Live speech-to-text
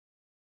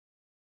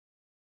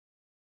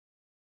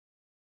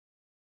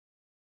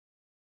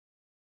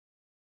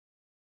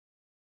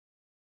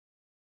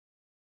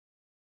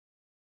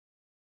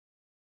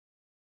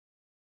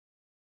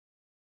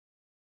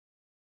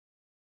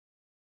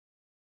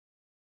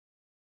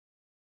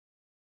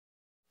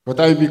Ko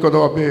tai mi ko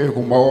do pe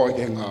ku mau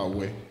ke nga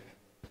we.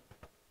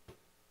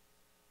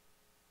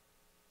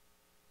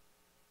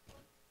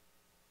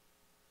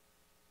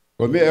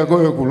 Ko me ko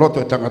ku loto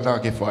tangata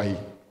ke fai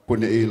ku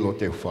ne I lo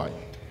te fai.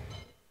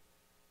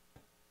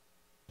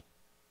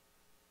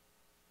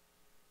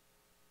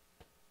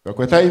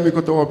 Ko tai mi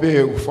ko do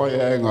pe ku fai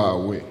e nga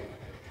we.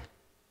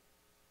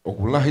 O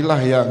ku lahi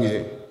lahi ange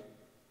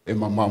e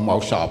mama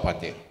mau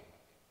sapate.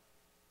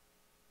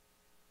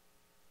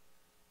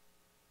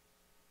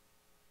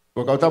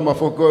 Ko kau tama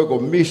foko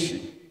ko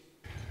misi.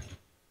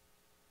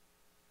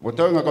 Mo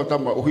tanga kau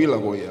tama uhila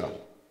ko ia.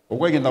 O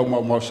koe nau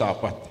mau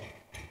sapate.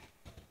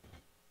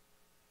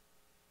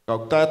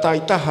 Kau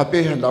tai taha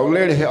pe nau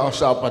lere he au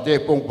sapate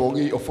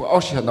pongpongi o fa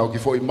osi nau ki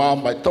foi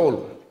mama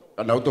tolu.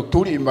 Nau tok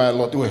turi mai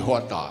lo tu he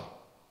hoata.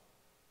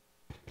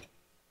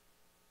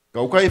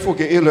 Kau kai fo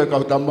ke ele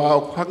kau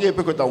tama hange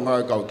pe ko tau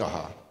ngai kau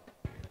taha.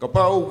 Ka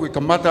pau ku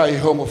kamata I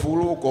hongo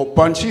fulu ko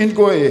pansin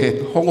ko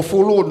e hongo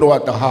fulu no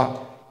ataha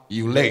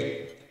you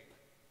late.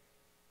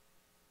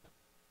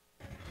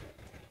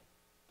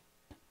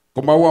 Ko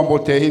maua mo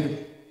te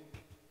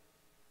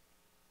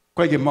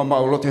koe ke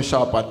mama o lote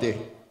sapate.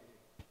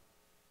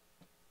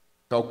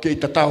 Kau kei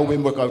tatau me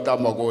mo kau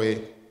tama ko e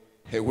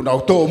he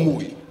unau tō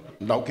mui.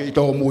 Nau kei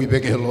tō mui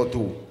peke he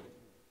lotu.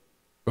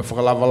 Ko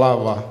whakalava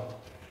lava.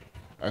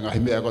 Anga he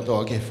mea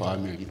kotoa ke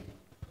whamiri.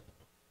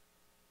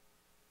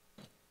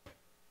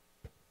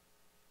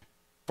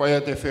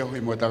 Whaia te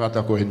whehui mo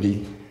tangata koe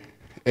ni.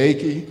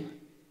 Eiki,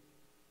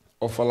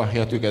 o whalahi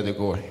atu ke te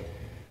koe.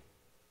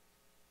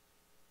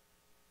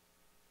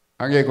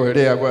 Ange koe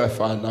rea koe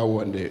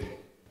whanau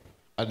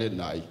ane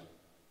nai.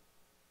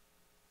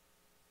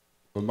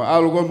 Ko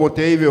maalu koe mo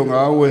te iwi o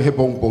ngā ue he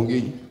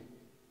pongpongi.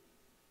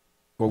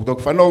 Ko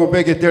tok whanau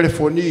peke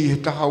telefoni he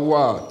taha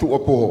wā tu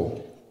opo.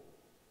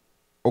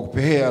 O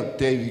pehea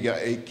te iwi ga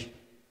eiki.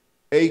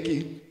 Eiki,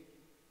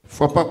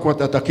 whapakua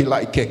tata ki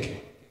lai keke.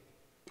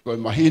 Koe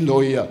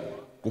mahino ia,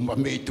 ko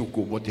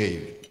mamituku mo te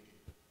iwi.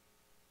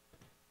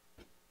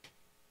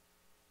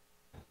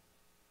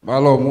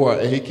 Malo mua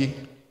eiki.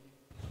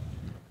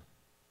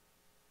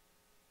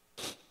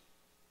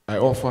 Ai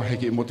ofa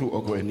heki motu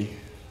o koe ni.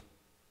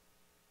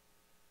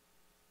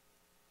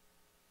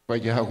 Pai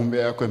ke haku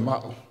mea koe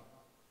mao.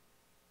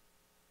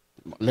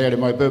 Lere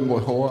mai pe mo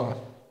hoa.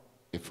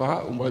 E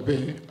wha o mai pe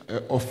e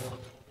ofa.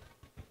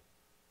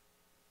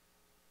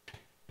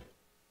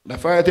 Na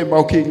whaia te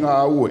mau ki ngā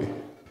ue.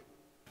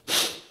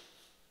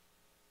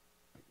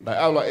 Na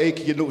aula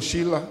eiki ki nu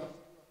sila.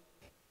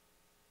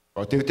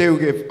 O te teu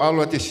ke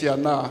aula te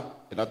siana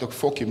e nā toku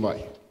foki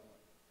mai.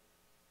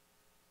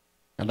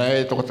 Ana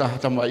e toko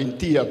tahatama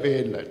intia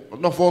pēna.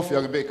 No fofi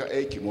ake beka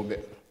eiki mo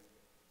mea.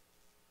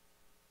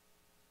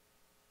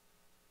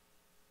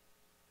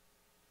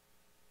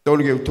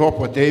 Tōni ke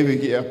utopa teiwi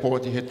ki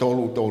airporti he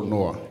tolu tolu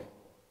noa.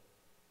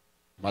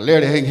 Ma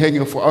lere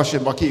hengi fu ase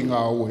maki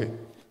ngā ue.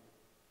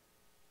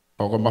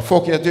 Pako ma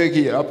foki atu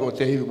ki apo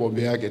teiwi mo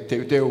mea ke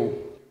teu teu.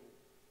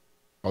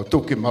 Au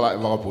tuki malai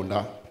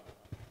wakapuna.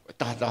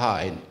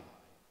 Tahataha eni.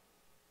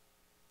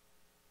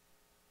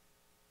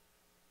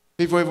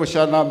 Hifo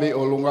sana me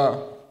o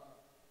lunga.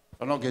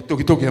 Ano ke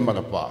tuki he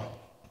manapa.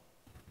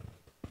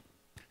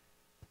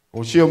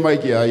 O sio mai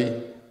ki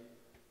ai.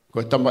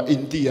 Ko tama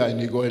India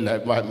ni ko lai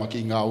mai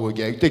maki ngā ue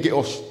ki ai. Teke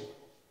os.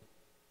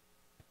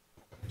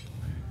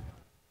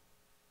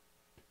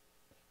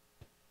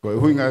 Ko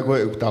huinga ko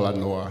e utala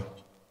noa.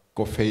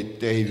 Ko fei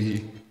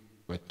teivi.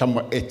 Ko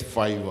tama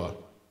 85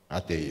 a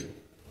teivi.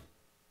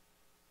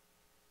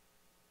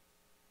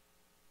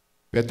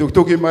 Pe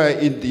tuki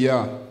mai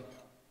India.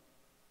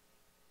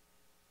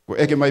 Ko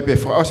eke mai pe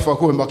whaaswha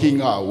koe maki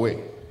ngā ue.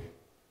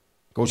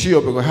 Ko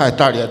sio pe ko hae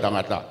tari a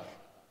tangata.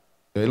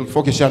 E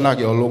whoki sana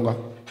ke o longa.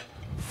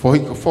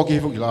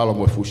 Whoki lalo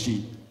mo fusi.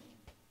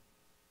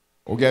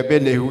 O kia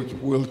bene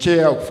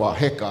wheelchair au wha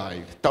heka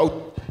ai.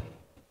 Tau.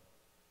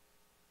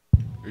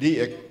 Li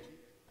e.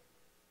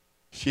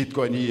 Sit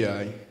koe ni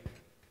ai.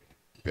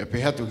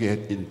 Pe hatu ki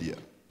het India.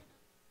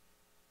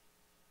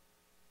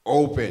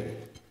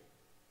 Open.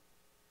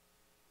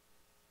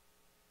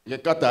 Ia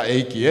kata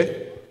eiki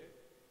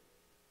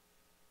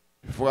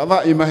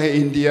Whawa I mahe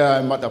India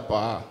e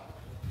matapa.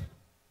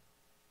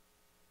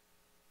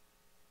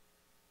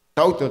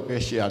 Tauta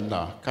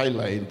pesiana,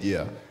 kaila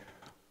India.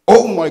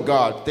 Oh my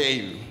God,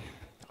 Dave,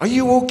 are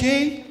you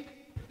okay?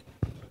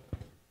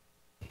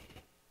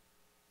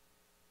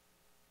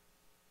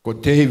 Ko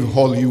Dave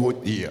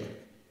Hollywood ia.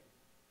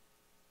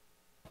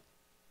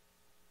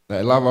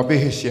 Na lava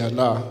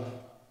pesiana.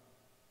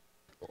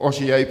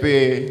 Osi ai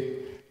pe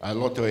a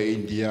loto e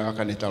India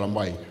ka ne tala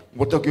mai.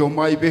 Moto ki o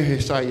mai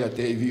behe sai a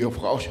te iwi o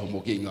whakaosa mo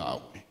ki ngā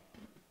au.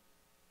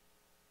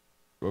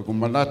 Ko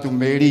manatu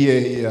meri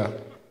e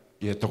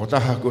ia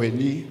tokotaha koe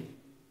ni.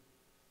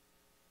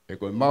 E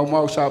koe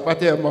mau sa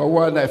pate a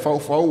mauana e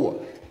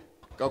whau.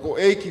 Ka ko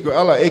eiki ko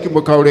ala eiki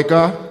mo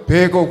kaureka.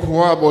 Pe ko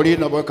kua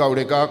morina mo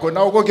kaureka. Ko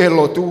nau ko ke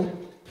lotu.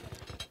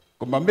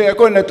 Ko ma mea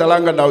koe ne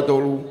talanga nau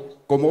tolu.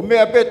 Ko mo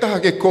mea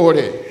petaha ke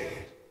kore.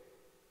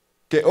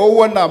 Ke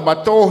oua na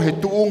mato he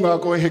tuunga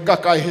ko he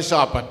kakai he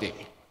sāpate.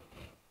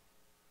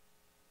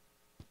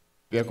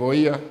 Pea ko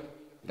ia,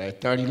 na e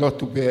tari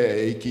lotu pea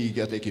e iki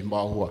kia te ki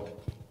mahua.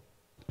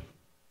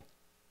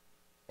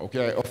 O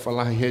kia e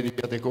ofalahi heri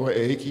kia te koe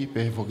e iki,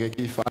 pe he whoke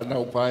ki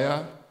whanau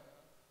paia.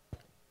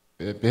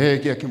 Pe he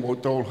kia ki mou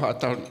tolu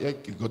hātau e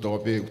ki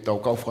kotoa pe tau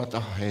kau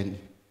whataha heni.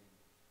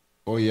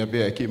 O ia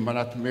pea e ki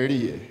manatu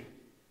meri e,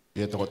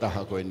 ia toko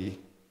taha koe ni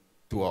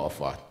tua o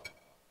whātu.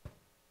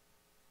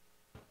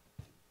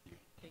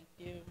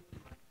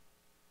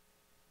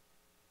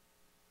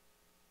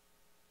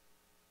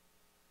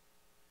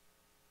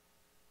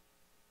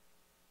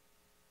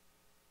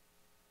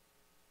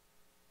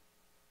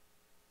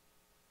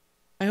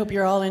 I hope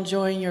you're all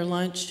enjoying your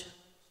lunch.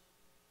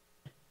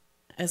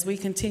 As we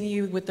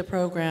continue with the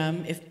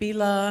program, if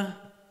Bila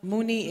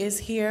Muni is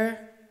here,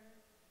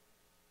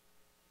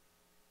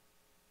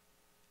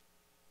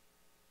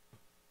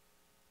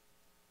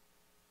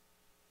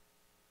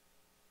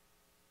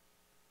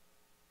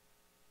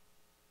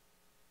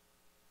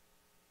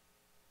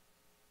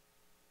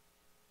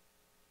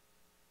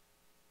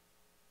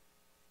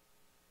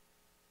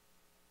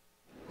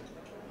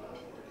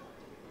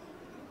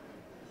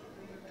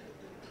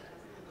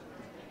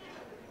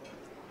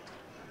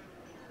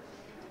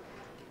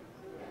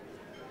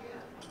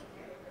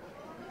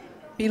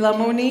 Bila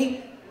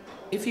Muni,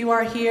 if you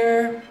are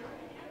here,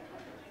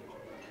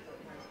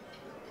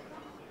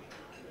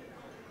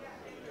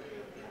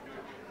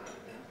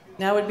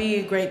 now would be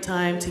a great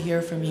time to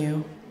hear from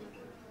you.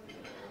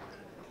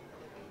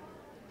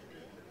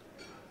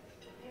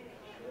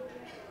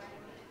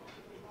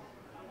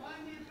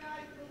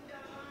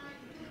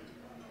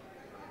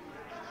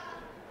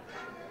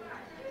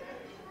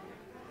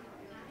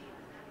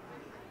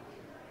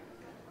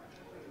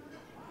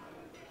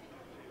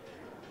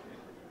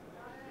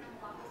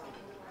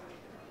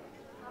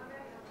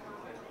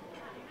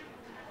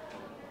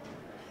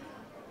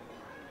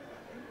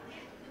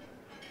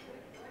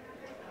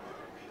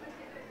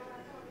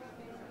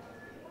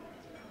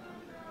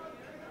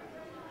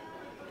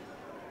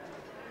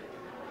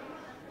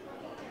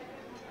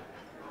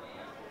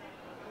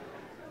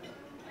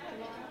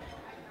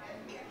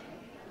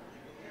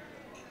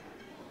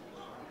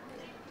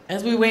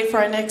 As we wait for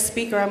our next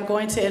speaker, I'm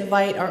going to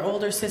invite our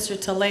older sister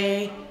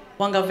Tale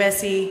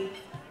Wangavesi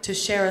to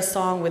share a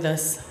song with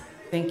us.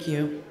 Thank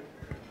you.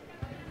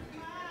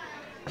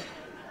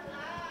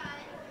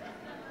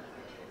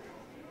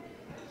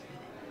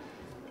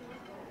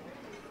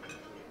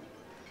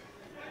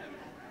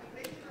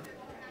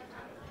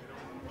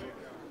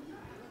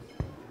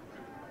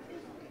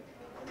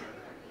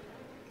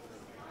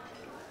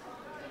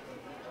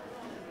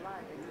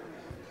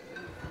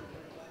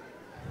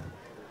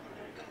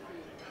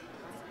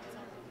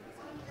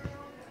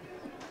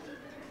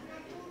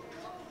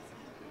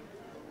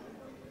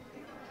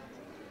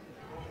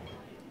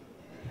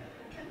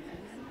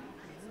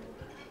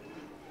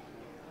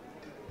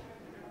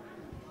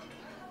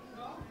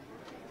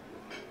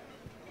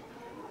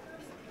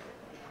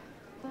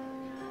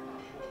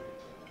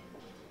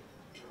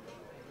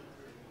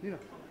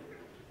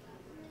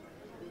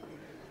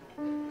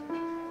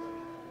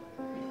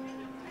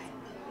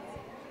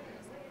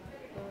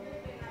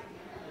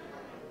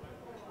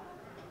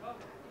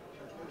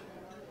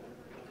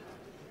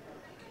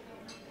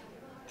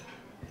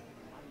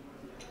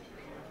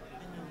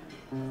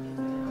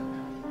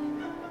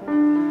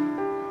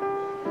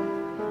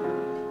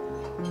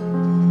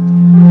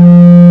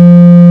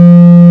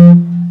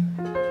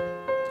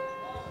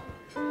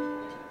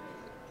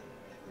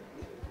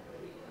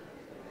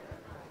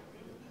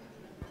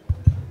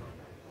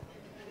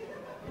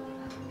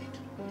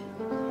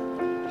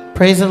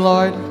 Praise the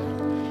Lord.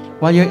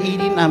 While you're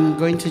eating, I'm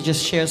going to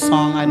just share a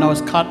song. I know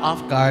it's caught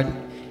off guard.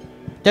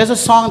 There's a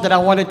song that I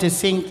wanted to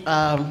sing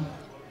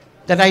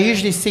that I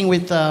usually sing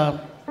with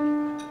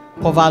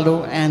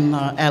Pouvalu and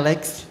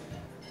Alex.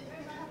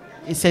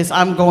 It says,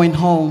 I'm going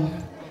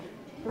home.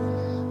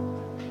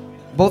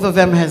 Both of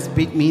them has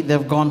beat me.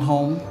 They've gone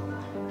home.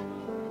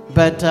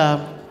 But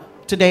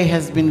today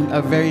has been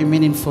a very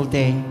meaningful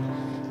day.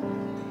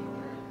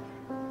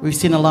 We've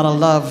seen a lot of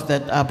love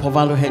that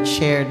Pouvalu had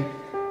shared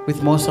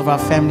with most of our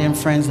family and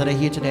friends that are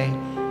here today.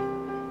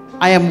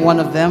 I am one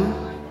of them.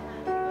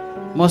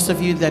 Most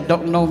of you that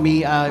don't know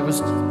me, I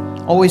was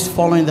always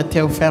following the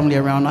Teu family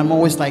around. I'm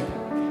always like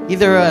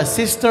either a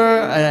sister,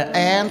 an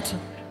aunt,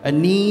 a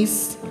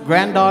niece,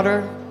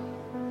 granddaughter.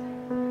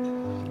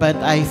 But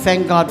I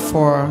thank God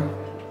for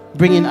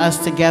bringing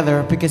us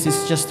together because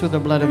it's just through the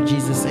blood of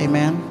Jesus.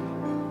 Amen.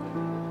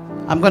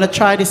 I'm going to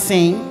try to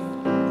sing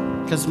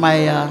because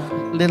my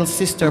little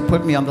sister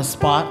put me on the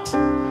spot.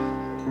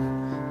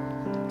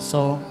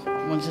 So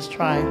I'm going to just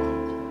try.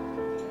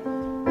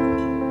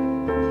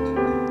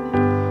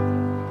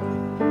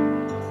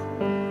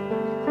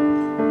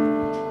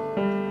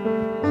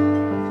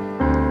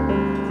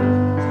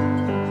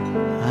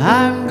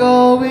 I'm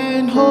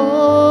going home.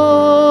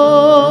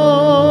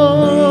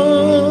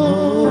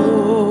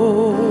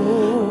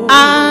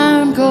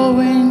 I'm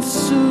going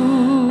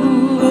soon.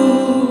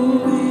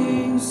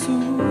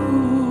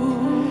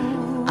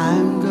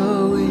 I'm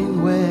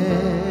going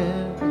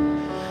where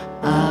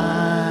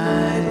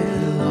I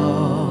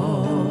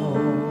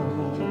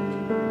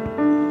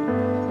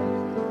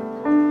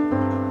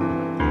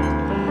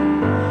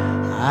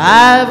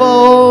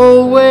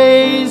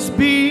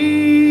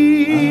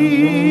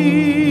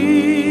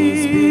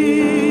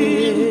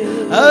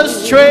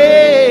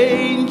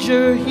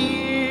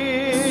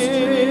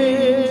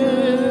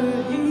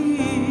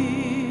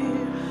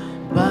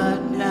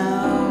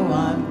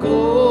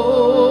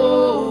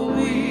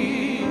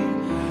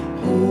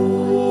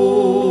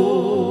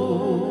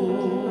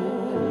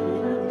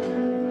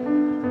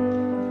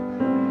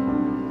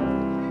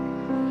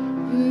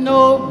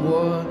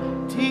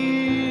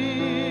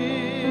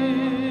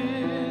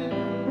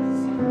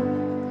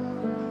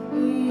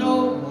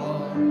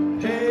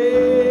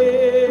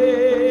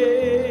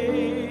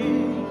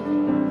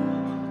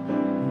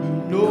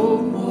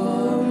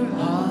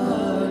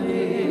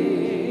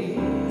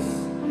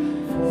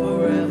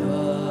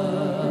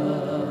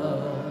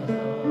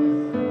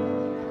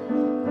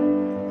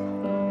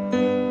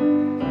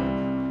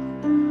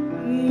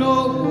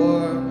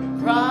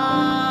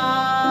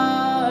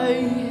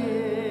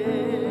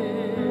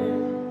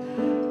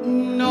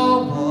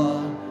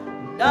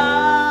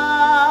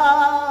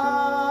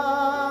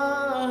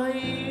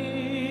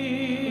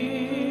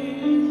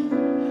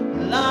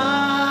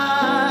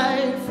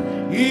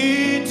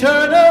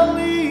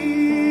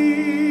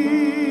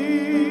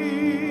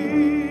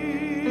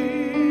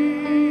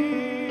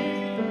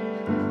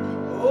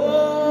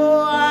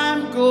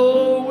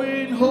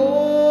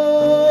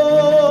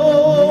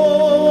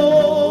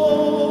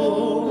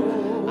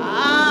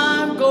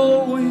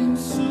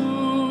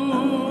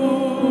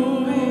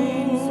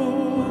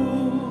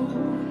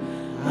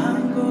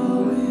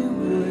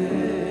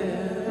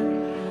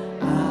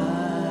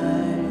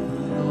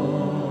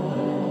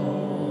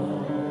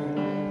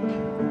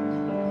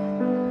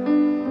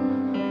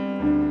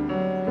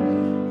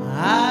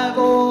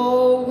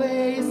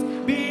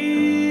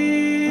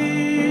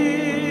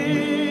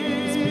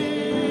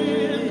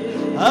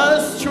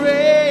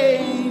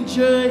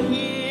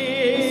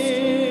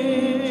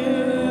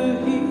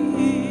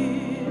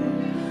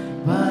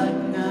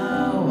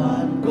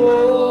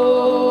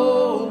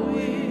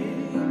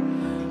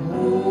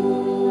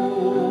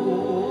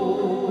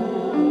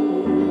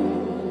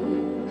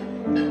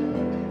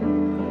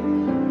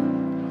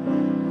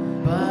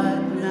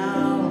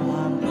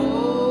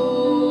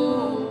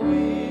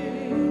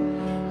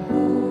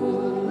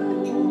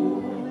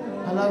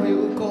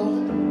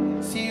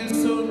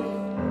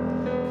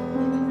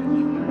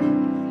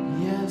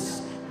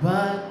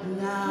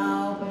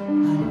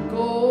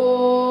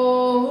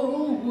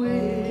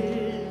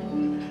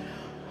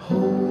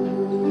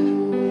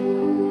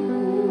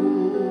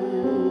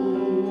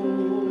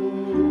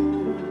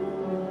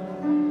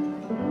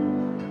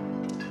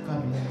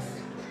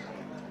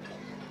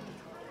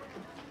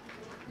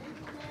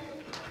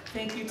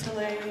Thank you,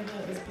 Tele.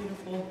 That was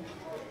beautiful.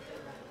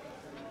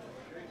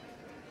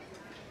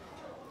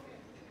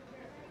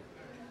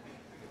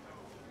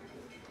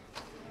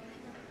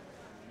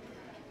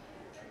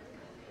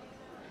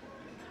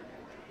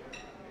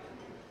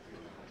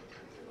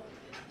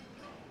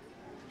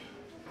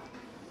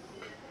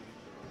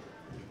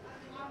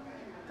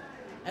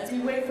 As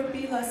we wait for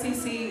Bila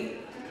Sisi,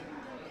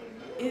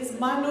 is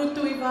Manu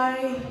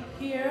Tuivai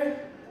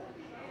here?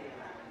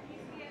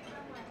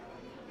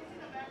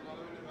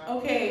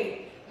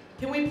 Okay,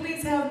 can we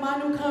please have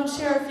Manu come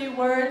share a few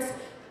words?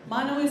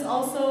 Manu is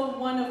also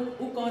one of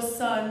Uko's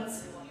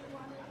sons,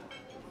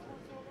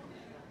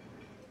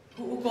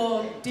 who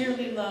Uko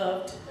dearly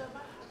loved,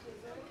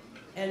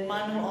 and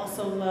Manu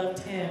also loved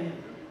him.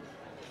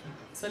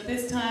 So at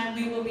this time,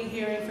 we will be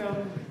hearing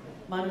from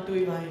Manu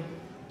Tuivai.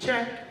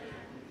 Check.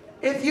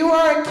 If you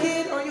are a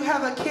kid or you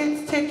have a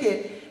kid's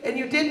ticket and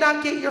you did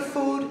not get your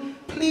food,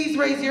 please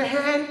raise your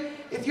hand.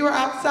 If you're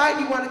outside,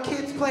 you want a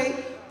kid's plate,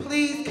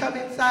 please come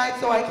inside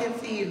so I can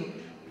see you.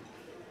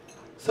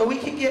 So we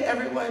can get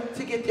everyone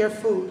to get their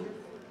food.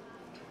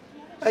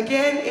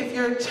 Again, if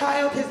your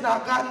child has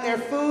not gotten their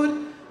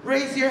food,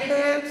 raise your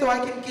hand so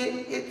I can get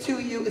it to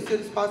you as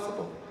soon as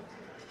possible.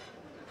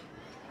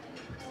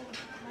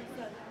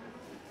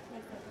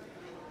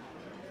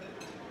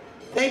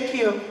 Thank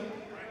you.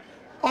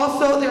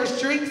 Also,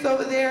 there's drinks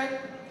over there.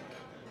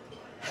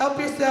 Help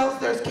yourselves.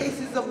 There's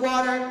cases of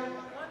water.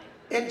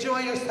 Enjoy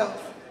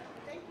yourself.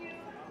 Thank you.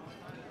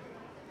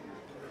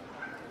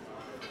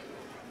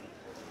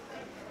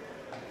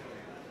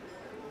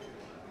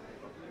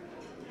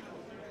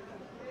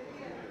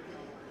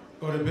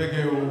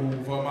 Korebege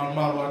u formal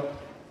malwat.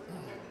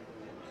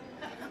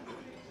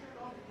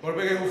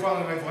 Korebege u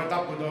fang ngai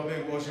fatap ko do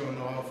be go sho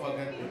no fa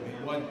ga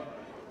be one.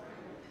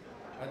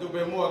 Atu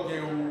be mo ke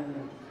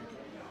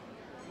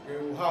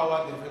u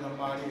hawa de fena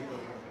mari ko.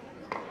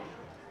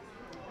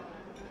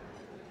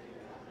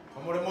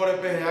 Amore more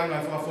pe hanga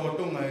fa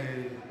foto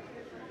ngai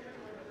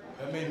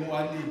me mo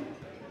ani.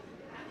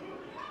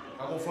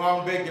 Ako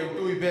fa be ke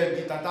tu be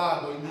ki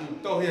tata do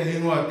ni to he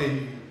hinwa te.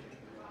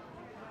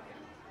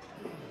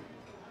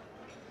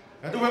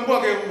 Atu be mo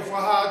ke u fa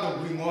ha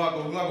do bi mo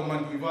ko nga ko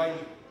man tu vai.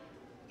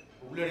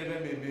 U le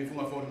me fu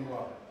ma fo ni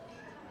wa.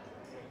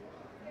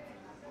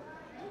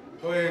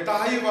 Ko e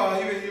ta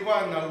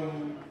hiwa na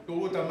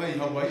tu ta mai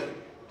Hawaii.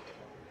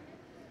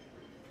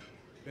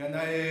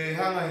 Pena e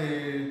hanga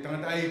he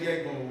tangata ai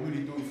ke ko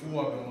huri tu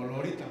fua pe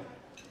molorita.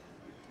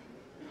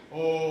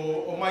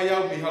 O mai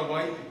au mi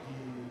Hawaii ki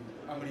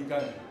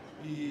American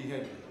I he.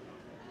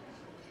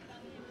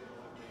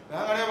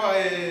 Hanga leva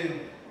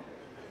e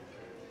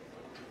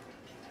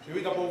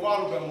Tevita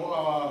Pouvalu Teu mo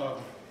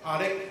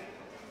arek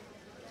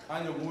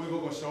anyo gui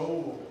ko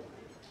show.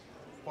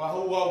 Pa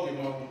hu au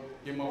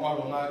ke mo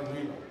walo na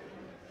ruila.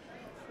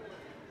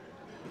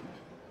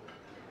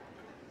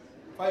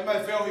 Pai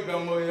mai feo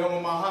I mo e mo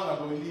mahanga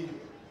ko ni.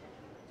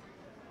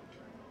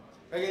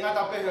 E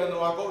ngata pe no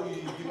ako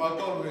I ki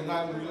mautolu e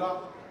ngai ruila.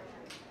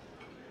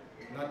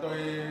 Na to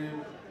e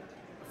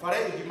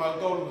fare ki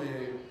mautolu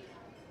e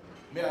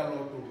me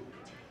alotu.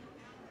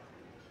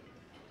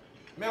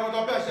 Me o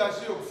to pe sia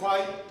si o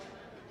fai.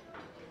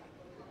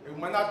 E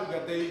manatu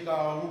ga te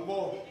ka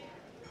upo.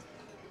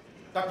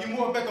 Ta ki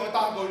mo pe to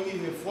ta ko ni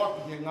he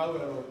fuak ki ngau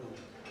e alotu.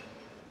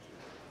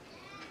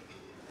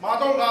 Ma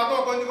to ga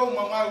to ko ni ko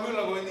mama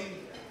ruila ko ni.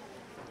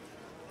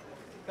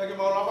 Taki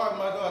mau lava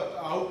ma to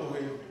au ko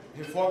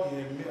he fuak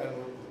he me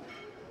alotu.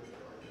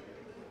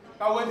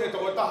 Ka wende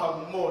to ta ha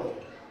mo.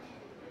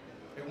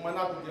 E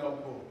manatu ki au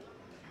ko.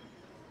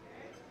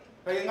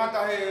 Pe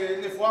ngata he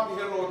ne fuak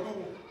he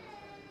lotu.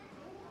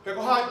 Pe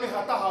ko hai pe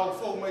hata ha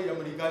fo mai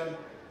American.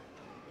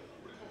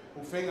 O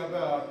fenga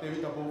ba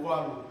Tevita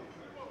Pouvalu.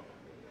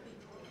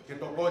 Ke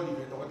to kodi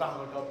ke to ta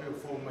ha pe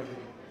fo mai.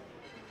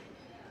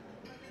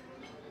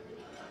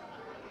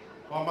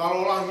 Pa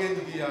marola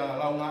ngi ki a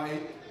la ngai.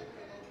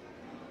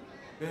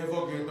 Pe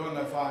fo ke to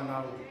na fa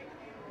na.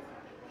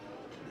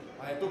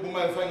 Ai to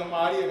kuma fenga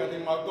mari ka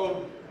te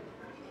mautolu.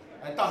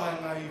 Ai ta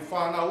ha ngai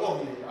fa na wo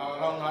hi a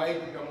la ngai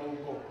ki ka mo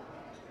ko.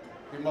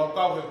 Ke mau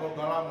ka he ko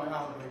kala mai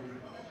a.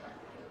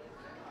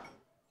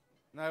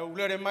 Na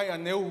ulere mai a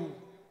neu.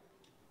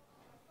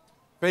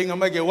 Penga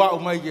mai ke wa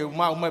mai ke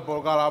mai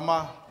por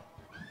kalama.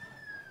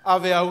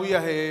 Ave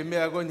auia he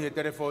mea goni he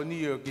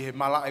telefonio ki he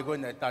mala e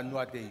goni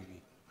tanua te iwi.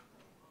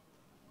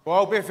 Ko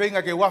au pe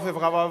fenga ke wafe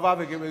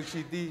whakawawave ke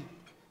Mexico.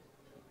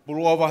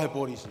 Pulu awa he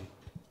polisi.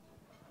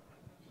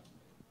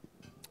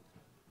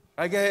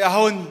 Ai ke he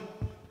ahoni.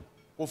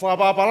 Ko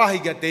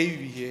whakapapalahi ke te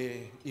iwi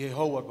he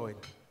haua koe.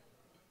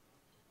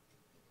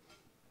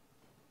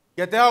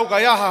 Ke te au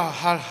ka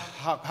iaha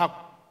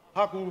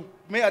haku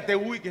mea te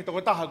ui ke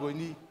toko taha koe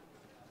ni.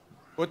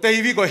 Ko te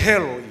iwi koe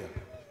helo ia.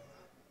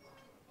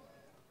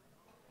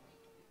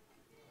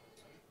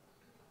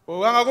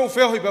 Ko anga ko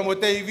wheo hipa mo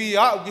te iwi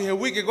au ki he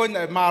wike koe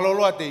na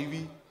maloloa te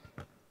iwi.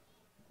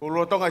 Ko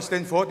lotonga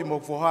Stanford I mo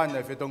whohana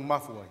e whetong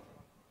mafu ai.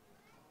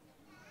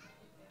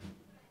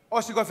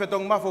 Osi koe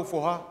whetong mafu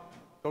whoha.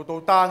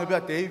 Tau tānga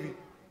bea te iwi.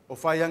 O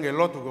whai ange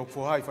loto ko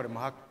whoha I whare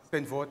mahaka.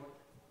 Stanford.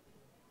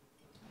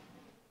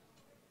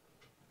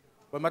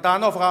 Ko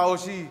matano fra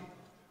osi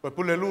ko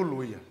pule lulu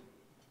ia.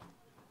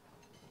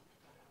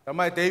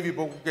 Tamai David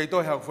po ke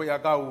to ha foi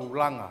akau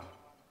langa.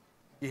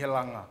 I he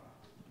langa.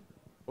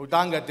 O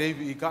tanga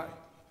David i ka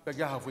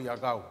ke ha foi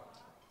akau.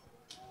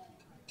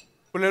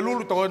 Pule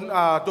lulu to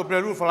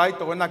pule lulu flight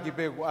to na ki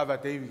pe ko ava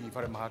David i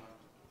fare mahat.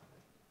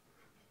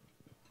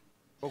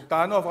 O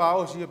tano fra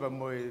osi pe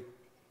moi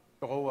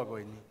to wa ko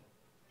ni.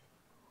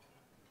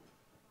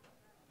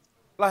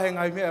 La he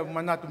ngai me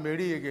manatu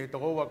meri ke to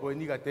wa ko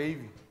ni ka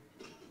David.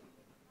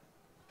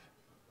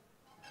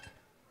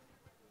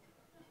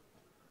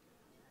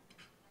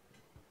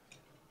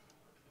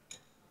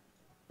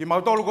 Ki mau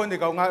tolu ko ni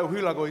ka ngai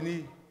uhila ko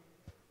ni.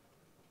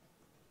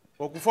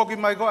 O ku foki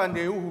mai ko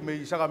ande uhu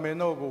me saka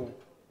meno ko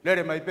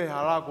lere mai pe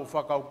hala ko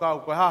fakau kau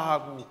ko ha ha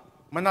ku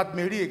manat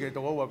meri ke to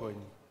wa ko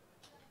ni.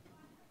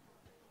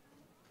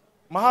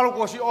 Mahalo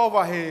ko si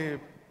ova he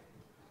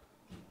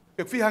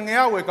ke fihange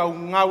au e ka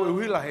ngau e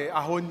uhila he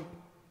ahoni.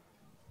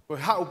 Ko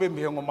ha upe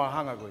me ngo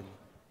mahanga ko ni.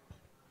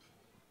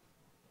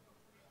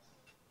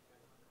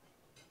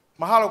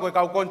 Mahalo ko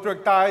ka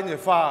contract tai ne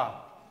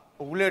fa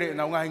o lere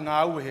na ngai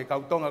ngau he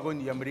ka tonga ko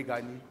ni Amerika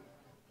ni.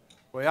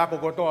 Ko ya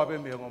ko to ape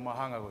me ngo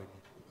mahanga ko ni.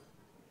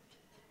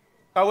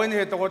 Ka weni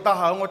he to ta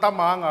ha ngo ta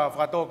mahanga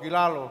fa to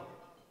kilalo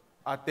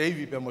a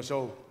David pe mo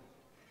so.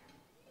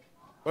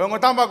 Ko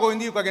ngo tamba ko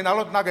ni ka ke na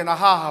lot na ke na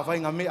ha fa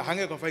inga me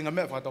hange ko fa inga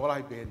me fa to la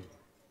hi pen.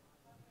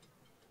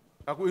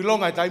 Ka ku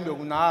ilonga tai me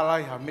ku na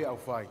lai ha me au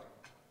fai.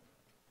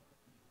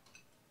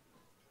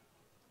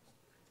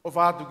 O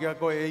fa tu ke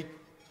ko e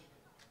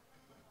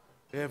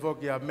fo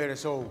ki a mere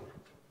so.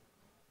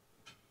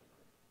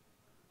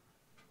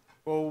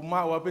 Ko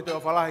ma wa pito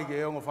fa lai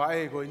ke ngo fa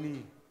e ko ni.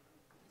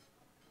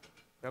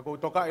 Ya ko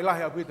toka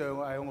ilahi a pito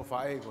ngo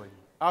fa e ko ni.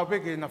 A pe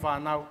ke na fa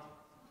nau.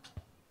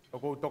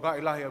 Ko toka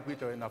ilahi a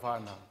pito na fa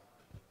nau.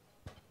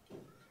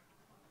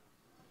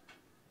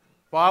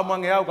 Pa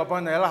mang au ka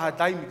pana ela ha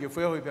taimi ke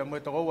foi pe mo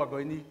to wa ko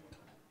ni.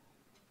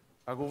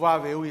 A ku va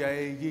ve u ya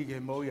e gi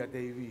ke mo ya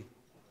TV.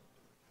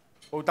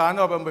 O ta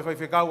no pe me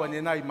fai ka wa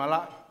ni nai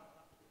mala.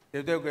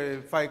 Te te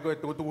ke fai ko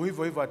tu hi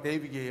foi va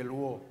TV ke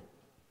luo.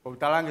 O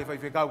ta lang ke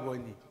fai ka ko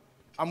ni.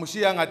 A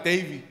musia nga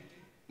TV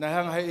na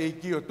hanga e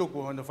ki o tuku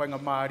hono fai nga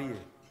mari.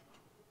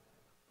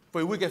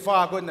 Foi wi ke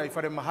fa ko na i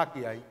fare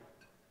mahaki ai.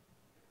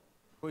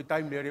 Ko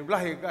taimi re la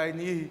he ka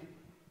ni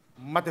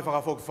mate fa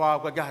fo fa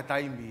ko ga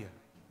taimi.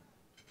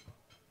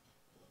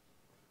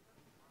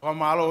 Ko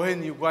malo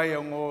heni kwai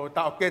ngo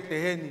ta okete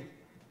heni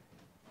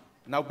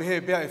na behe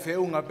be e fe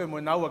unga pe mo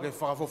na wa ke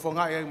fa fo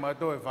nga e ma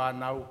to e fa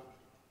na u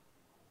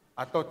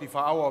a to ti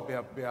fa awa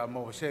be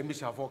mo se mi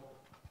sa fo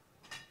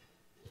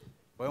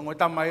ko ngo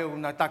ta mai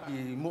una taki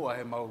mu a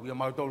he mau ya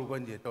mau to lu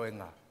kon je to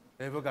nga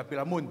e fo ka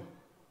pila mun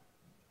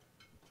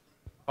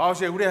pa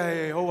se ure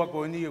he ho wa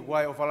ko ni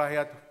kwai o fala he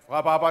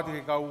fa pa pa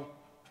ti ka u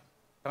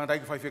tanga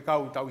tai fa fe ka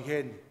u ta u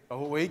hen ka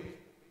ho e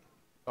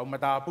ka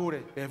mata pure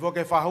e fo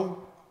ke fa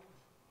hu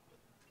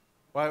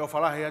Vai o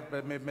falar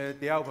me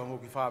te au mo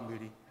ki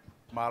family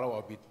malo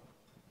a bit.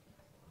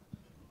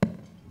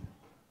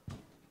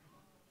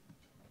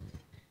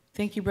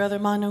 Thank you, Brother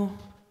Manu.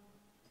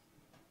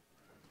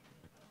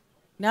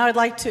 Now I'd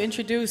like to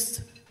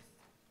introduce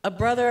a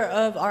brother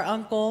of our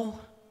uncle,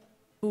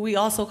 who we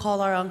also call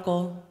our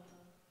uncle,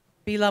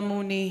 Bila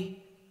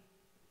Muni,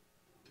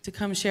 to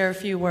come share a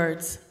few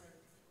words.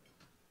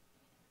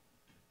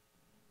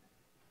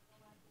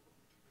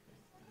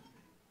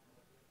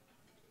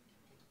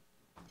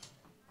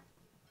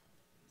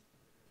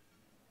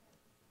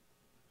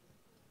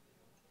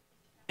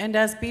 And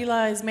as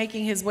Bila is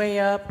making his way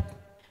up,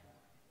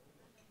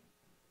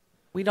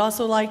 we'd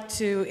also like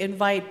to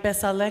invite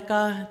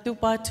Besaleka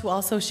Tupa to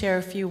also share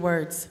a few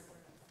words.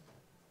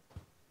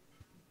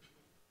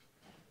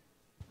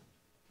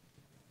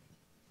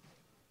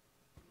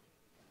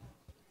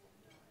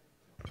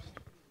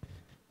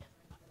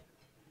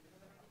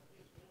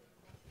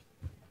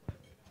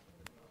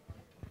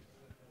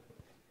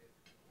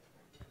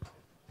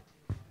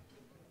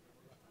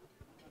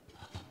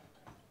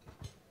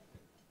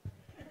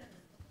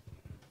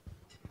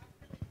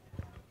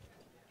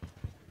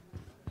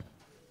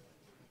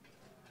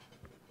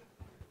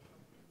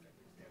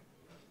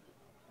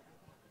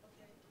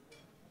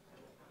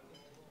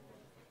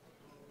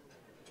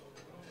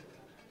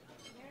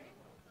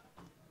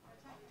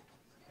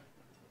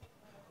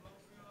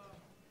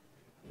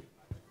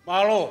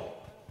 Malo.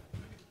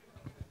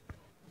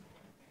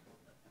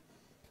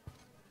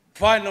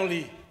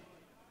 Finally.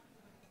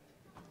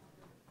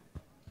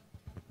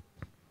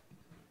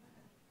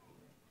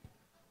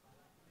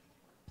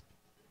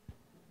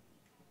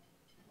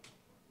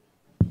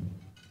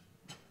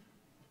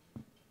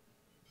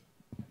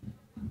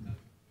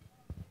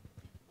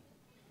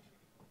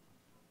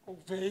 Con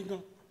venga,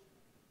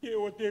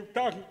 eu te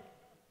tang.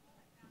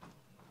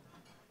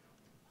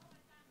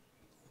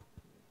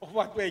 O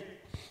wat weet.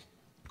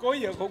 Có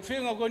giờ cũng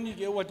phiền không có như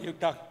kiểu qua thiệt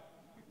thật.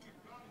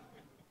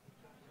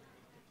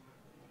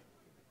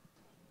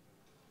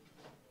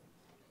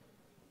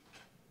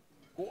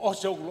 Cũng ở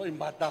sâu lỗi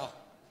mà ta.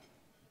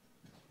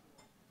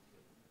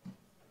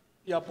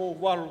 Tevita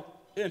Pouvalu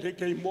Ene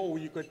kei mo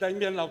I koe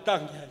taimi an lau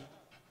tangi ai.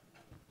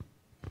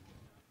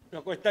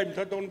 Ka koe taimi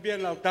taton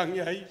bien lau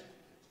tangi ai.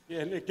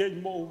 Ene kei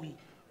mo I.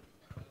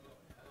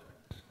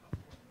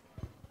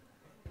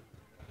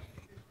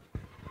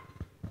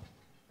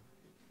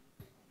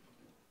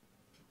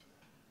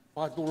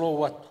 Whatulo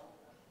watu.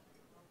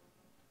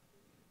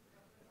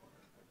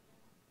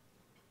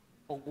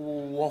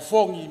 Oku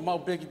wafongi mau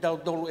peki tau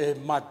tolu e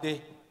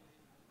mate.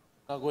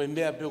 Ka koe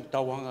mea peo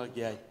tauanga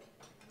ki ai.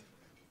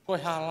 Koe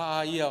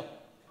hala ia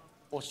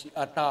o si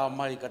ata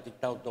mai ka te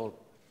tau tolu.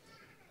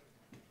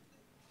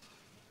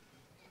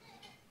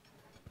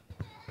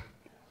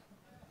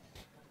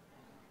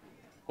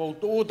 Kou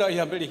tuuta I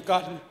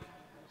Amerikani.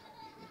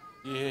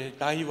 I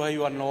tahiwa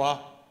hiwa noa.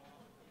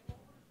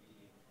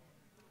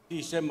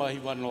 I sema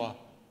hiwa noa.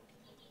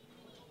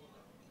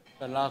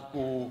 Kana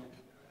ku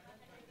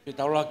ke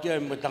taulaki ai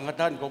mo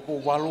tangatan ko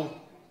Pouvalu.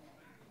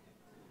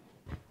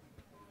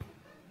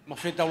 Ma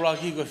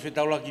fetaulaki ko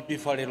fetaulaki pi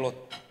fare lot.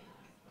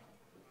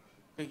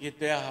 Ke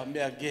te aha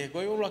mea ge ko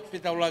ulak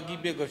fetaulaki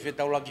be ko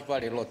fetaulaki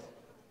fare lot.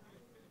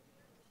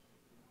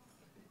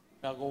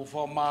 Ta ko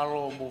fa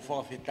malo mo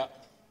fa feta.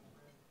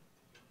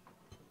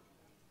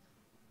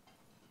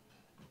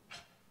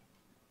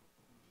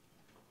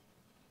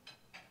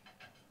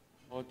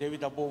 O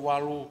Tevita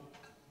Pouvalu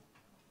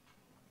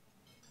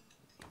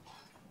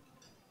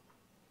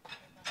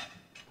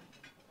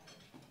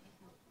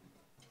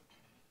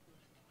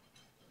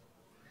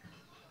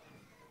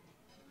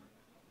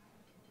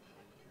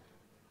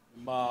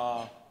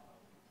ma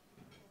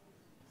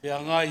pea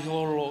ngai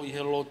holo I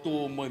he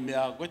lotu mo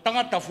mea koe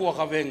tangata fua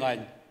ka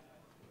vengai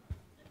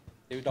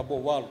Tevita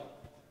Pouvalu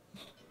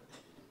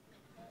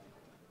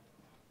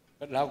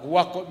na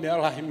kuako mea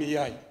lahi mi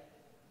ai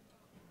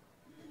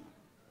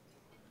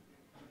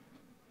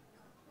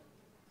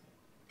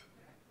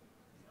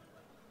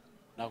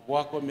na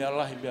kuako mea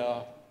lahi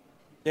mea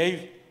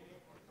Dave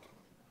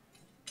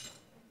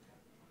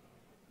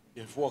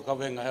e fua ka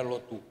vengai he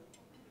lotu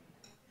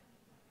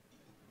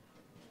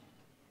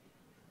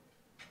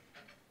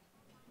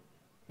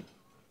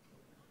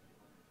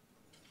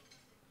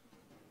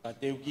ka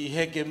teu ki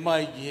heke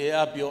mai ki he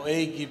api o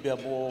eiki pia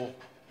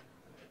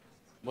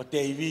mo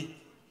teivi.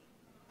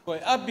 Koe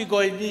api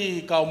koe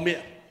ni kau mea.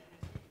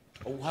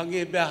 O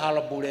hange pia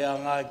hala pure a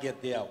ngā kia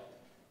te au.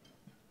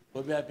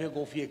 Koe mea pia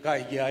ko fie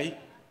kai ki ai.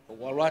 O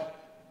walat,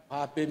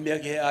 hape mea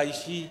ki he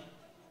aisi.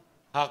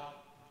 Hak.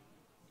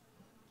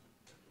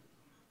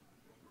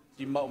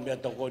 Ti mau mea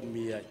tokon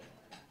mi ai.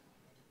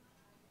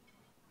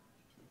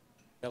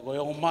 Ia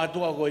koe o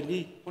mātua koe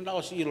ni, kona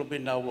o si ilo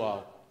pina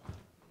wau.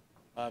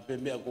 Pe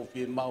mea ko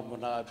fie mau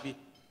mana api.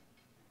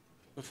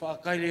 Ko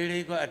whaakai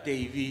rere ko a te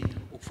iwi,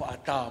 o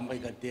whaata mai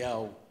ka te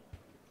au.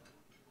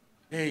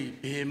 Hei,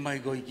 pe mai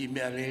ko I ki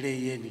mea rere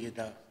I eni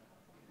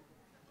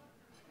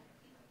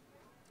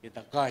ke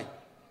ta kai.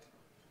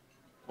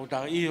 O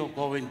ta iho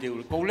ko wente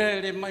ule. Ko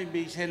rere mai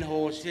me sen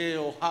ho se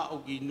o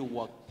hao ki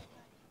Newark.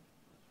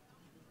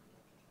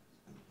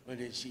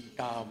 Wene si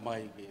ta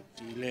mai ke,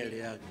 si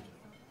rere ake.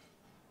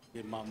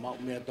 Ke mamau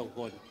mea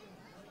tokoni.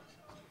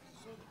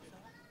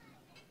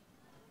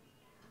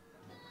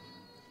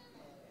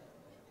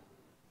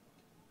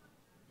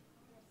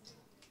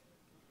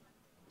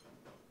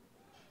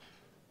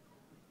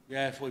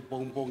 Ia foi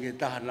pong e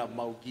tahana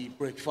mau ki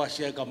breakfast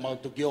e ka mau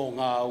toki o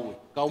ngā aue.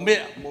 Kau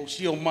mea, mau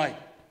sio mai.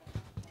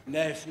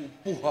 Nē fu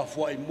puha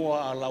foi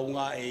moa a lau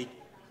ngā e.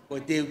 Ko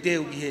teu ki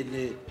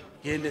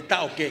hene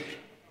tau keke.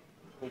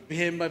 Ko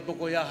pehe mai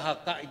poko ia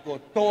haka I ko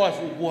toa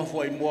fu puha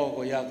foi moa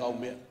ko ia kau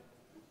mea.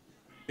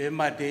 Pehe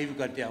mai te iwi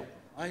ka te au.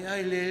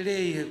 Ai le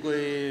he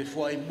koe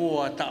foi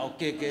moa tau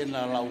keke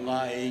na lau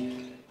ngā e.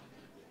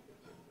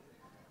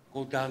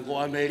 Ko tango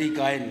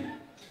Amerika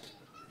eni.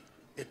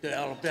 E te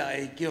alapea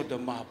e kio te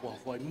maha poha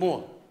whai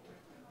moa.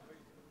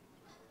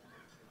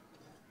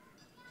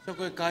 So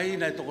koe ka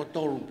ina e toko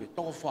tolumpi,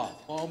 toko wha,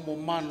 wha mo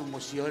manu mo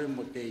siore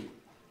mo te i.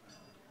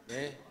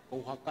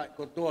 Ko hakai,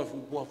 ko toa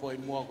poha whai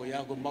moa ko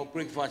ia ko mau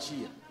breakfast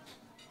ia.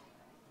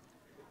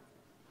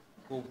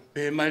 Ko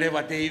pe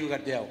marewa te iwi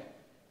ka te au.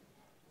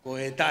 Ko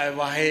e tae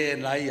wahe e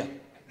na ia.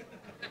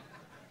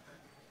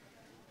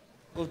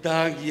 Ko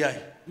tahangi ai.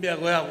 Mea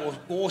koe a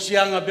ko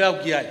osianga beau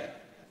ki ai.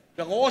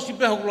 Pea ko osi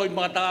peho kuloi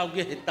mata au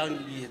ki he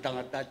tangi he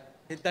tangata.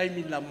 He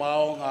taimi na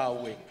mao ngā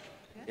ue.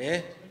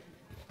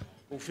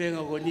 Ko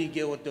whenga ko ni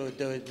ke o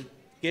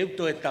ke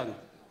uto e tangi.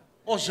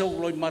 Osi ho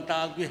kuloi mata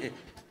au ki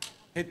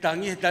he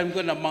tangi he taimi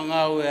ko na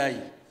manga ue ai.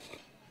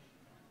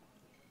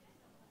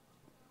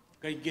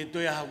 Kai ke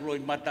toi ha kuloi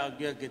mata au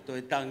ki ke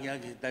toi tangi ai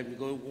he taimi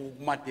ko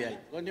mate ai.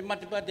 Ko ne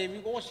mate pa te vi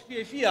ko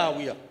osi fie au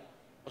ia.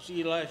 Osi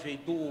ila e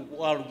feitu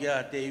ko alu ki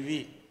a te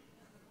vi.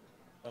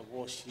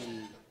 Ko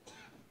osi...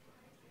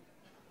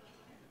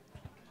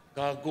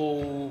 Ka ko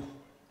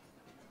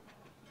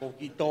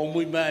ki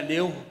tōmui mai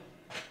neu,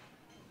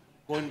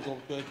 koen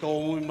ko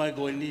tōmui mai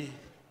koe ni,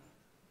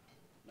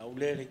 na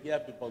ulere ki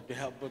api pau te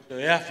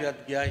hawhi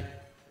atu ki ai,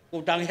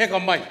 ko tangi heka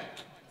mai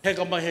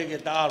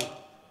heke ta alu,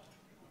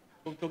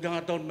 ko ki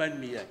anga tōnu mai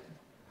mi ai.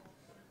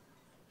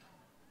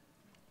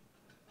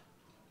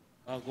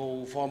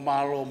 Ako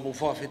whamalo mo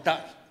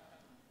whawhetai.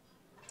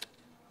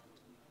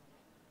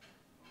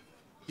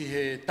 Ki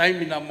he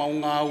taimina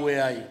maunga aue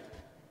ai.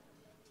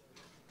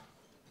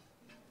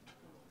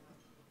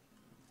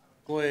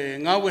 Koe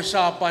ngawe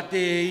sāpate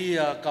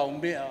ia kau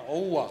mea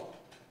oua.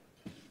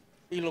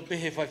 Ilo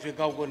pehe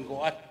whaiwhekau koen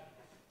ko atu.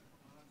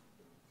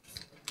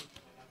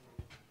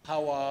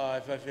 Hawa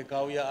e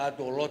whaiwhekau ia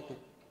ato lotu.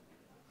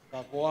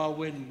 Ka ko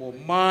awen mo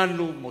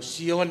manu, mo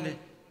sione.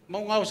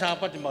 Mau ngau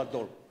sāpate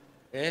matolo.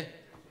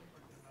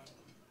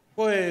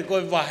 Koe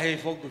wahe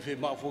whoku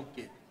whema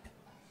whoke.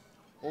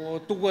 O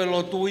tuku e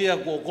lotu ia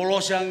ko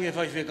kolosang e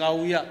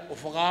whaiwhekau ia. O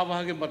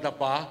whakawa hake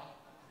matapā.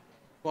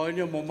 Ko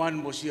ene mo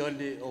manu mo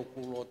sione o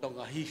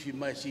kulotonga hifi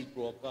mai si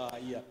ka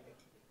ia.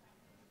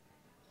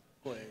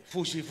 Koe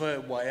fusi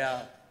whae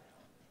waia.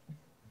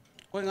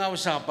 Koe ngau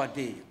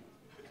sāpate ia.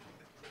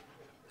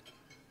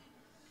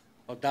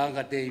 O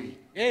tanga David.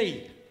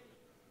 Ei!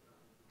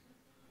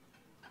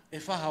 E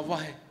whaha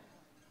wahe,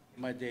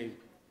 mai David.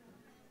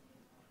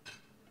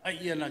 Ai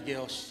ia na ke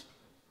osi.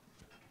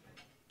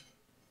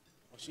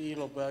 Osi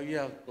ilo pēr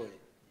ia koe.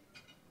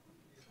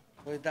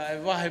 Koe ta e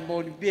wahe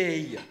mōni pē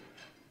ia.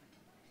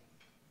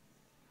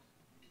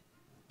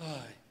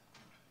 Ai.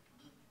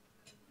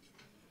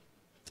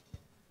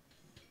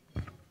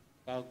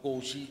 Ka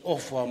kousi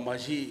ofa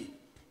masi.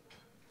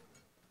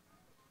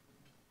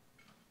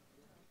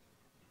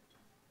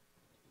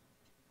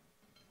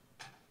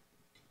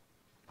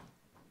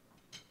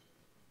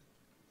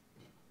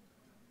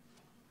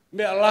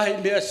 Mea lahi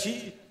mea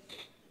si.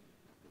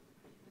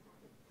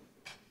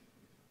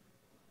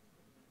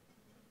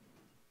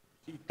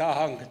 Si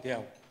tahanga te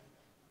au.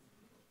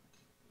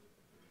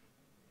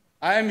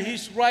 I am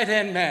his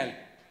right-hand man.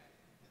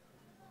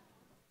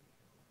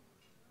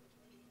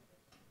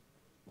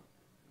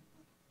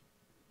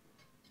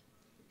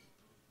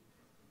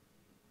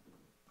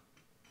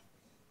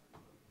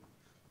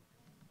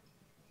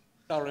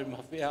 Tare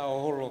mawhea o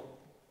holo.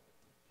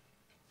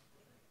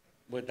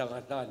 Mwe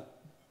tangatani.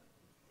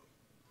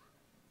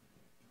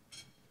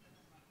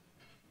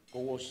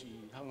 Ko osi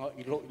hanga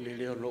ilo ile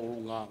leo lo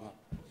nganga.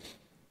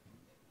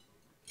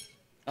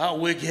 A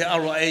we ke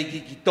aro ai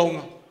ki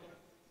tonga.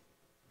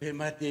 Pe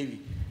ma tevi.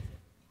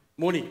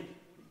 Moni.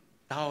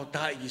 Tao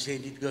tai ki se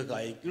dit ka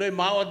kai. Le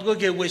ma o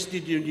ke West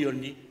Union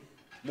ni.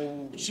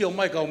 Mo sio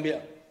mai ka mea.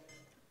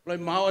 Le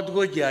ma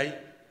o ke ai.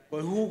 Ko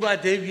hu ka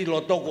tevi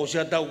lo toko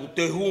sia tau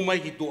te hu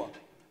mai ki tua.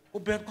 Ko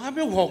pe ka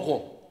me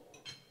hoko.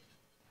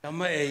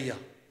 Tama eia.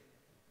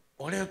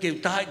 Ore ke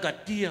tai ka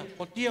tia.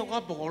 Ko tia ka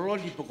po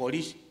loli po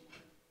kolisi.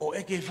 O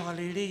eke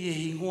whakalere e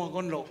hingoa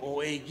kono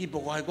o e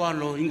kipo ko hai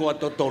koano hingoa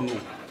totonu.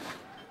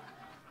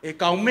 E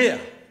kau mea,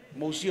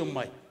 mo sio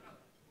mai.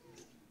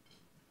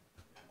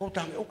 O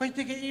tangi, o kai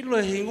teke ilo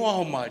e hingoa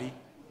ho mari.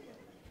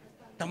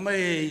 Tama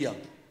e ia,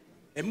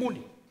 e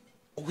muni,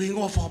 o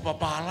hingoa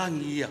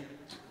whakapapalangi ia.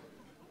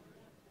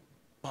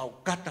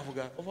 Pau kata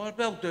whaka, o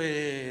whakapau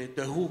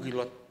te huki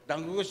lo.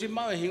 Tangi ko si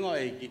mau e hingoa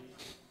e ki.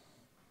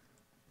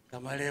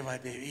 Tama lewa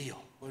te iyo,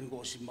 koen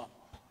ko si mau.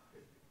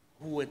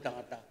 Hu e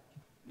tangata.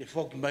 Ne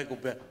foki mai ko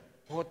pe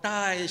ko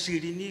ta e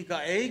sirini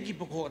ka e ki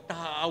po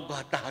ta au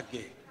ka ta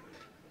ke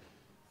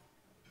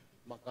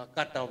maka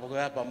kata po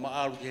ga pa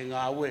maalu ke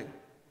ngawe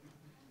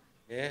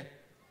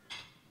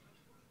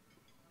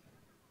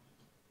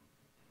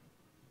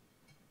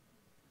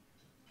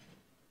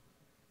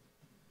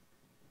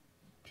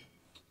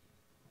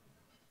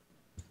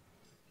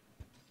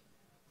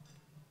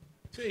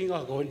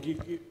Singa ko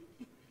ndiki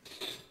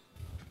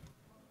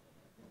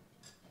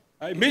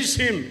I miss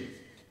him.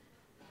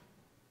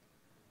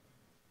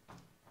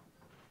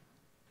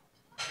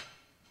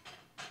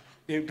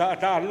 Te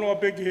ta no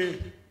pe ki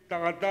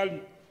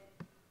tangatan.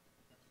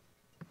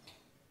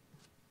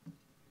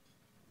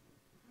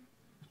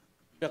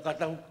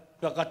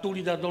 Pe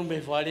katuli da don me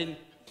falen.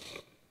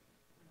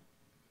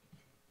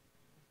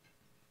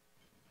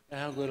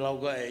 Ha go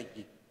lauga e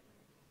ki.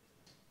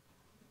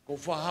 Ko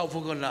fa ha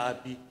fo ko na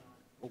api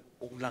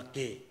o na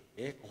ke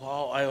ko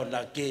ha ai o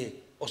na ke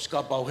o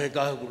ska pa he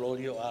ka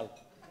glorio al.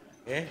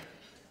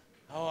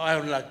 Ha ai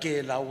o na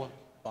ke lawa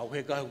pa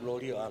he ka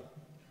glorio al.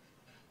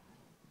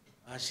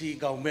 Asi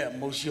kau mea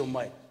mausio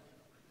mai.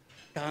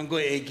 Tango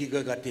e ki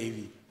ka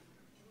tevi.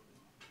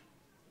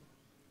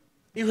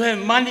 You have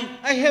money,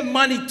 I have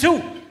money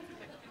too.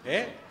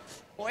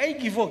 O e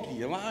ki foki,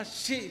 ma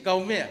si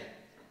kau mea.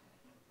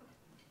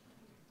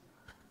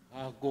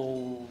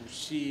 Ako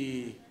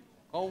si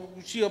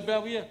o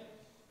pēr ia.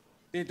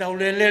 Te tau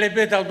le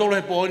pe tau tolo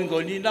he pohoni ko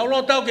ni. Nau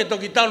lo tau ke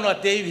toki tau na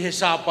tevi he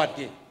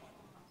sāpate.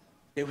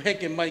 Te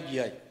heke mai ki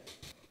ai.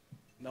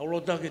 Nau lo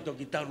tau ke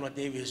toki tau na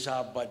tevi he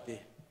sāpate.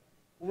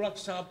 Ulak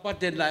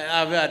sāpate nai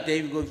awe a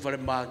tevi ko i whare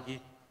māki.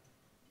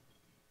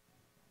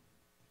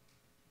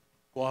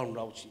 Ko anu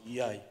rau si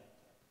iai.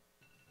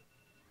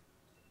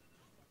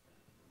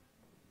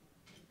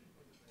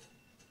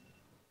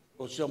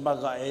 Ko sio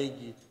maka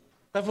eiki.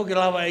 Kai whoki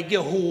lawa eiki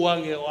o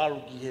huange o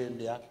alu ki he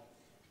mea.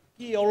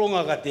 Ki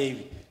olonga ka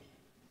tevi.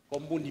 Ko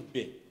muni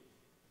pe.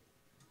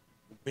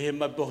 Pehe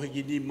mai pohi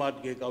ki ni mat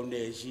ke kau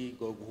nesi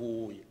ko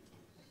hui.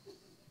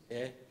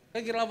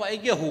 Kaki lava e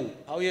ke hu,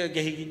 au ia ke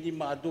hiki ni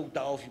mātuk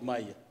ta ofi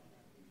mai.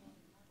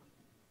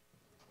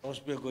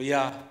 Ospe ko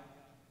ia,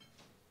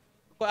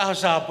 ko aha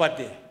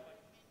sāpate.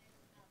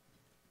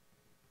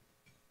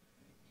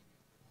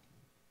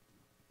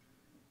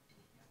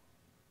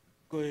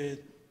 Ko e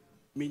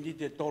mini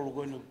te tolu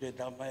koe nuk te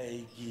tama e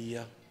iki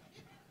ia.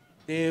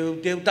 Te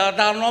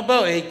utata no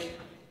pau e iki.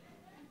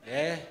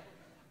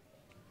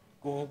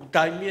 Ko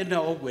taimia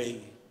na o koe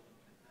iki.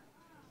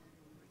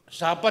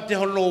 Sāpate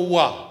hono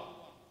ua.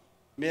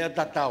 Mea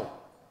tatau,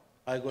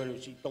 ai koe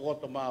si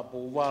tokota maa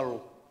Pouvalu,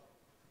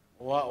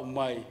 o a o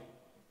mai,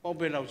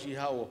 kope nau si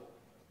hao.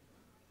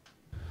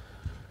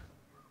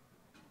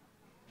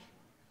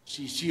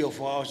 Si o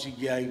whao si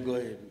ki ai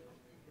koe.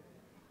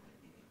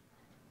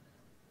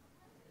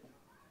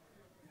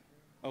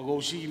 A kou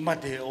si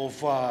mate o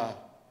wha,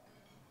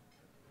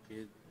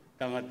 ke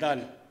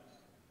tangatani.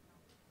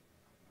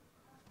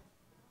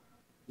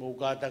 Mou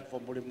kātak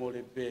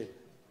whamore pe,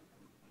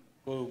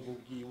 koe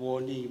kuki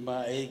woni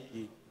ma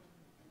eiki.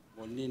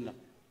 Nina.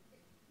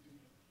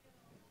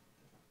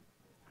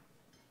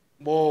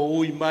 Mo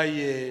ui mai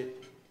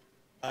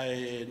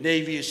e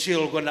Navy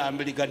SEAL kona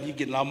American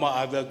hiki lama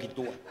awea ki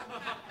tua.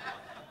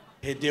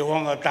 He te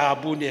wanga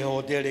tāpune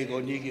ho tere ko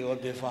niki o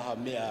te whaha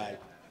mea ai.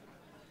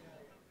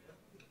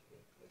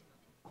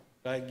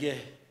 Kai ge.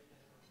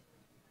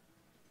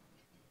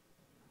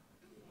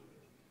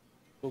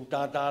 Kuk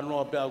tātā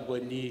noa pēa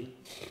koe ni.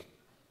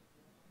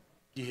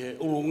 Ki he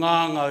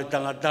urunganga o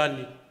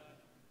tangatani.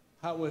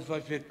 Hau e whai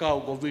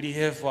whekau ko viri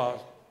hewa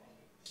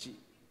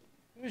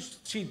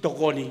si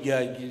tokoni ki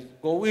ai ki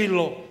ko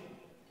wilo,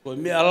 ko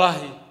mea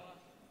lahi.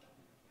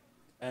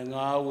 E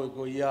ngā au e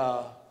ko ia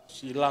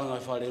si langa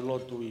e whare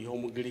lotu i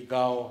homogiri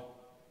kao.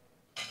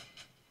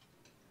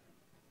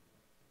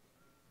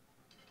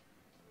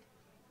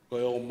 Ko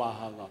e o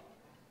mahanga.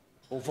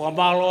 O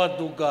whamalo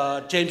atu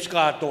ka James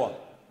Katoa,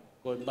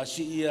 ko e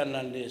masi ia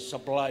na ne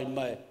supply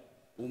mai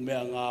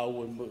umea ngā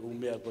au e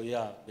umea ko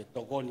ia. Ke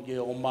tokoni ki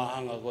o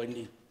mahanga ko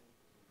ni.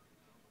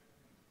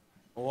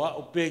 O a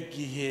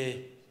upeki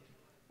he,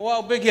 o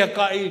a upeki a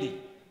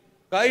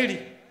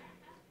kairi,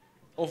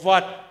 o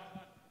vat,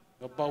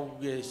 ka pau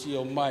ke si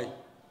o mai.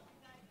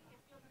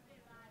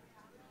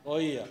 O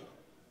ia,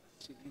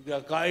 si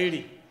ka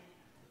kairi.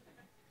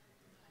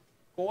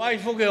 Ko ai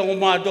foke o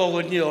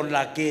mātoko ni o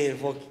la ke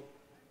foke.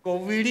 Ko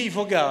viri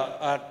foke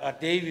a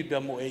David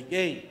pia mo e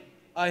kei.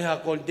 Ai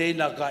ha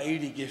container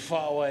kairi ke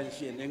whaoa en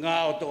si, ne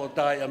ngā o to o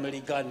tai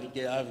Amerikani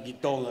ke awi ki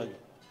tonga.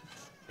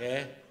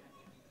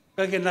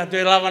 Kake nā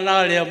te lava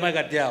nā lea mai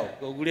ka te au.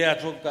 Ko gurea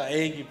toka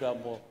eiki pia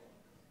mo.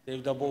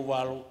 Tevita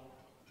Pouvalu.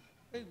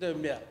 Kei te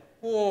mea.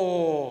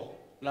 Ko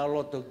nā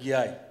loto ki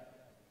ai.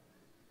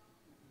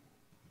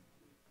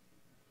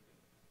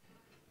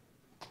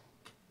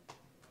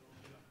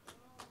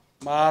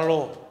 Mahalo.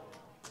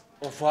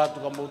 O whātu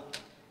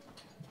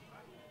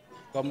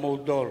ka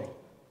mautoro.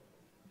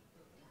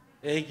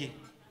 Eiki.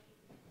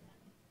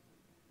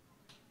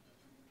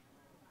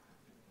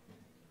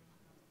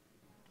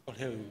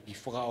 Ki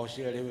whakao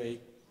sea rewe i.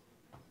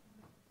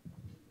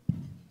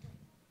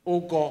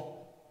 Uko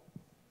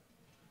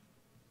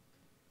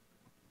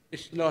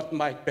is not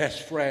my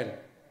best friend.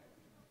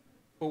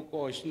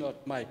 Uko is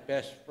not my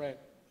best friend.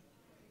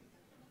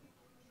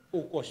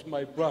 Uko is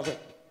my brother.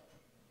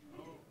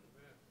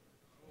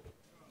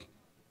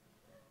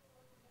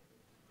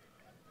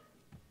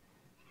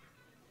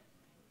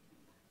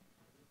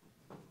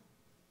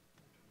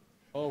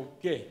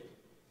 Okay.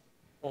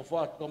 O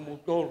whātua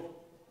mutoro.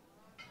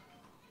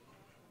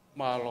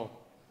 Malo.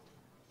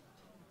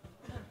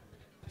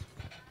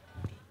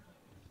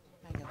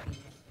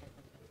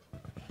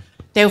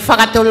 Te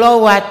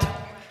whakatolo atu,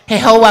 he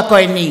haua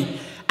koe ni.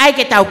 Ai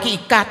ke tau ki i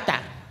kata.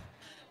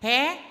 He?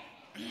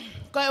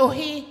 Koe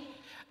uhi,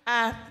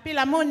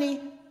 pila muni,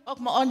 ok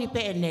mo oni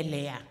pe e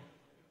nelea.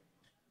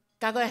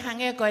 Ka koe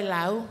hange koe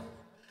lau.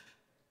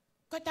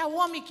 Koe tau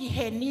wami ki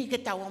he ni ke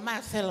tau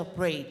wama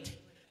celebrate.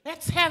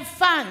 Let's have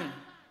fun.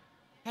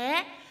 He?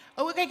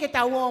 O ke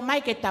tau wamai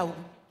ke tau.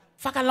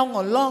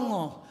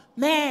 Whakalongo.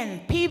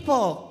 Man,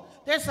 people,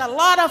 there's a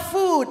lot of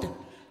food.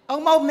 O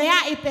mau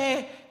mea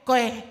ipe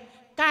koe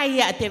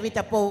kai a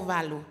Tevita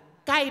Pouvalu.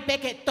 Kai ipe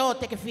ke tō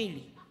te ke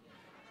whili.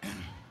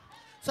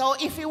 So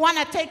if you want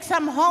to take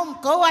some home,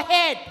 go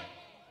ahead.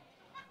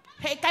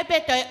 Hei kai pe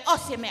toi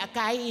ose mea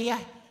kai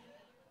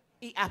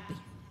i api.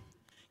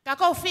 Ka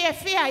kou fia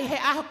i he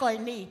aho koe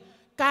ni.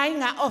 Kai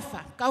ngā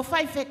ofa. Kau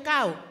whai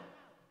whekau.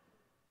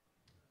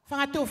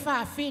 Whangatu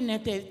wha whine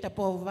Tevita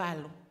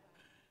Pouvalu.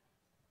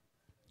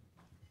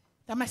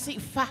 Tamasi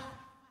wha.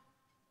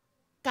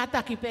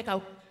 Kataki pe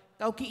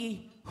kau ki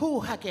i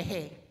hūha ke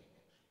he.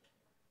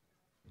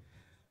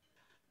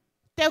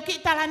 Teu ki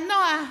tala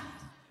noa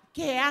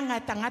ki he anga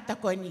tangata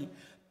koe ni.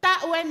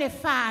 Ta uene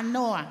wha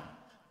noa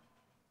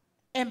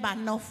e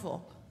manofo.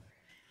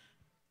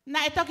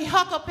 Na e toki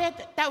hoko pe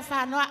tau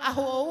wha noa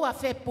ahu o ua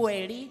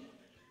February.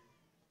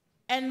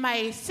 And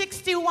my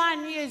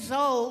 61 years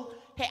old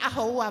he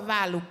ahu ua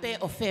walu pe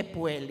o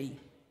February.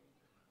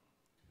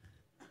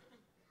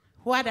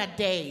 What a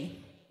day.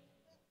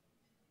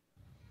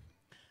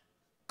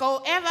 Ko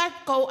eva,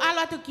 ko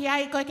ala tu ki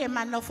ai koe ke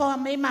manofo,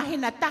 me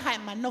mahina taha e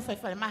manofo e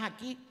whale maha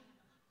ki.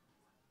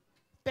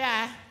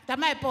 Pea,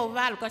 tamai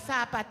Pouvalu, ko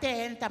sāpa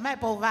te, tamai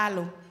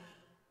Pouvalu.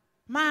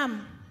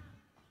 Mom,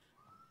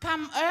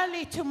 come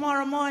early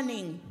tomorrow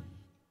morning.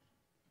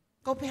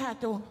 Ko pea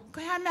tu,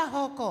 ko hana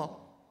hoko,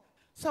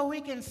 so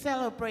we can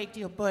celebrate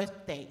your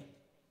birthday.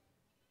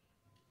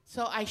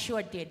 So I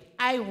sure did.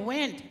 I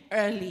went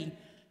early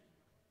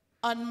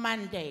on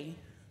Monday.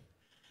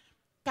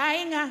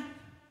 Kainga,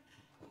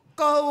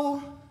 ko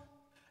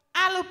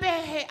alu pe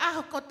he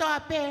aho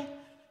kotoa pe,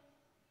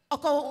 o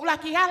ko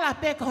ulaki ala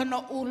pe ko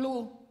no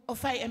ulu o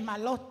fai e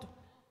maloto.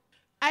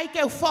 Ai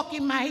ke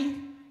ufoki mai,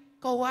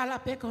 ko ala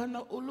pe ko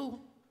no ulu,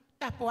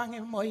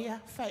 tapuange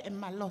moia fai e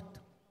maloto.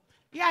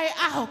 Iai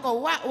aho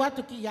ko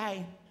watu ki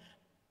iai.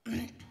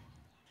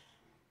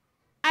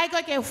 Ai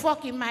ko ke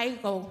ufoki mai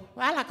ko,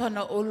 ala ko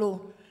no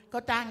ulu,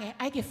 ko tange,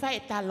 ai ke fai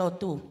e ta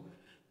lotu.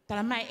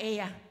 Tala mai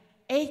eia,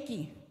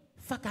 eiki,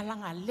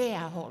 whakalanga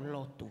lea ho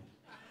lotu.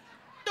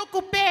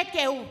 Tuku pe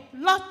ke u,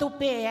 lotu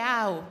pe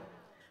au.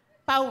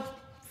 Pau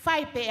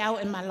fai pe au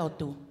e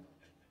malotu.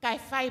 Kai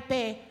fai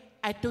pe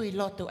ai tui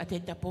lotu a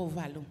Tevita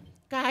Pouvalu.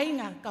 Ka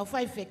inga, kau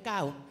fai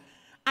whekau.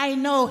 I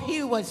know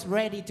he was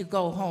ready to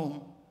go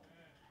home.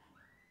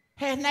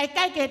 He nei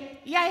kai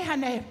ke iai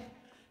hane,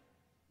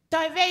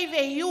 toi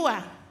veive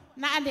iua,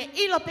 na ane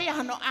ilo pe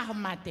hano aho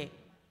mate.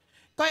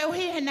 Koe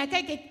uhi he nei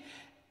kai ke,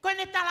 koe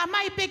ne tala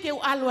mai pe ke u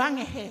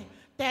aluange he,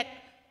 that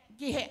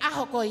ki he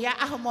aho ko ia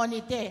aho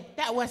moni te,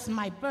 that was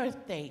my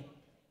birthday.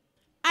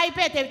 Ai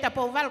pe Tevita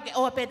Pouvalu ke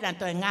oa pe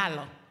tanto e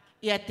ngalo,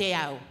 ia te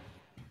au.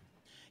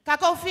 Ka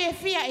kou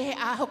fia e he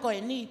aho ko e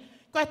ni,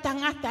 koe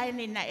tangata e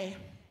ni na e.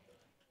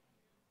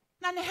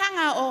 Na ne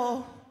hanga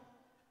o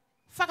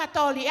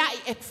whakatoli ai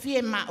e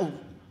fie mau.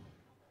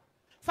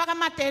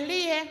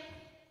 Whakamatelie,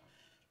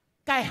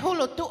 kai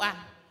hulu tua,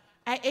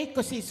 ai e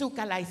ko si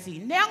suka laisi.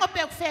 Ne ango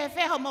pe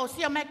whewheho mo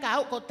sio me ka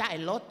au ko ta e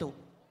lotu.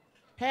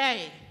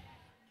 Hei,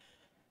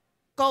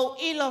 ko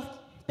ilo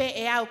pe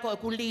e au ko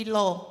ku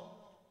lilo,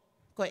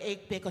 ko e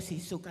pe ko si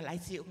suka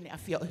laisi ne a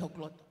fio e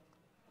hokloto.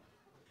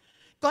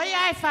 Ko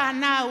ia e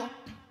whanau,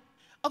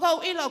 o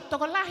ko ilo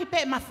toko lahi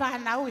pe ma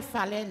whanau i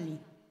whaleni.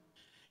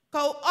 Ko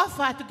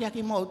ofa atu ki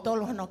aki mou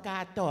tolo hono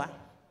katoa.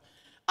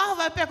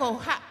 Ofa pe ko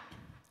ha,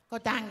 ko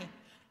tangi.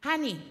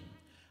 Hani,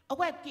 o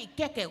koe ki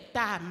keke u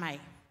tā mai.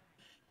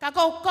 Ka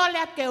kou kole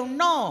ake u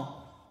no.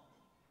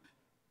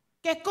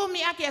 Ke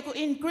kumi ake aku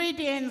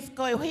ingredients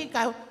ko i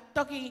hikau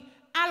toki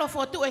alo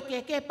fotu e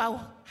keke pau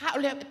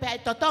haole pe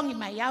totongi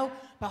mai au,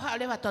 pau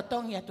haole wa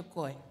totongi atu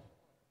koe.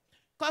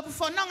 Ko aku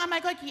whanonga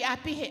mai koe ki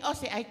api he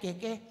ose ai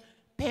keke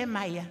pe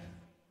mai a.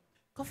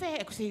 Ko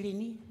whehe e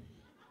kusirini.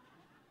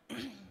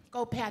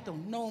 Ko pe atu,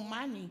 no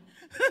money.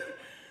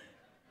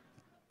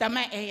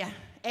 Tama eia,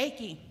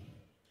 eiki.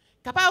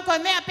 Ka pau koe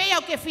mea pe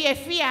au ke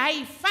fia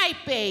ai, fai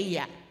pe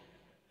ia.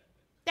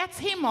 That's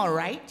him all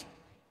right.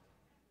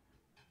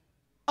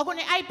 O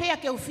kone ai pe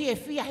ke u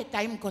fia he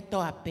taim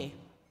kotoa pe.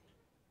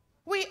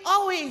 We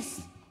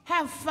always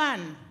have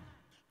fun.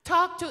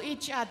 Talk to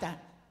each other.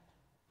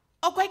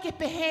 O koe ke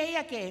pehe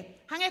ia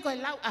ke, hange koe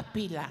lau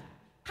apila.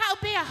 Hau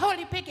pe a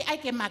holi pe ke ai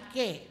ke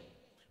make.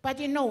 But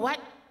you know what?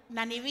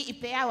 Nani vi i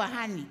pe awa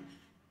hani.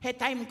 He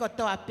taim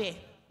kotoa pe.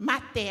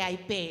 Mate ai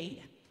pe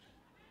ia.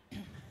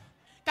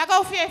 Ka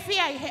kou fia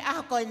i he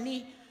aho koe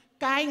ni,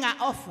 ka inga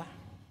ofa.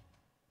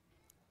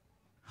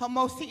 Ho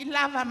mousi i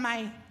lava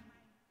mai.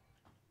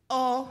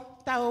 O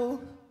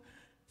tau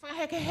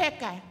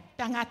whakaheke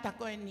tangata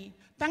koe ni.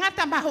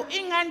 Tangata mahu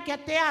ingan kia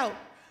te au.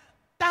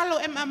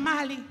 Talo e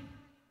mamali.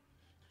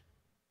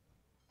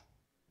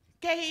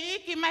 Ke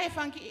iki mai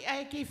whanki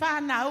ki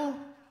whanau.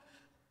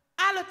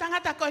 Alo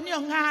tangata koe ni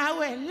o ngā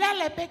aue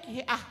lele peki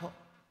he aho.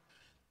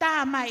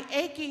 Tā mai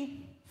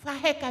eki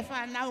whaheka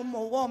whanau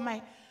mo wo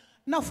mai.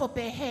 Nofo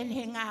pe hen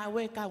he ngā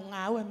aue kau ngā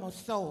aue mo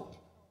sou.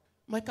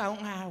 Mo kau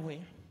ngā aue.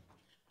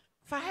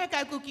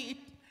 Whaheka kuki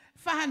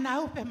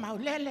whanau pe mau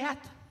lele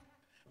atu.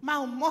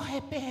 Mau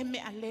mohe pe he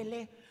mea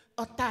lele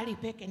o tari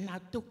peke nā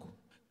tuku.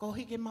 Ko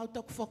hike mau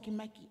toku whoki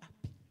mai ki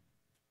api.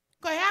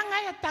 Koe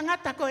angai a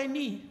tangata koe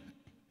ni.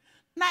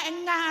 Na e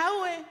ngā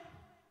aue.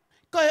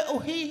 Koe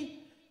uhi.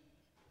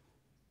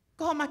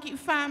 Ko maki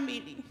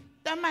family.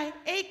 Tamai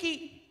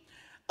eiki.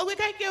 O ke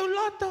kai ke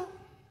uloto.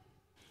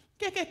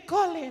 Ke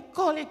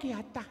kole ki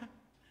ata.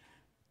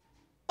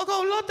 O ka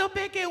uloto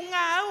pe ke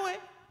ngā aue.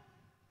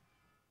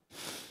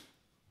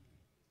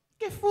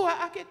 Ke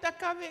fua ake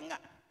takawenga.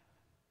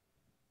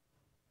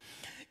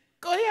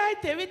 Ko ia e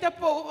Tevita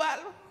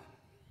Pouvalu.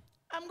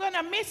 I'm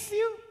gonna miss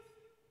you.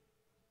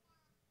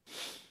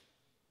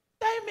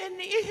 Taime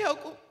ni ihe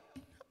oku.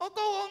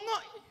 Oko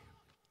ongoi.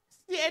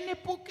 Si ene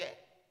puke.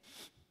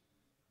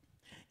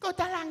 Ko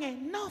talange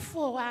no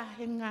fua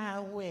he ngā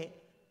aue.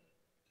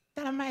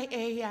 Tala mai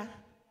eia.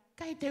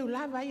 Kai te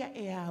ulawa ia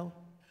e au.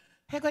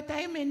 He ko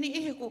taime ni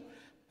ihe ku.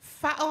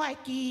 Whao ai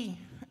ki.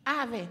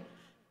 Ave.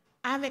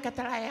 Ave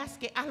katala e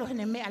aske alo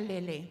hene mea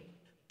lele.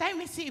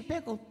 Taime si i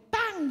peku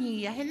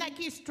tangi. He na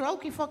ki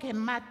stroke i foke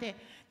mate.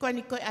 Koe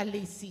ni koe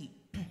alisi.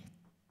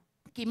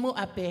 ki mu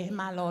ape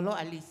malolo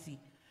alisi.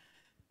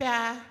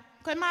 Pea,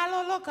 koe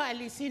malolo ko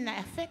alisi na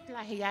effect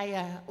la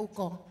hiaya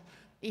uko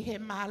I he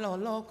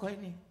malolo koe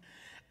ni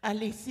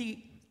alisi.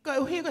 Koe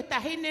uhi ko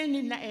tahine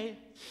ni na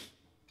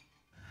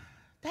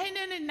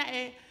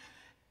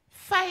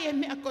whai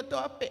mea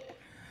kotoa pe.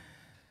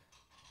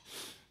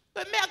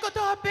 Koe mea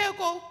kotoa pe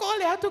ko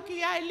kole atu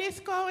ki ai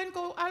lis ko en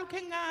ko alke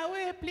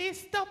ngā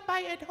please stop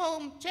by at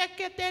home, check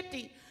your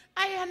daddy.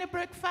 Ai hane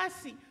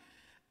breakfasti.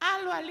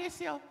 Alu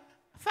alisio.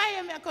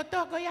 Whai mea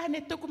kotoa ko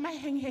iane tuku mai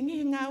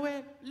hengi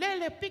ngā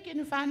lele piki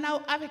ni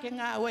whanau ave ke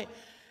ngā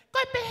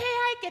Koe pehe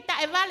ai ke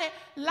tae vale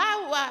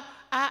lau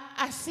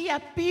a sia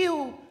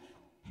piu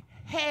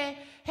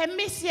he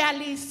misi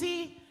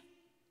alisi.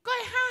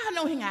 Koe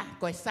hahano hinga,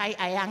 koe sai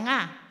ai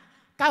anga.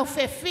 Kau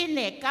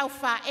whewhine, kau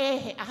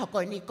whaehe aho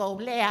koe ni kou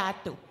lea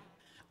atu.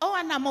 O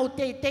ana mou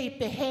teitei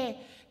pehe,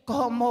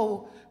 ko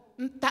mou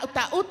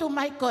ta utu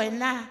mai koe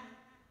na,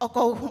 o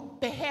kou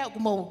pehe o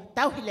mou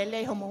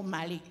tauhilele ho mou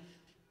mali.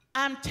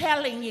 I'm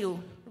telling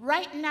you,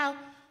 right now,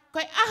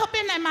 koe aho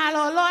pena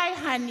malolo ai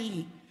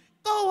hani.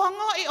 Ko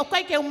wangoi o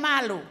koe ke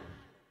umalu.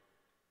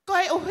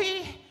 Koe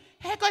uhi,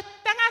 he koe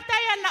tangata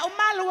ia na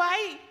umalu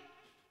ai.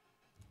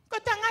 Ko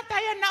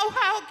tangata ia na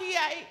uhao ki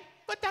ai.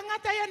 Ko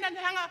tangata ia na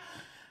hanga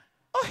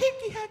o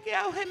hiki hake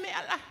au he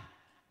mea la.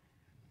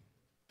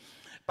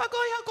 Pa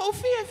koe hako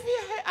fia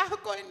he aho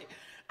koe ni.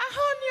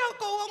 Aho ni o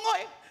ko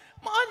wangoi.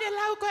 Mo one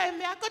lau koe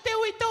mea. Ko te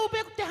ui tau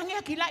pe ko te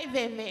hangea ki lai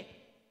veve.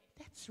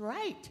 That's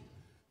right.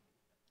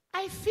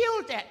 I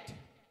feel that.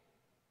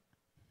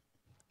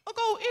 O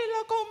ko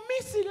ila ko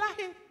misi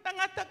lahi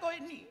tangata koe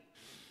ni.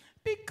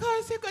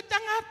 Because ko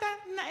tangata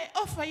na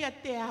ofa ia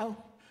te au.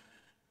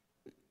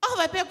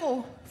 Owa pe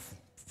ko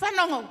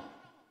whanongo.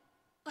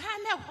 O ha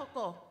mea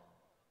hoko.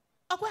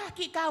 O ko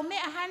haki kau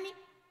mea hani.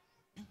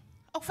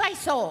 O whai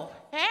so.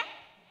 He?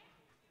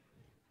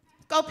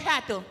 Ko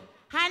peatu.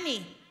 Hani.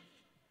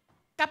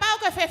 Ka pau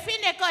ko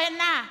whewhine ko e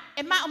nā.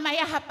 E mao mai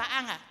aha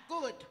paanga.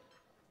 Good.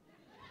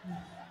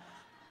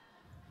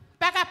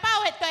 Paka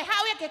pau e toi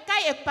hau e ke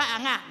kai e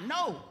paanga.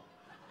 No.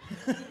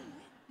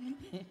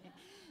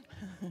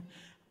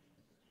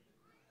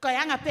 Koe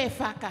anga pe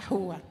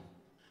whakahua.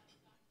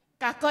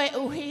 Ka koe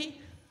uhi,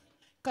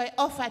 koe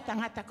ofa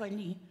tangata koe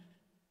ni.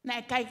 Na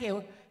e kai keu.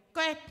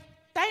 Koe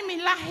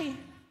taimi lahi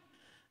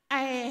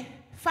ai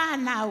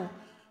whanau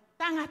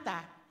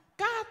tangata.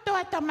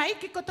 Katoa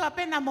tamaiki kotoa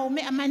pena mou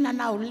mea maina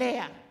nau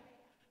lea.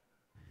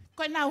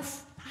 Koe nau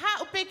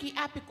hau peki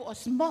api ko o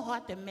smoho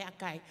ate mea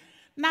kai.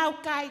 Nau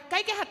kai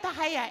ke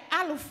hatahai ai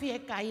alu fie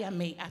kai a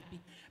mei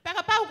api.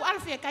 Paka pau ku alu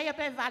fie kai a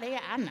pe vale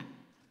a ana.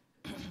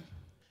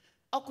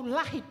 Oku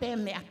lahi pe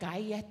mea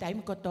kai a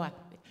taimi kotoa.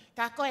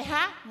 Ka koe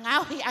ha,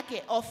 ngauhi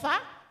ake ofa.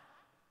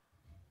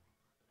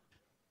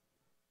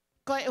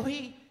 Koe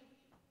uhi,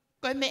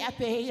 koe mea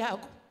pe iau.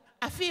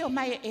 A fio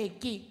mai e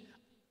ki.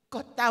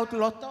 Ko tau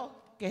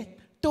loto, ke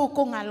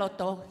tūkunga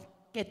loto,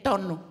 ke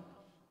tonu.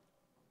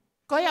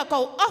 Koe a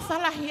kou ofa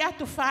lahi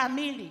atu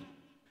whamili.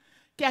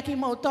 Ke aki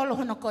mou tolo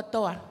hono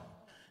kotoa.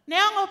 Ne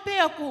ongo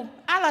peo ku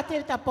ala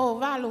Tevita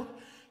Pouvalu.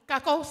 Ka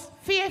kou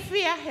fie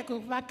he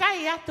ku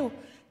wakai atu.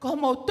 Ko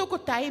mou tuku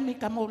taimi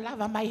ka mou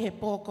lava mai he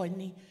pōko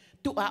ni.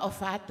 Tua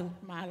ofa atu,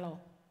 malo.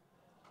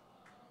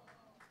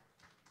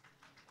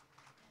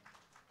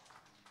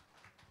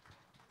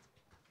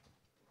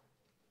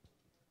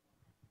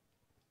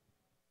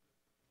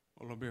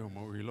 Ola beho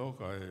mau ilo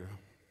ka e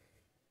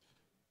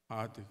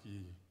ate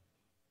ki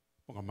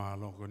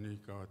whakamalo ko ni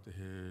ka te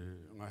he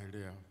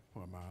ngahirea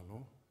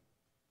whakamalo.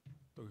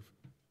 Toki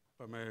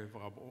pa me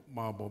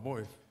whakamabobo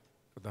e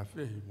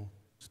whatawhehi mo.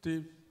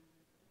 Steve,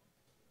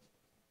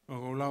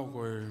 o lau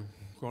ko e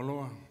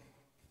koloa.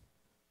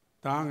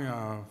 Tāngi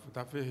a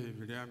whatawhehi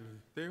Viriami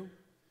Teu.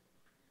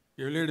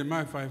 Ke ulere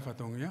mai whai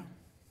whatongia.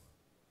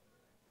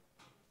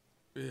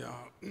 Pe a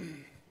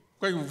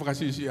koe ku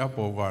whakasisi a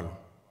Pouvalu.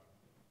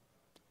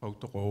 Au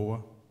toko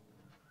oa.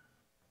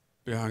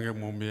 Pe hange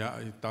mo mea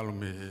I talo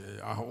me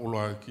aho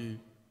uloa ki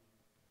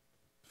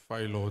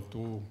whai lo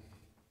tu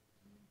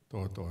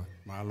toa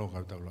maalo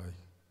kau tau lai.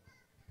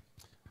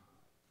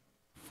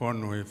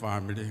 Whono e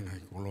whamiri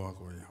ngai koloa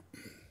ko ia.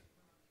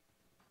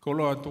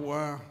 Koloa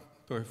tua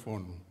to e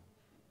whono.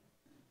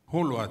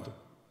 Holo atu.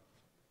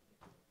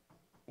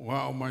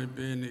 Wa o mai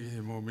bene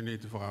he mo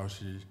miniti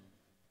whakausi.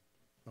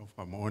 Au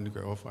whamaoni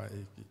koe ofa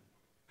eiki.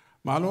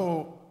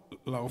 Maalo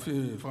lau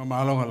fi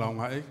whamalonga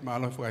launga eiki,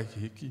 maalo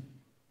whakahiki.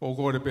 O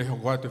kore pe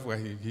hoa te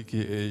whakahiki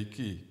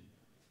eiki.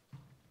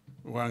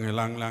 Wange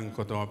lang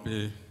kotoa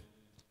pe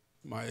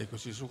ma eko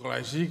si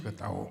sukalaisi ka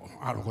tau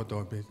alo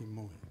kotoa pe ki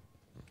mo.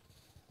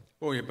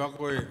 O e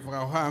bako e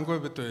whakauhaan koe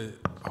beto e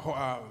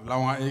hoa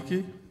launga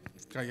eiki,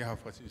 ka ia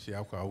hawhasi si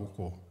au ka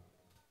uko.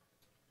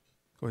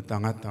 Koe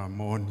tangata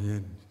mooni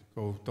en,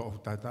 ko to'o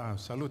tata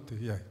salute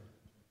hiai.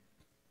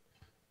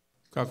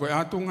 Ka koe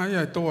atunga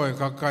ia e toa e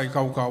kakai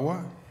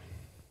kaukaua,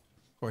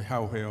 koe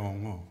hau he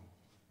ongo,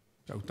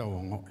 tau tau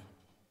ongo.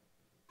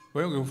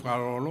 Koe o ke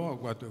whakaroloa,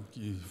 kua tu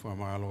ki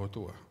whamalo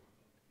tua.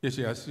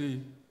 Ese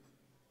asi,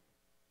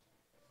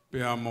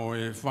 Pea mo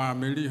e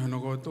family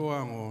hano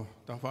kotoa ngo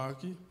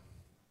tawhaki.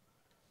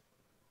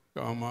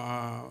 Ka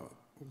ma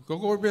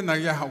koko pena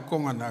ia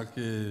haukonga na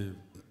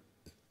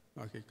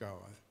ke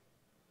kawa.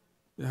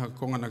 Ia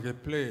haukonga na ke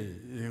play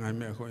i ngai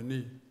mea koe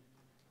ni.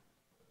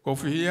 Ko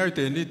whihi au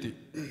te niti.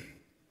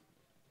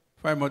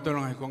 Whai motono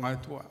ngai ko ngai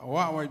tua.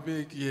 Wa wai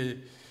pe ki he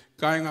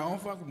kainga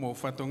ofa ko mo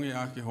whatongi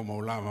a ki ho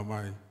maulama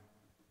mai.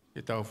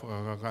 Ki tau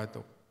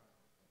whakakakato.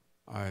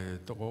 Ai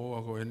toko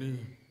oa koe ni.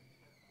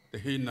 Te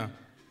hina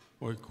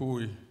o i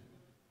kui.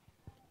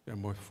 Ia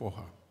mo i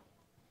foha.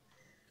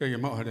 Kei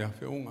mau harea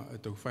whiunga e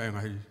tau whai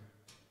ngai.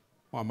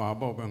 Wa maa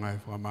bobe ngai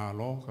wha maa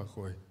lo ka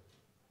koe.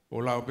 O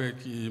lau pe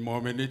ki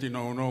mo meniti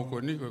no no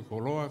koe ni koe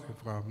koloa ke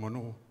wha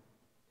mono.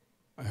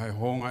 Ai hai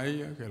honga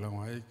ia ke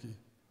launga eiki.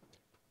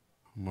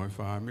 Moi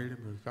family,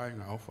 moi kai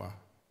ngā ofa.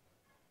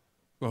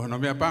 Ko hono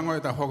mea pango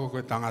e ta hoko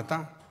koe tangata.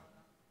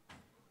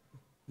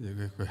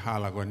 Ia koe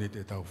hala koe ni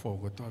te tau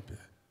whoko topi.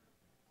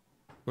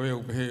 Koe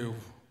au pehe u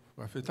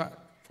whawhita.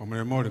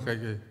 Whamare mori kai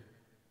ke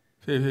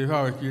whewhi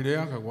hau e ki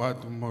rea ka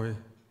watu moi.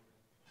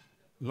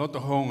 Loto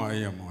honga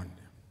ia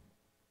moni.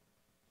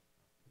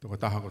 Toko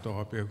taha ko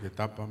toka peo ke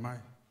tapa mai.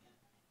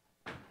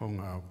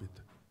 Honga au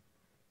pita.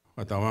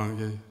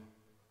 Watawange.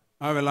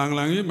 Awe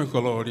langlangi me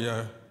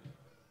koloria.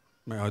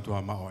 Me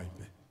atua maoi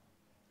me.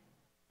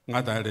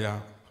 Ngata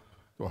rea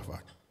tua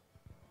whaki.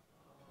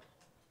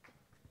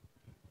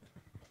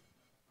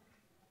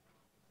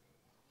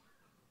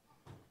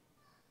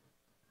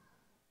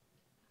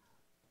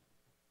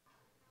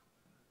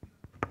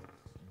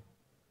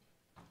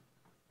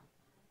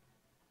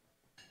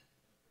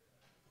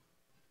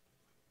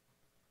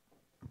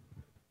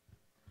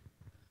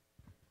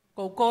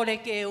 Ko kore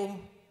ke o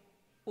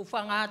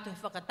whangātu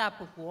he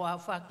whakatapu ko au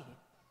whaki.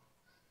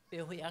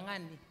 Peo hui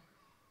angani.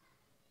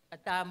 A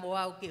tā mo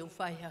au ke o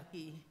whaiha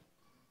ki.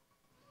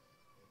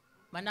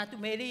 Manatu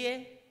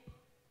merie,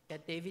 kia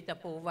Tevita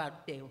Pouvalu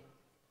Teu.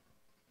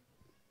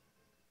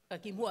 Ka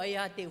ki mua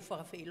ia te o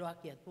whakawhiloa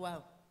ki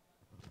atuau.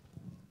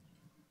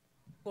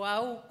 Ko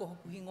au, ko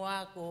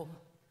hingoa, ko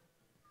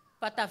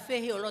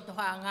patawhehi o loto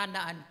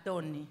haangana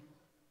Antoni.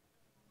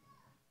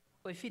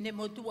 Ko i whine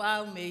motu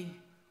au mei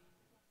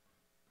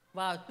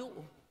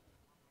wātuu.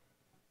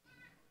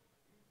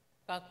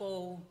 Ka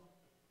ko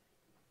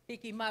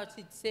hiki mau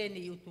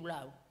sitseni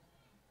utulau.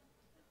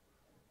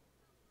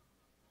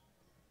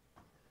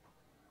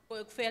 Ko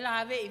e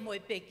kwhelawe i mo e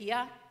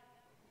pekia.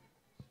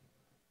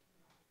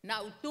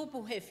 Na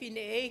utupu he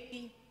whine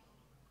eiki.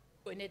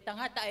 Ko ne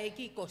tangata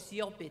eiki ko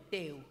siope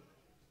teu.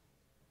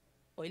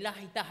 Ko i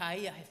lahi taha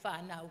ia he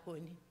whanau ko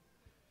ni.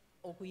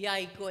 O ku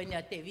iai ko ni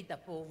a Tevita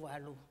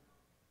Pouvalu.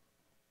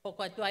 Ko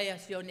katuai a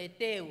sione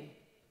teu.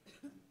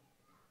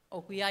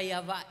 O ku iai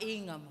a wa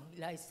inga mo,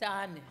 ilai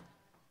sane,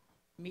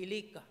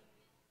 milika,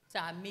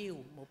 sa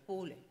miu, mo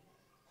pule.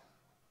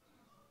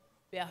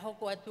 Pea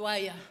hoko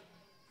atuaya,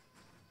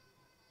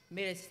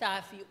 mere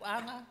stafi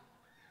uanga,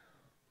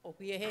 o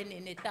ku iehene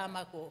ne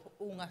tama ko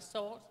unga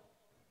sos.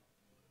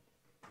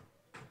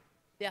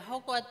 Pea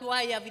hoko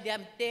atuaya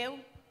William Teu,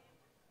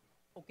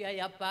 o ku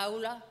iai a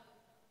Paula,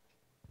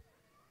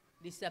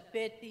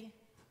 Lisapeti,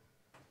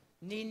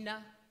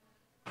 Nina,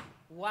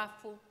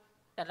 Wafu,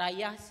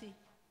 Tarayasi,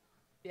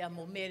 pea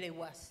mo mele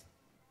was.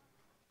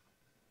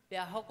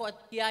 Pea hoko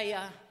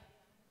atiaia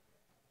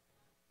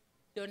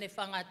tone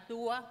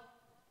whangatua,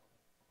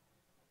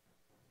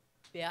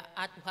 pea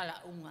atu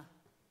hala unga.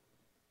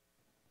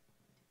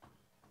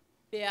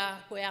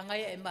 Pea koe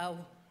angai e mau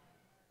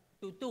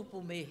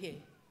tutupu me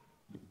he,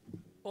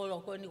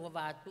 kolo koni ko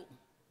vātu.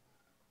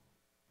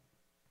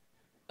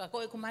 Ka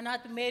koe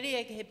kumanatu meri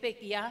e ke he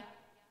pekia,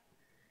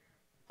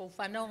 ko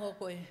whanongo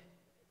koe,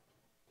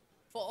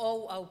 fo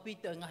ou au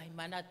pito ngahi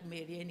manatu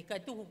meri e ni kai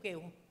tuku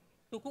keu.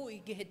 Tuku i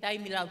ki he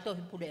taimi lau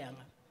tohi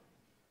pureanga.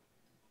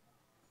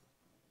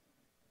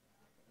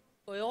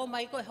 Koe o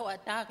mai koe hoa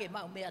tā ke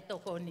mau mea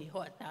toko ni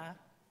hoa tā.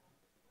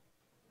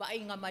 Wa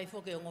inga mai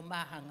foke o ngō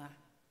mahanga.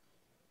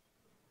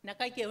 Na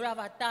kai ke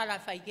urawa tāra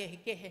whai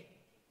kehe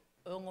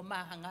o ngō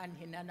mahanga ni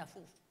he nana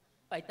fufu.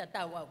 Whai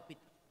tatau au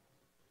pito.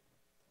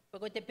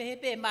 Pako te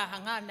pehepe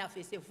mahanga na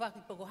whese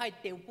whaki pako hai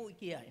te upu i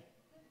ki ai.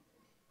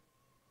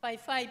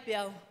 Whai pe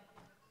au.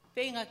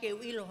 Whenga ke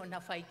uilo ho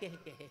na whai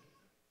kehe.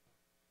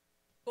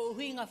 Ko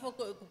uhinga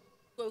whoko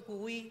ko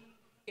kui,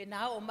 ke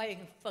nā o mai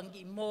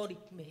whangi mori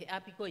me he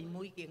api ko i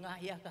mui ke ngā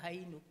hiaka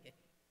hainu ke.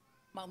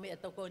 Mau mea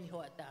toko ni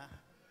hoa tā.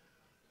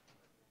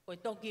 Ko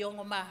toki o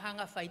ngō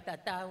mahanga whai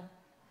tatau.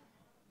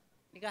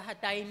 Ni ka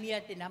hatai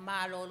mia te nā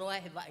māloloa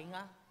he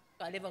wainga,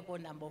 ka lewa ko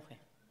nā mohe.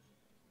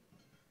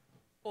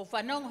 Ko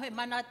whanongo he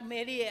manatu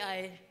meri e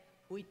ai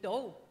hui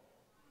tau.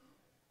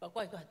 Ka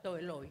koe ka tau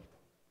e loi.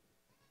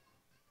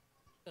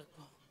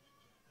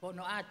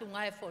 Kono atu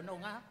ngai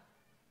whanonga.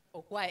 O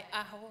kuai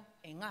aho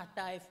e ngā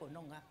tae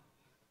whanonga.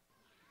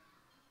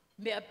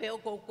 Mea peo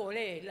kou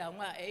kore lau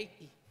ngā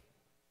eiki.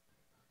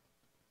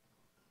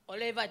 O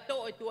le vai tō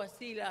e tua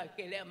sila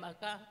ke lea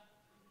maka.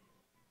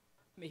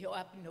 Me heo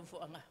api no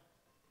whanga.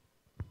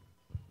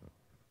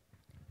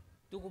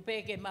 Tuku pē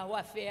ke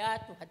maua whea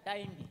atu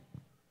hataini.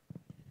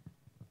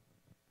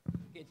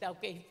 Ke tau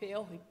kei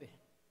wheo hipe.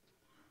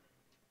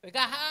 Pe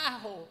ka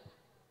haho,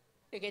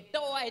 te ke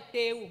toa e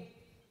teu.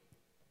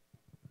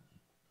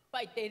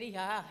 Pai te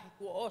riha he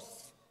kua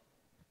osi.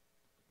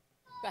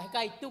 Ka he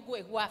kai tuku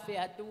e kua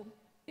whea tu,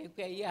 te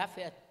ke ia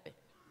whea tupe.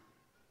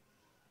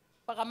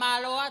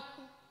 Pakamalo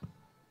atu,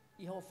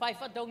 i ho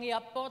whaifatongi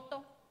a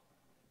poto,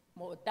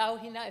 mo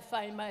tauhina e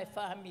whaima e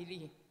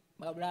whamiri,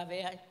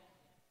 maurawe ai.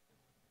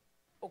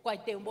 O kai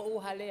te umo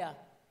uhalea,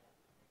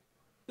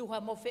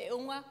 tuha mo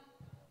whiunga,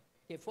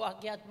 te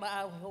whaki atu ma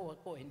au hoa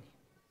koeni.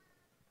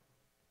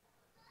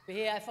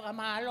 Pehea e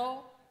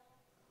whakamalo,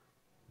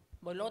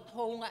 mo lot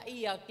hounga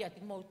ia ki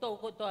ati mo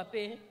toko toa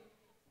pe,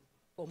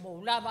 ko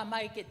mo lava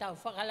mai ke tau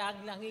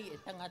whakalangilangi e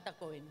tangata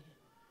koeni.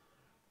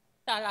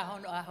 Tala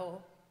hono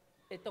aho,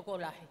 e toko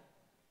lahi.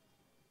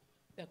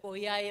 Pe ko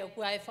iai o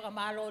kua e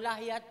whakamalo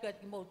lahi atu ki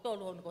ati mo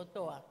tolo hono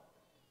kotoa.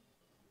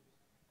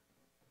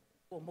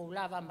 Ko mo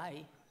lava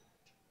mai.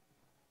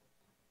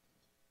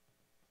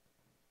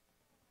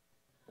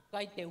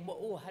 Kai te umo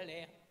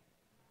uhalea.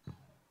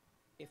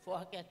 Ke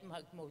whake atu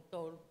maha ki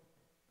mautoro.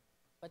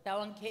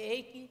 Patawang ke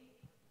eiki,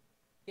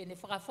 ke ne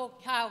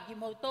whakafoki hao ki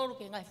mautoro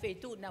ke ngai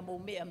whetu na mo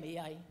mea me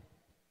ai.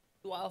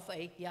 Tua awha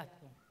eiki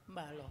atu.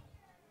 Malo.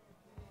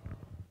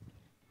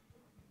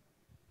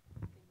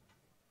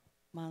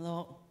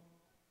 Malo.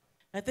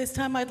 At this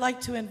time, I'd like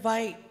to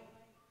invite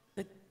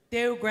the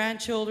Deu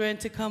grandchildren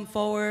to come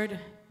forward.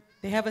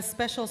 They have a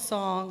special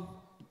song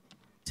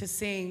to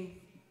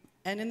sing.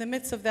 And in the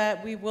midst of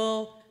that, we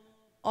will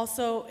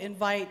also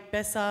invite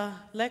Besa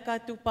Leka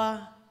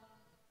Tupa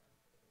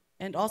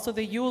and also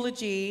the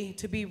eulogy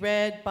to be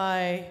read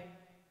by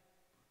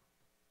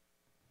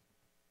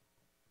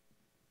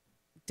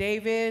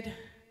David,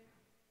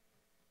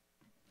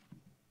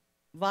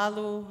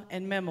 Valu,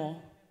 and Memo.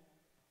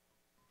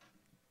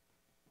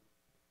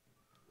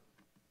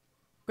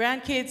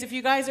 Grandkids, if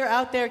you guys are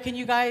out there, can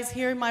you guys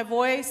hear my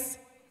voice?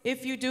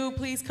 If you do,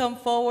 please come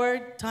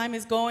forward. Time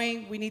is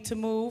going. We need to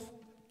move.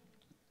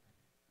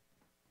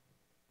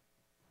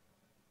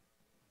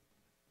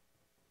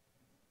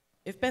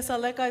 If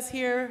Besaleka is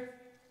here,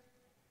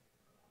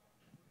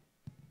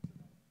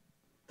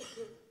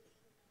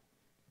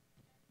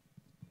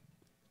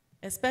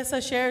 as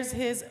Besa shares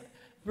his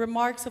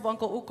remarks of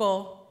Uncle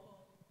Uko,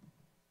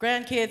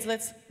 grandkids,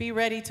 let's be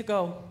ready to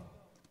go.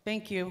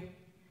 Thank you.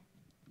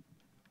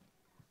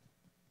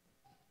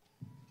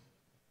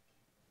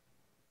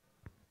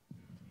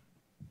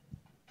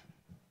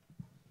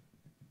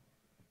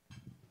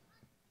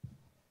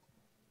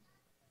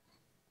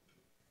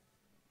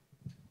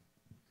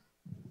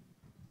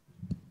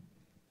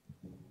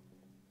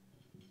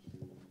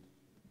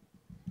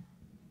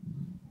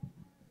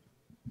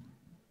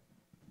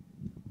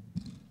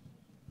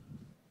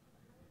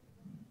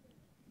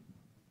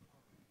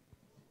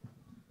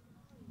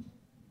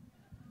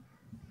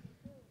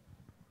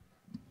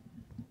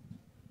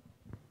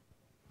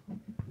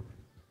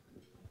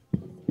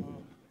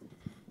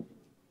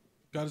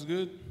 God is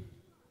good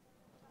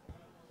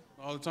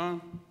all the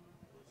time.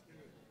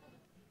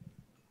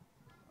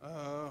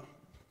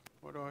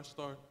 Where do I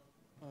start?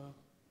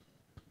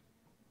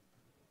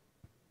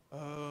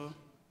 My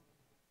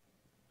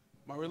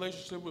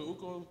relationship with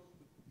Uko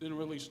didn't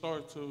really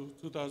start till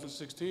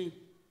 2016.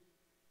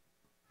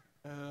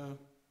 When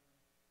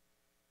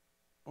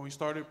we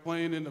started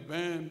playing in the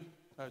band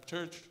at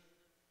church,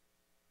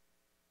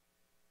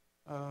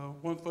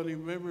 one funny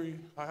memory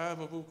I have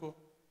of Uko,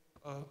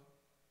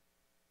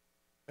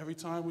 every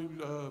time we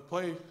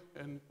play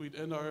and we'd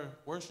end our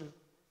worship,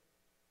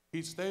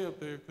 he'd stay up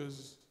there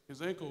because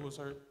his ankle was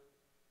hurt.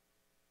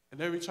 And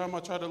every time I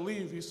tried to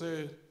leave, he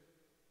said,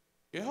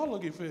 "Yeah, how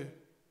long you feel?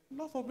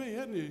 Not for me,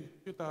 any.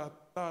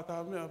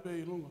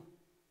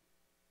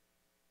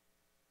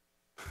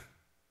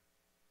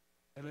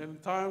 And then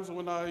times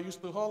when I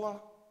used to holla,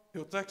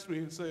 he'll text me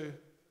and say,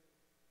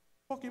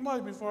 "Fuck you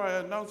might before I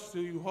announce to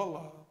you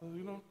holla,"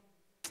 you know?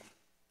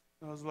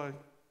 And I was like,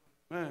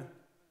 man.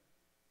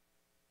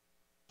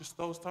 Just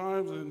those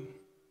times, and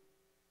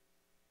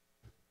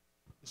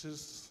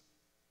it's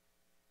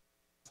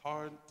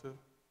hard to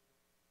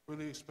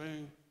really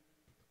explain.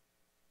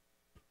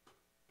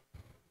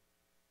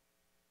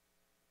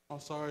 I'm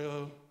sorry,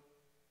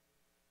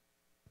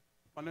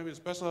 my name is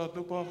Besa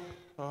Dupa.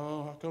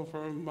 I come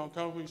from Mount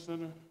Calvary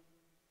Center,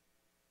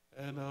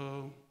 and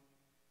I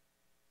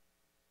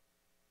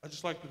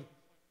just like to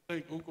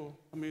thank Uko.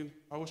 I mean,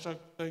 I wish I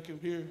could thank him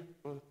here,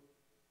 but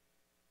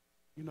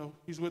you know,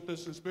 he's with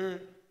us in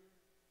spirit.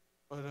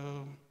 But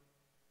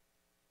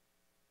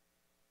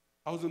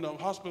I was in the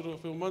hospital a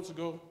few months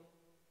ago,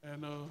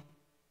 and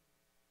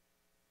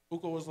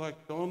Uko was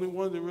like the only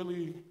one that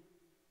really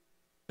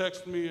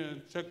texted me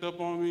and checked up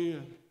on me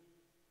and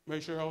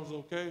made sure I was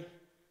okay.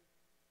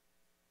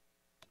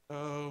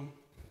 I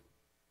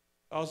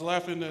was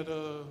laughing at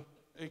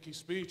Aki's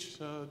speech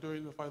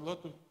during the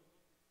Failotu.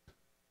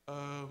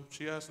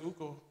 She asked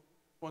Uko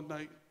one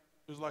night,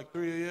 it was like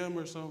 3 a.m.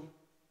 or something,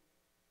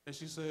 and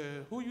she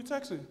said, "Who are you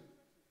texting?"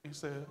 He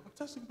said, "I'm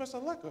texting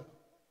Besaleka."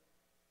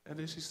 And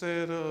then she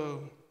said,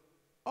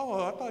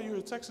 Oh, I thought you were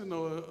texting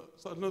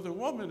another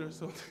woman or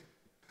something.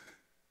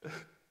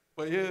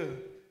 But yeah,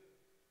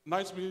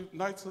 nights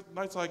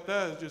like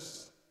that,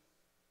 just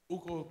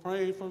Uko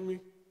praying for me,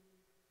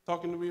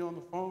 talking to me on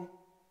the phone,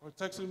 or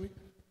texting me.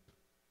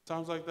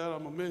 Times like that,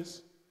 I'm a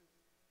miss,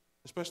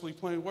 especially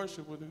playing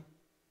worship with him,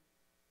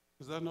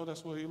 because I know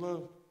that's what he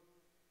loved.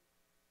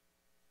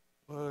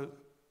 But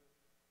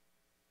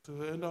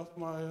to end off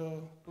my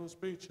little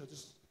speech,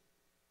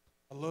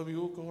 I love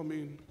you, Uko. I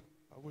mean,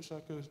 I wish I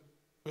could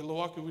be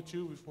walking with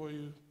you before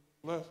you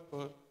left,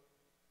 but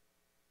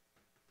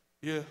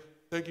yeah,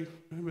 thank you.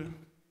 Amen.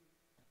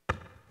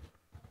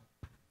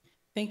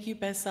 Thank you,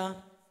 Bessa.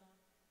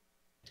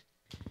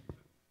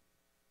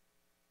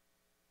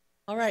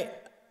 All right.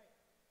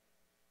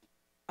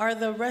 Are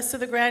the rest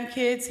of the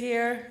grandkids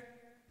here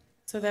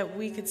so that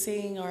we could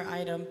sing our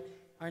item,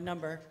 our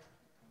number?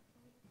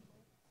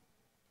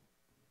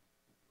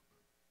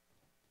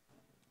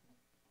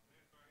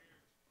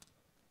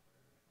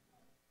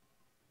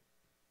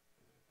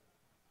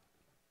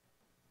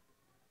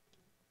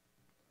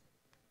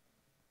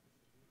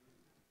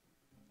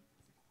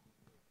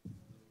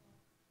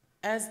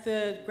 As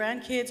the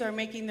grandkids are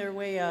making their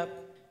way up,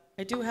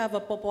 I do have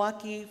a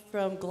popoaki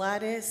from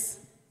Gladys,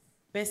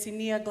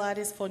 Besinia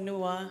Gladys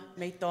Fonua,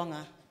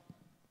 Meitonga.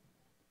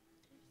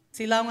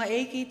 Si launga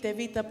eiki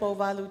Tevita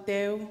Pouvalu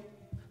Teu,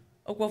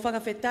 o kua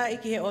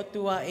whakawhetai ki he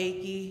otua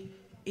eiki,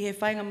 I he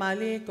whainga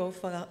male ko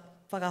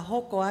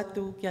whakahoko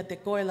atu ki a te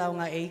koe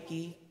launga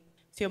eiki,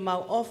 si o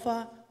mau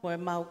ofa mo e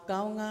mau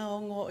kaunga o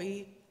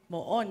ngoi mo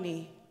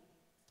oni,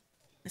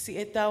 si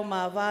e tau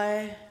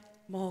mawai,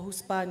 mo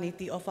huspani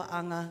ti ofa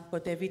anga ko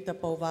Tevita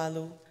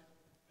Pouvalu.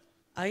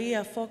 A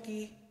ia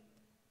foki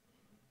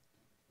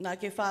na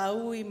ke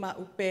whaaui ma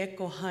upe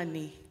ko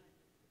hani.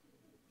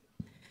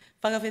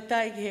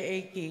 Whakawhetai ki he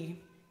eiki.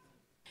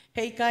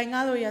 Hei kai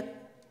ngalo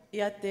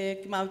ia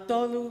te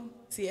mautolu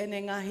si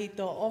ene ngahi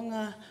to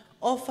onga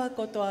ofa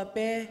ko toa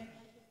pe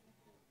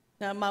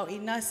na mau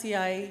inasi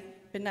ai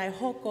penai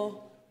hoko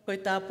koe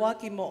tā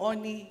puaki mo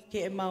oni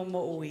ke e mau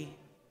mo ui.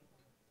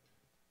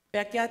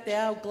 Pea kia te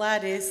au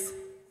Gladys,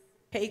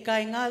 hei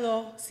kai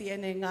ngalo si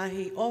ene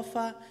ngahi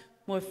ofa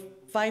mo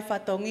whai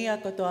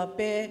whatongia ko toa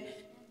pe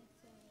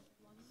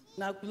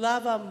na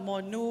lava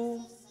monu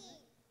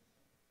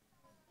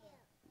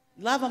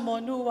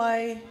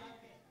ai,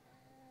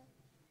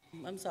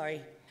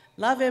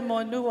 lave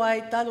monu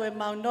ai talo e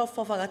mau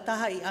nofo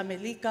whakataha I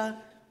Amerika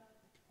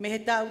me he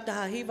tau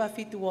taha hiwa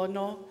fitu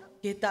ono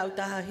ki he tau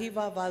taha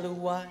hiwa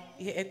walua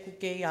I he eku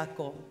ke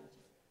iako.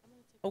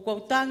 O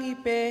koutangi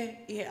pe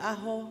I he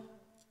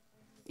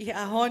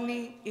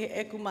ahoni I he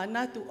eku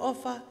manatu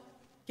ofa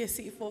ke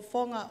si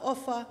fofonga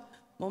ofa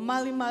mo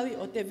mali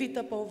o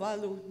Tevita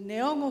Pouvalu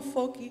neongo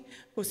foki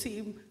ko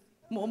si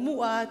mo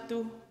mua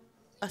atu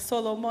a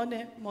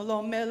Solomone mo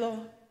lo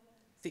melo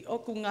si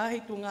oku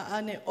ngahi tunga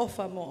ane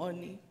ofa mo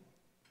oni.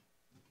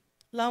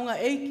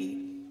 Launga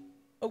eiki,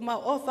 o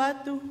mau ofa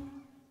atu,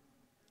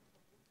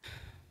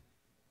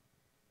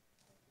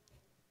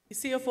 I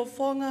si o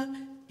fofonga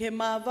he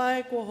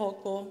mawai ko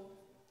hoko,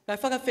 kai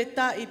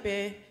whakawhetai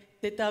pe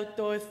te tau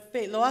toe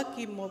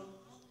wheloaki mo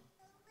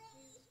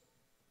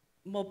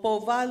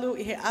Pouvalu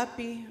I he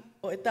api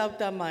o e tau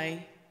tamai.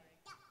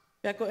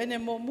 Pea ko ene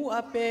mo mua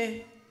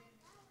pe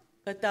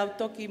ka tau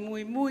toki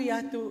mui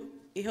atu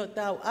I ho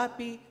tau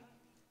api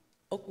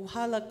o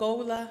kuhala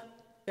goula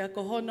pea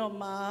ko hono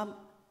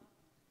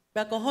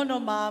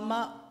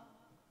maama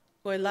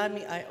ko e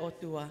lami ai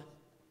otua.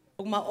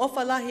 O ma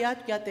ofa lahi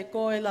atu kia te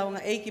koe launga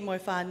eiki mo e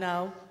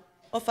whanau,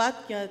 ofa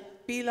atu kia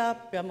Pila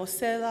pea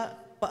Mosela,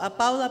 a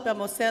Paula pea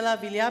Mosela,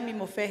 Viliami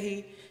mo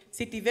fehi,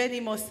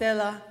 Sitiveni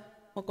Mosela,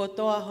 mo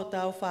kotoa ho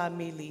tau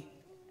whaamili.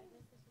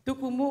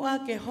 Tuku mua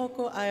ke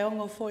hoko ai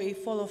ongo fo I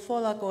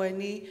folofola ko e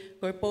ni,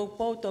 ko e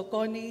poupou to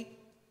koni.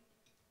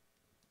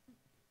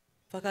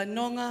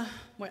 Whakanonga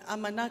mo e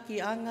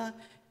amanaki anga,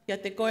 kia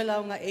te koe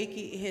launga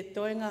eiki I he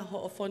toenga ho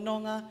o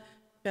whanonga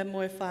pea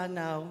mo e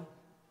whanau.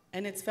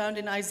 And it's found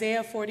in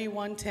Isaiah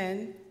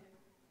 41:10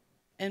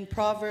 and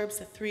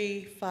Proverbs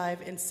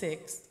 3:5 and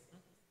 6.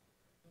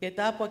 Ke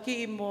tāpua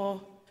ki I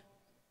mo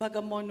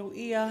pakamonu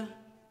ia,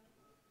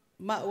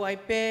 mauai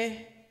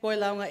pe, koe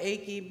launga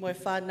eiki mo e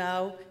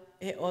whanau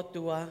e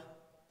otua.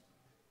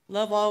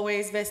 Love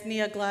always,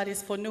 Vesnia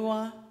Gladys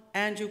Fonua,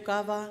 Andrew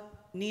Kava,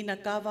 Nina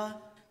Kava,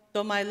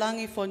 to mai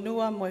langi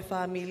Fonua mo e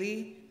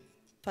whamili,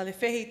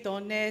 Falefehi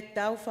tone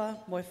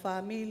Taufa mo e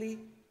whamili,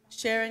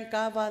 Sharon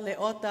Kava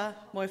Leota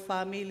mo e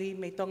whamili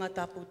me tonga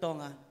tapu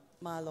tonga.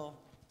 Malo.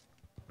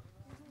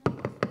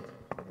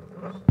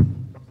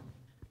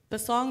 The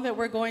song that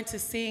we're going to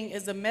sing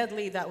is a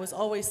medley that was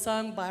always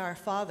sung by our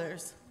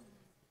fathers.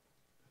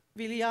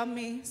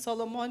 Viliami,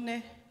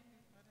 Solomone,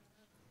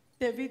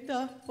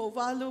 Tevita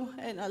Pouvalu,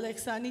 and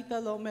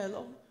Alexanita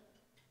Lomelo.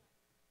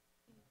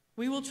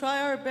 We will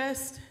try our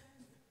best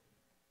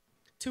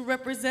to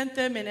represent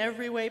them in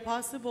every way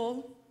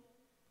possible.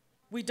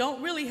 We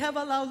don't really have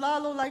a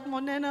laulalo like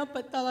Monena,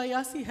 but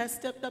Talayasi has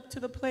stepped up to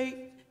the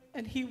plate,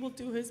 and he will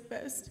do his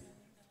best.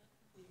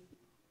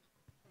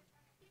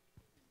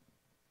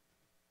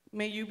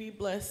 May you be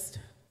blessed.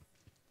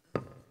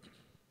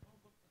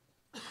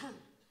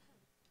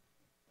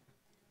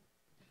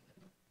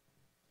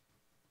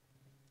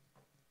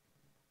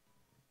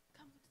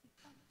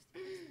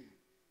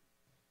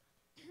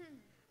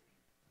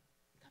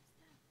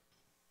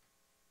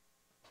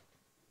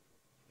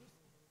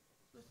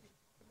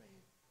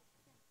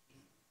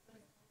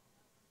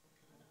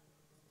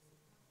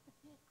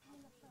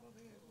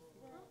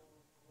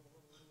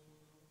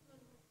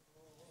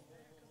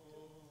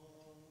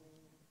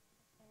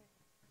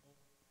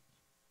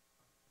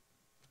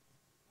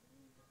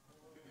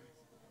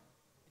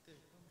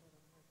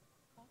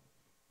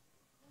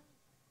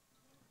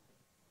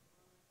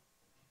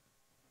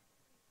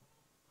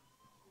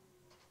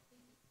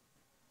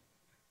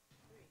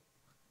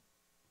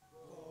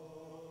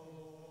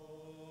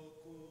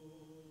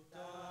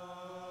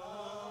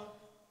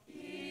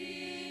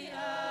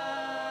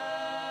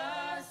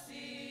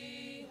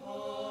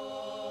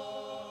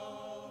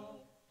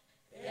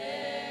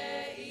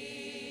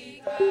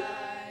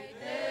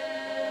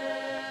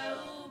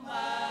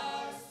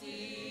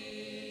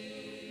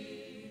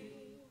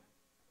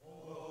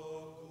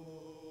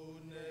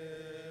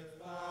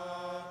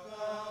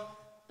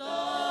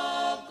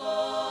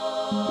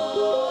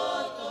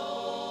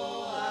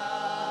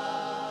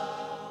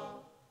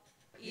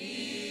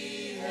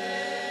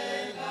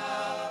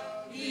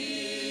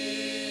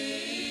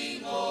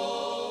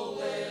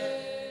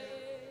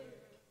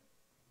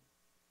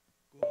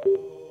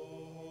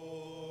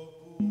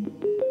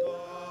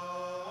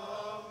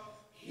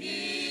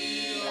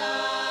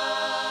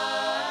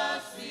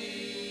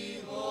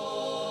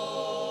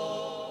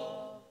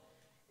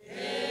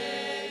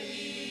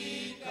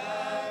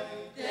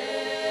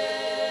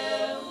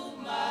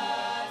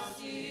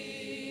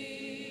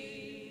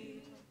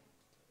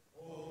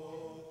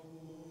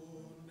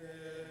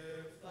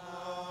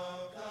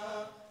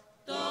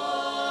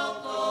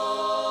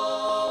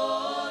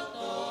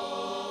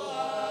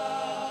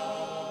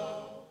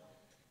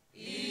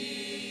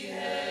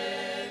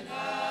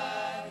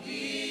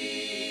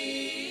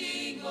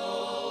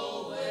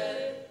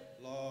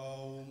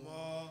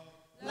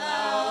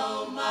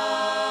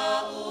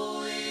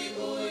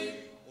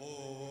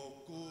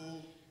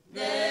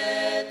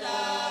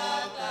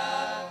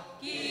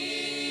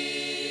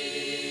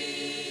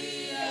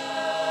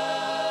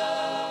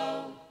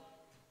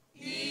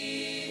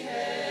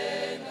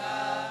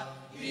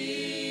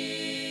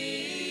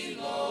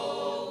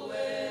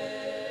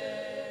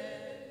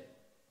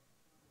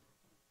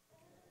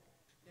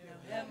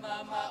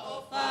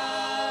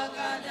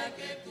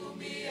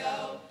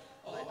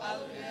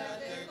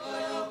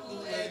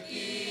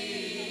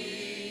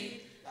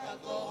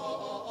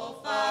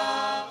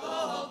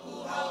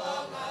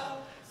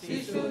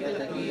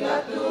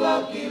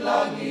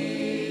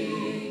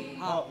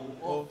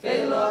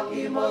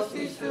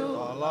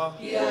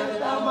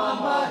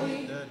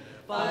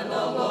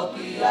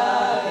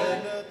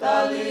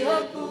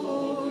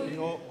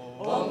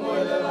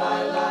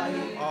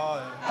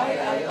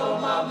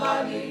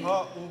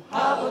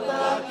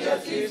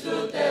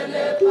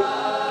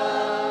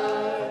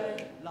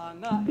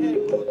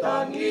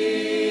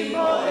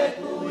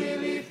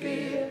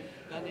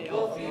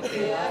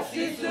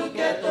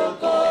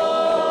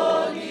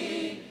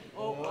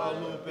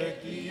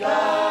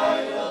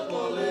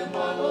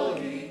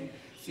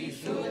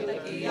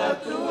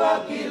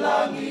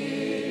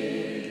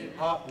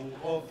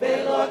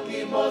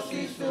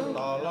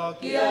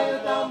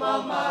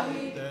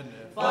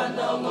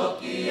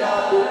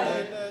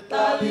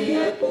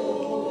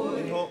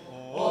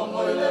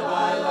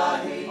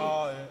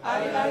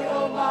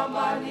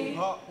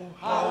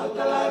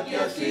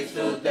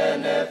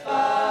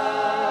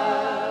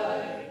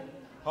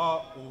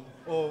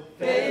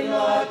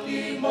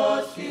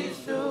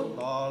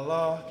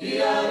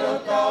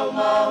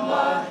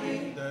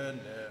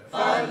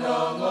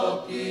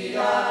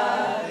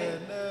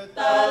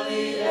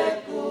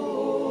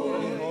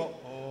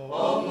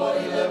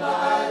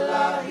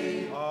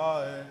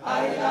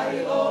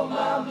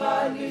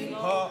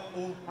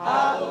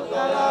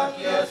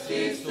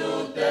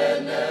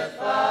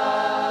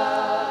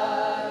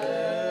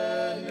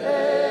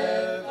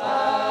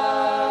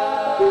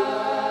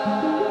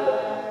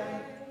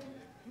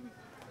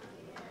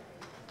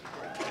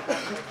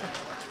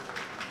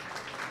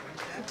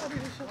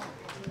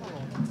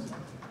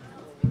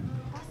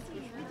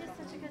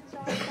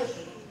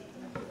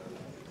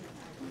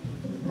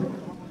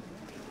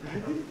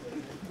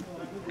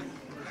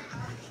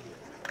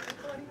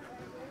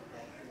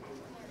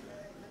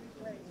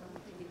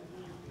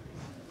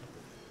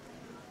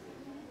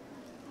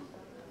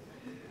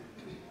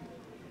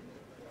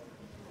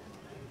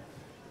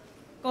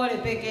 Ko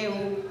le peke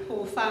u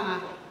whanga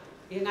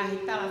i ngahi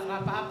tala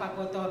whakapapa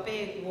ko tō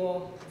pe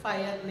kua whai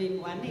at min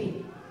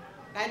wani.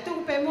 Kai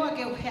tuku pe mua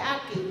ke u he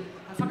aki,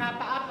 a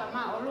whakapapa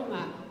ma o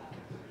lunga.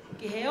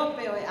 Ki he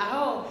ope o e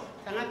aho,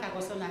 tangata ko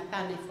sona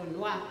tane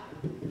whanua.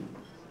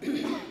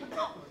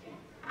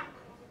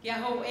 Ki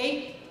aho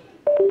e,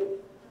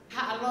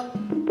 ha alot,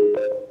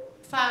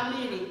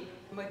 whamiri,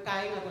 mo i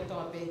kainga ko tō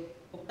pe,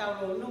 o tau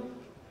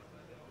ronu.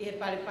 I he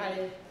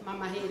pare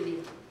mamahini.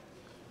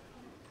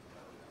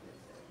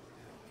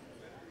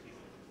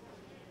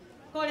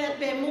 Kore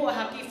pe mua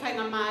haki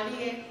whainga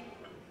maarie,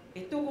 e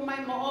tuku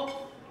mai mo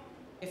oku,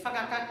 e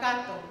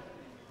whakakakato,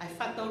 ai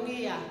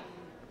whatongia,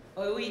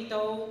 o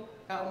uitou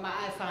ka o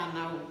maa e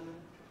whanau.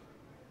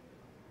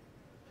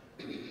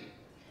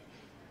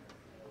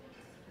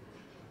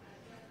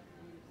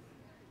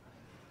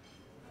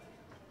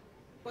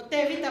 Ko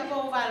Tevita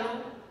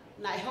Pouvalu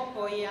na e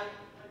hoko ia,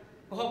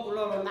 ko hoku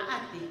lolo na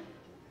ati.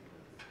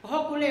 Ko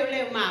hoku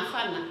leo maa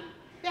whana,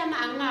 pia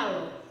na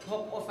angalo, ko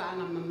hoku o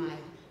whaanga mamai.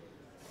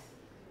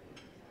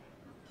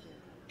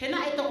 He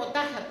na e toko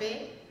taha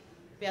pe,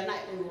 pia na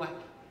e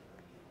unuaki.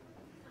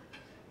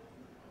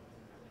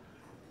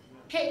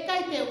 He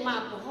kai te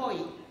maa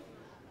pohoi,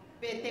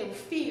 pe te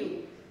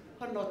uwhiu,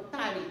 hono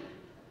tari,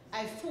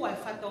 ai fua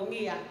e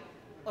whatongia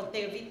o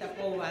Tevita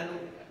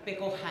Pouvalu pe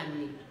ko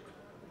hani.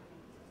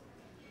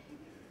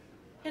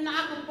 He na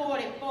aku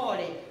pore,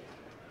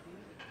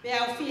 pe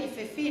au fie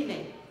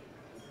whewhine,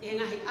 e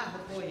ngahi aho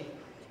koe.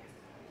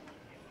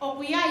 O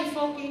kuiai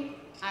foki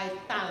ai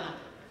tala,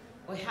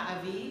 o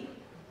haavi,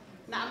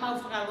 na amau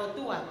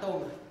whakalotua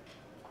tonga.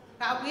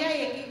 Ka au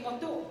kuiai e ki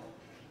motu,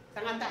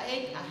 tangata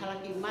e a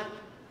halaki matu,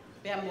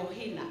 pe a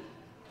mohina.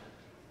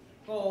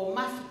 Ko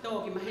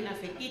mafito ki mahina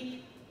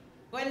whekiti.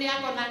 Ko ene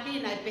ako na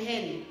kina e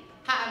peheni,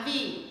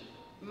 haavi,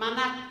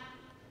 manak,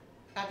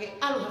 ka ke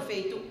aluha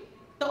wheitu.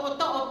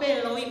 To'o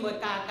pe loi mo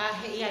ka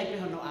he ia i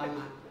pehono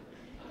aunga.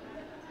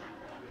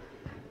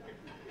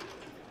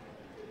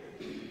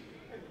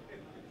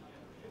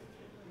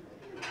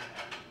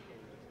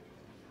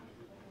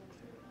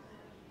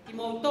 Ki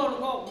mou tolu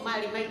ko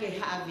mali mai ke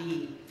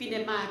haavi,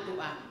 fine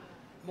mātua.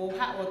 Mou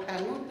ha o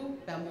tangutu,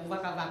 ka mou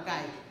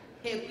wakawakai.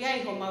 He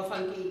uiai ho mau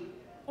whanki,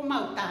 ho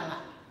mau tala.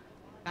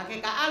 Ka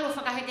ke ka alo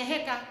whakaheke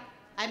heka,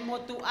 ai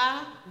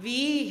motua,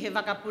 vi he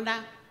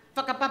wakapuna,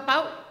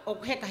 whakapapau o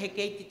heka he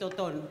keiti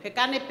totonu. He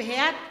kane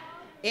peheat,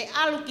 e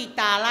alu ki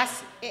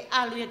tālas, e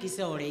alu ia ki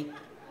sorei.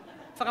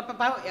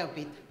 Whakapapau e au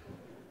pita.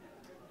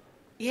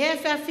 I he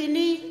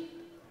whiawhini,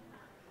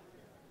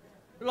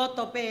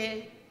 loto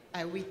pe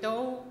ai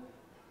witou,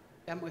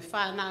 pia mo e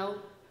whanau.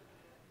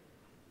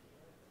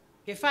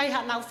 Ke whai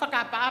hanau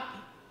whakapaapi,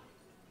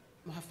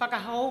 mo ha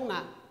whakahounga,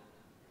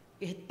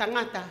 ki he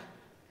tangata,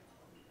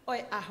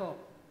 oi aho.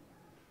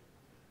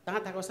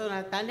 Tangata ko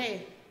sona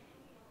tane,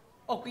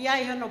 o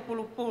kuiai hono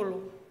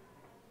pulu,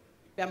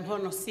 pia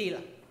mhono sila.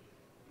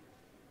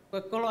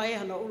 Koe koloa e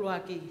hono ulu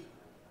aki.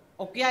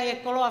 O kuiai e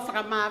koloa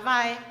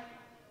whakamāwae,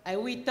 ai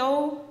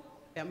uitou,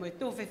 pia mo e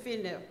tuwhi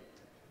whineo.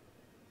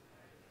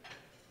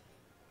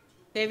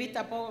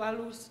 Tevita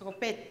Pouvalu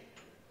Teu,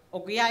 o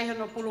kuiai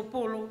hono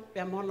pulu,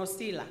 pia mhono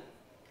sila.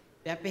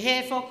 Pia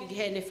pehe foki ki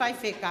he ne whai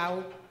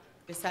whekau,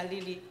 pe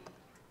salili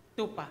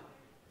tupa.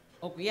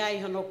 O kuiai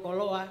hono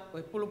koloa,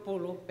 koe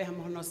pulu, pia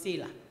mhono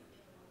sila.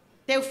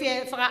 Teu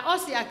fie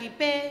whakaosi aki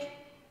pē,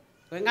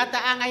 koe ngata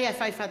anga ia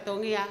whai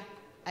whatongia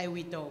ai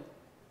witou.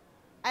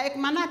 Ai ek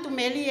manatu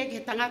meli e ki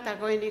tangata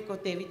koe ni ko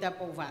Tevita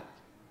Pouvalu.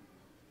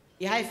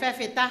 I hai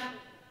whawheta,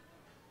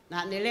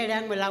 na nelere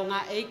ang me lau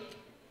ngā eik,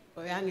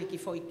 koe ange ki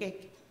fo i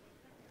keke.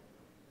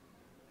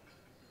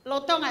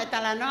 Lotonga e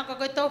talanoa,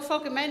 koe tau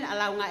whoki maina a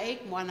lau ngā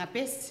eik mo ana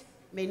pesi,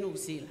 me nu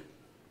sila.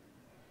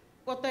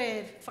 Ko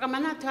te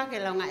whakamanatu hake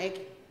lau ngā eik,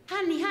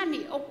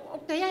 hani, o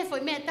te iai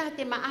foi mea taha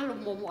te maalu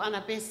mo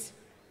ana pesi.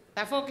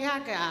 Ta foki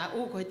hake a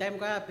uko i taimu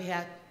koe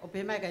apehea o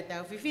pehemai kai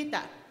tau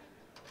whiwhita.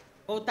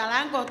 O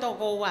talango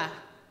toko ua.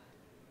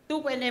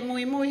 Tuku ene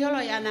mui holo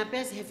i ana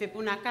pesi he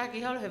whipuna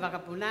kaki holo he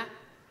wakapuna.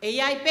 E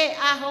iai pe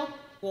aho,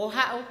 ko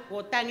hao,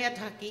 ko tangi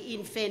atu haki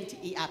infant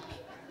i api.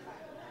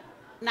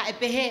 Na e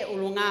pehe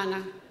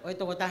ulunganga, o e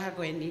toko taha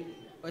koe ni.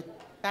 O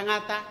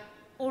tangata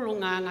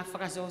ulunganga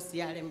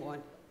whakasosiale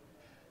moani.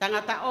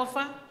 Tangata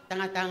ofa,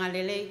 tangata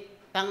ngalelei,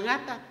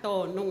 tangata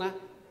tō nunga.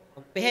 O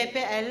pehepe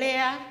e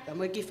lea, ka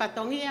mo ki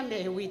whatongia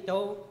me he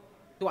witou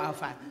tu au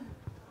whata.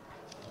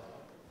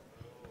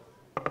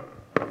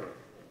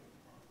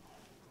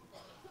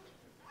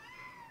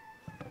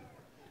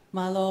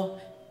 Malo,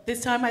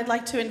 this time I'd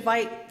like to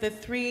invite the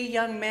 3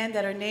 young men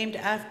that are named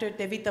after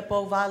Tevita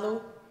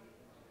Pouvalu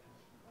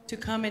to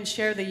come and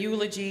share the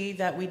eulogy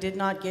that we did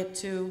not get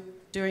to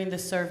during the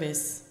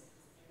service.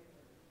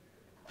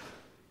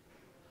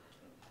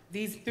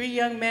 These 3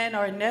 young men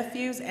are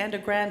nephews and a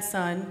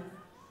grandson.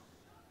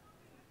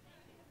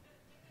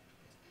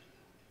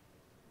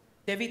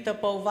 Tevita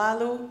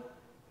Pouvalu,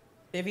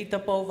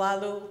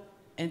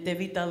 and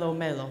Tevita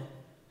Lomelo.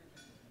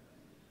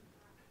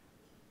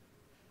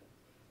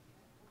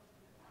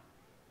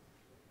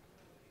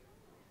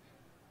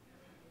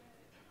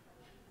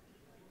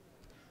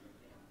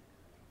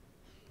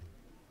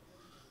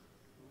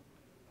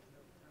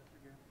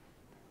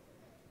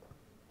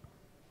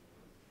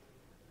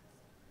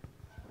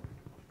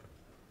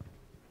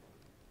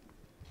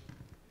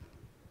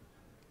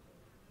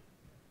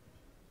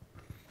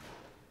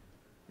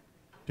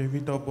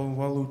 Tevita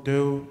Pouvalu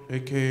Teu,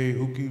 a.k.a.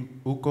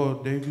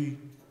 Uko Devi,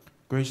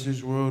 graced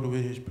this world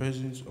with his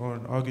presence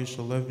on August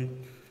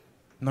 11,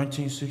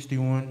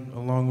 1961,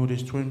 along with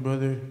his twin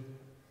brother,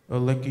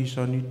 Aleki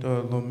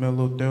Sanita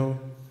Lomelo Teu,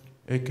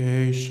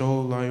 aka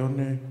Sol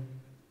Lione,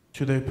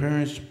 to their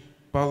parents,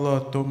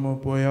 Pala Tomo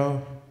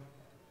Boya,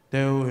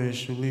 Teu and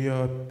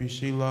Shulia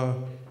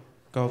Bisila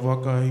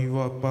Kavaka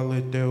Hiva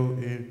Pale Teu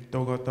in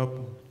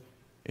Togatapu.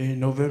 In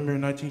November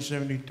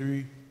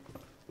 1973,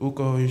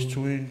 Uko, his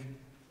twin,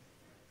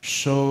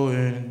 So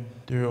and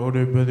their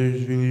older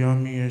brothers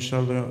Viliami and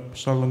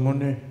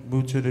Salomone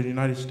moved to the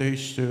United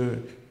States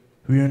to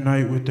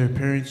reunite with their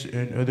parents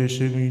and other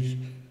siblings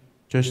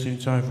just in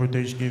time for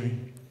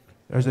Thanksgiving.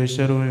 As they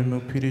settled in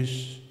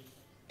Milpitas,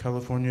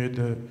 California,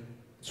 the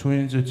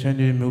twins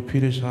attended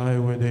Milpitas High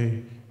where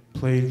they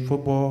played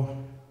football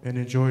and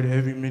enjoyed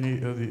every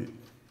minute of it.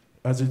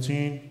 As a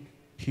teen,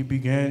 he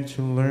began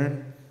to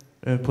learn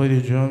and play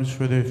the drums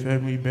for their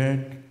family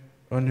band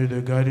under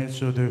the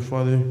guidance of their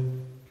father,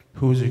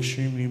 who was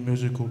extremely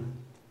musical.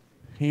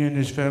 He and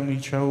his family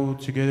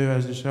traveled together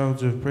as the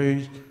Sounds of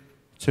Praise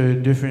to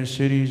different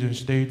cities and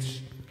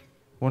states.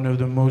 One of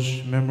the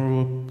most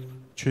memorable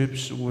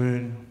trips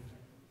when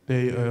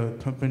they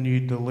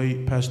accompanied the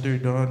late Pastor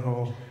Don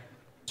Hall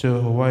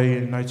to Hawaii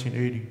in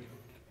 1980.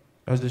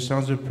 As the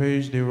Sounds of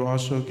Praise, they were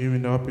also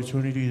given the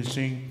opportunity to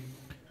sing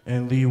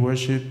and lead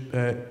worship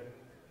at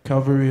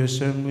Calvary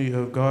Assembly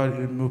of God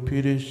in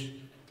Milpitas,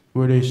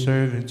 where they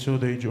served until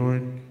they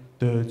joined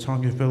the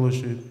Tonga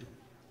Fellowship.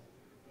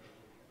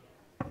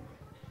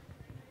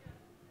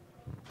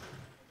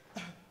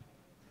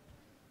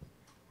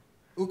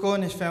 Uko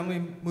and his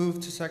family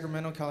moved to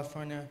Sacramento,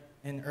 California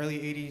in the early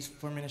 80s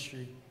for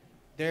ministry.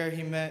 There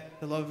he met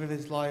the love of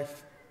his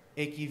life,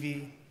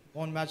 AKV,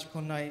 one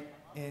magical night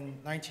in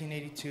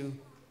 1982.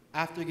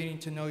 After getting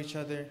to know each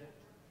other,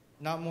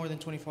 not more than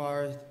 24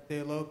 hours, they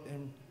eloped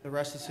and the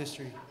rest is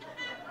history.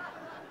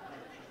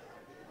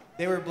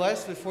 They were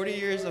blessed with 40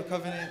 years of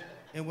covenant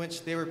in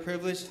which they were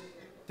privileged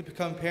to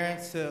become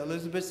parents to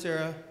Elizabeth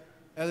Sarah,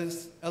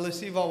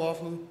 Elisiva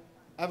Wafu,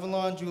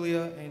 Avalon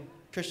Julia, and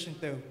Christian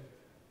Theo.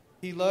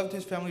 He loved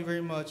his family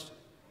very much.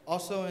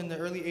 Also in the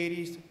early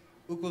 80s,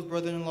 Uko's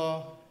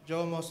brother-in-law,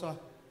 Joe Mosa,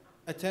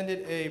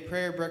 attended a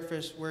prayer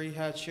breakfast where he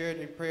had shared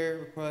a prayer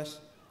request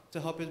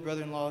to help his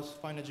brother-in-laws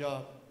find a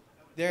job.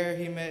 There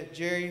he met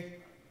Jerry,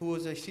 who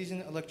was a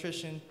seasoned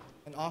electrician,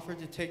 and offered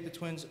to take the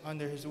twins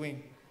under his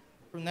wing.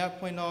 From that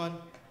point on,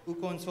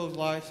 Uko and Sol's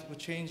lives would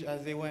change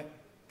as they went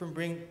from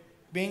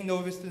being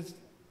novices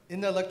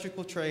in the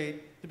electrical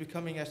trade to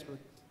becoming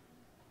experts.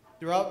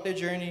 Throughout their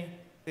journey,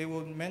 they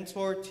will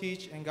mentor,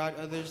 teach, and guide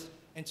others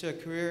into a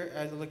career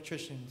as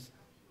electricians,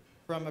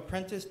 from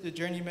apprentice to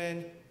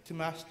journeyman to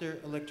master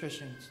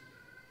electricians,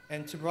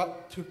 and to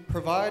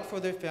provide for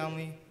their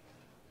family.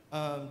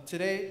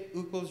 Today,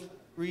 Uko's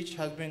reach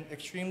has been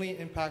extremely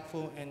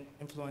impactful and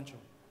influential.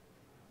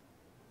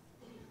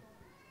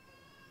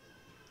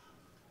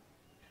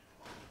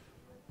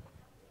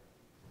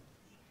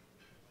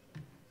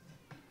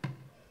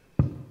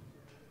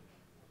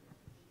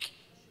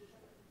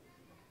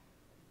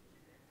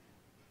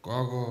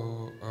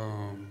 Gago,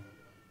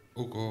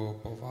 Uko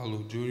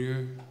Pouvalu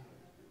Jr.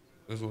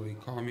 That's what he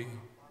called me.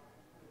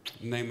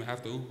 Named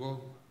after Uko.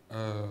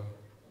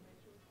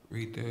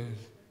 Read this.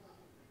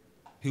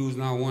 He was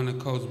not one to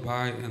coast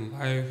by in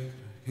life.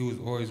 He was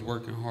always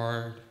working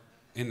hard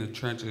in the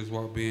trenches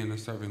while being a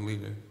servant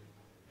leader.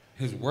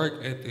 His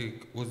work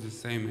ethic was the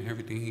same in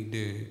everything he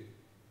did.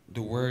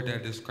 The word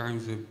that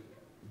describes it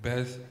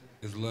best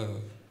is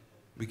love,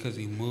 because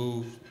he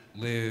moved,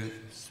 lived,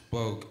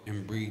 spoke,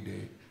 and breathed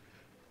it.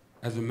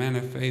 As a man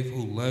of faith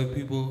who loved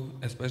people,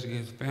 especially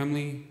his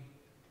family,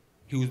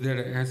 he was there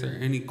to answer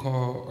any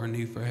call or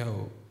need for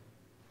help.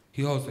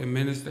 He hosted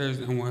ministers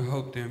and would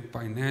help them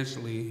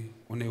financially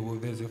when they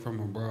would visit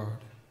from abroad.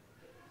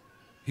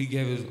 He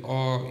gave his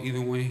all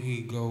even when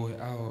he'd go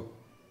without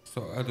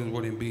so others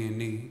wouldn't be in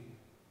need.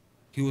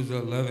 He was a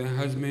loving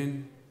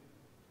husband,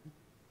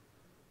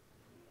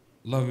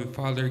 loving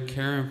father,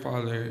 caring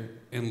father,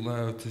 and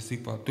love to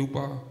Sifa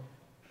Tupa,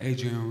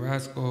 Adrian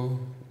Rascal,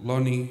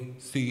 Lonnie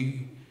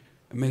C.,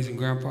 amazing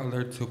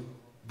grandfather to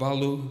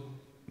Valu,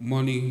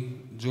 Moni,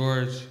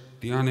 George,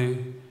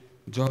 Diane,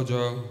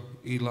 Jojo,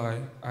 Eli,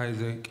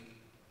 Isaac,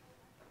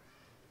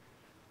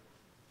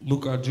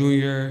 Luca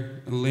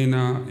Jr.,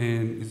 Elena,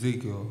 and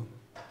Ezekiel,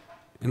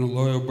 and a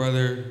loyal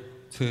brother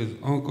to his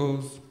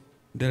uncles,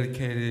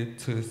 dedicated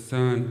to his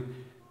son,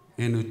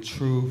 and a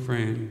true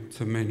friend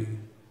to many.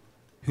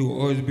 He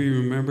will always be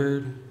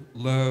remembered,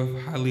 loved,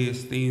 highly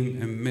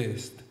esteemed, and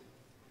missed.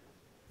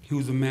 He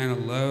was a man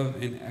of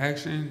love and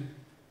action.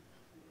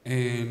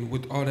 And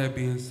with all that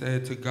being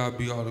said, to God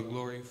be all the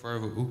glory.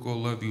 Forever,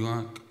 Uko, love you,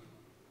 Unc.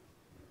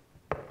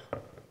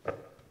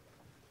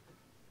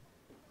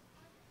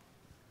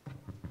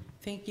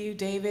 Thank you,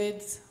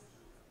 David.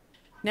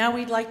 Now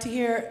we'd like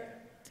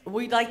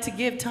to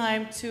give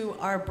time to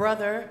our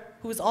brother,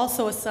 who is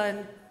also a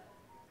son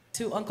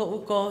to Uncle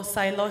Uko,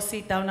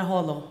 Sailosi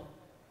Taunaholo.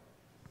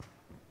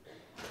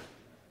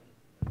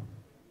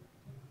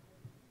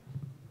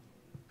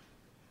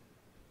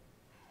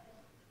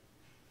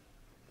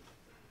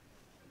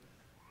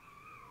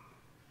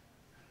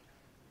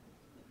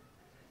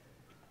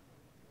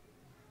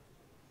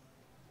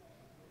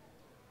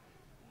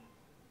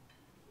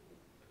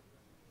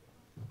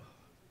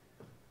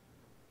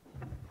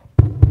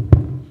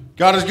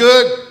 God is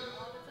good.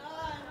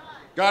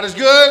 God is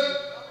good.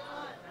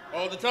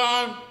 All the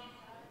time.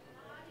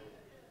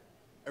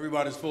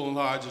 Everybody's full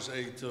I just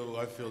ate too.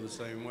 I feel the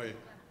same way.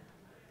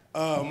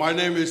 My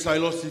name is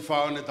Sailosi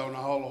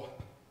Faonetaunaholo.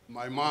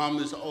 My mom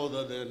is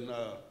older than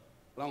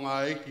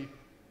Langaeki.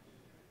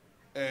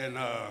 And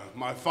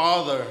my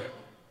father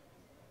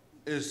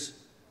is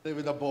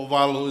Tevita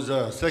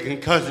Pouvalu's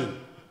second cousin.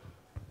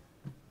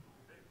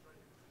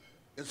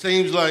 It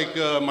seems like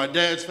my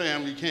dad's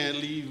family can't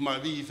leave my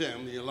V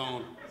family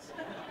alone.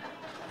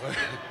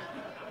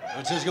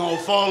 We're just gonna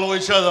follow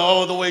each other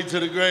all the way to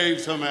the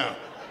grave somehow.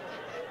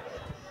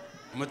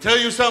 I'm gonna tell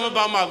you something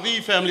about my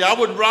V family. I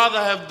would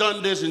rather have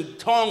done this in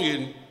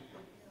Tongan,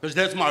 because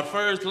that's my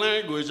first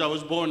language. I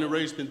was born and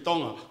raised in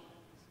Tonga.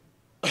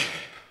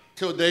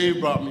 Till Dave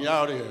brought me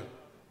out here.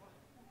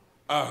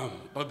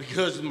 But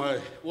because my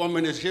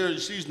woman is here,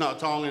 she's not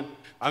Tongan,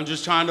 I'm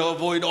just trying to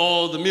avoid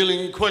all the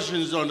million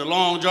questions on the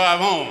long drive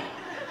home.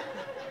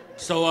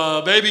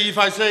 So baby, if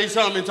I say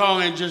something in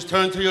Tongan, just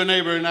turn to your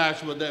neighbor and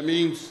ask what that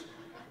means.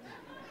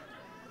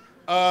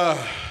 My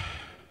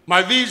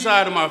V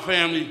side of my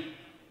family,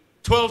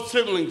 12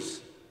 siblings,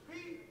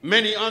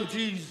 many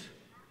aunties,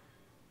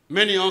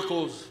 many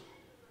uncles.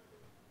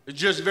 It's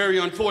just very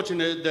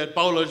unfortunate that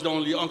Paula is the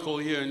only uncle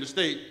here in the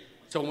state.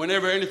 So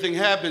whenever anything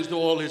happens to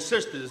all his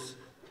sisters,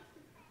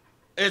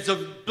 it's a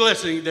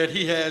blessing that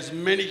he has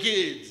many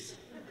kids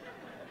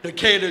to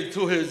cater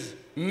to his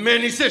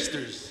many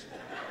sisters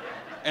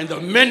and the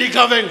many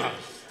kavengas.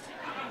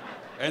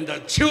 And the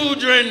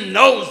children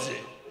knows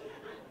it.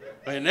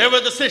 Whenever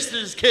the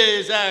sisters'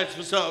 kids ask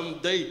for something,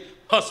 they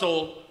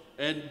hustle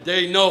and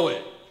they know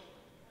it.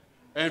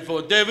 And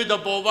for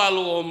Tevita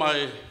Pouvalu on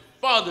my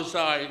father's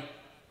side,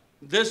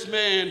 this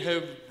man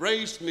have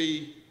raised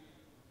me.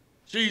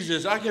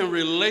 Jesus, I can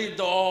relate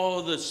to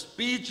all the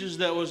speeches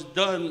that was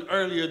done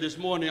earlier this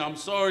morning. I'm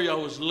sorry I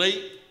was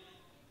late.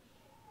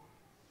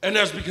 And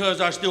that's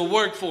because I still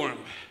work for him.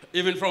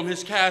 Even from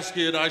his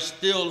casket, I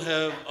still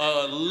have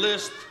a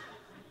list,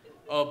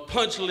 a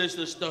punch list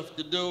of stuff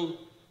to do.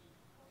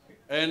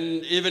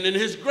 And even in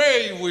his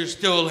grave, we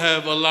still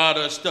have a lot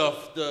of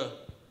stuff,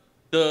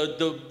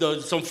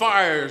 some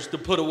fires to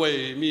put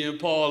away. Me and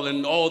Paul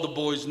and all the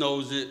boys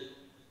knows it.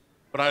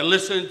 But I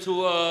listened to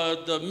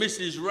the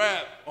Missy's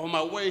rap on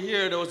my way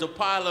here. There was a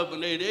pileup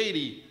in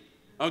 880.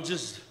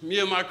 Me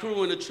and my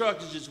crew in the truck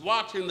is just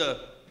watching the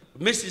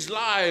Missy's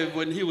live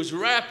when he was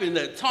rapping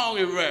that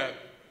Tongan rap.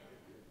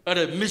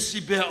 That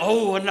Missy be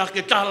oh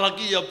anaketala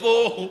ki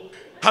apo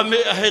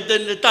hame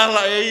aheten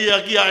tala e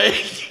ki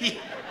aeki.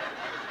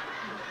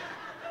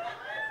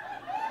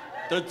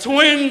 The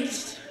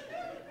twins,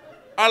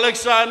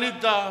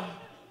 Alexanita,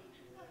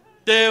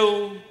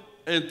 Teu,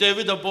 and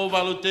Tevita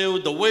Pouvalu Teu,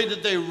 the way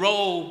that they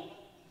roll,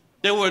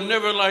 they were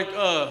never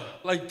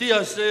like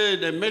Tia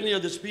said, and many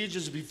of the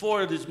speeches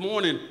before this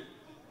morning,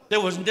 they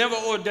was never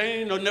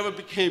ordained or never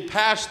became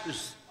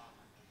pastors,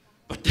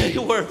 but they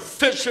were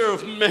fisher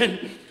of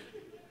men.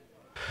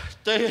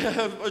 They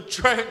have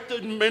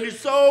attracted many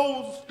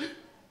souls.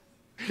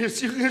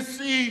 As you can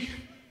see,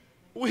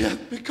 we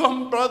have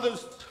become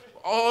brothers.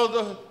 All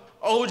the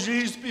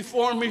OGs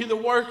before me, the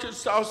workers,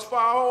 South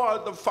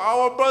Fowler, the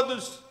Fowler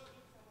brothers,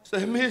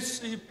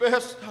 Missy,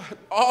 Best,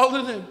 all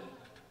of them.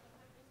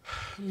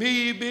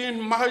 Me being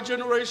my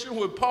generation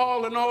with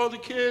Paul and all the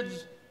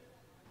kids,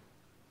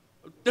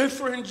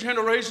 different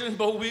generations,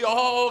 but we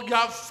all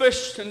got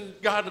fished and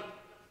got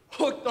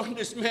hooked on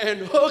this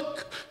man,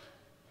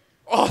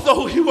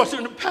 although he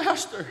wasn't a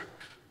pastor.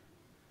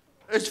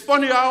 It's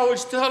funny, I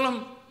always tell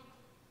him,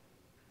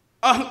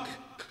 Unc,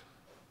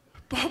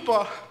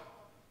 Papa,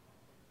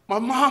 my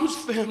mom's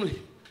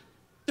family,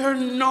 they're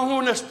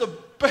known as the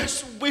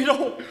best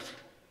widow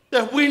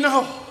that we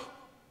know.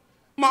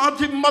 My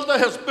auntie mother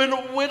has been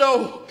a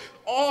widow.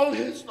 All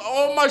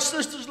my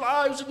sisters'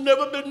 lives have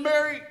never been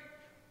married.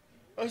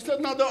 I said,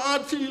 another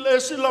auntie,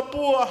 Leslie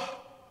Lapua,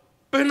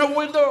 been a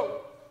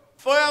widow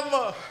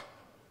forever.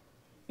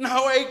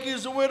 Now Ake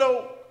is a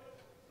widow.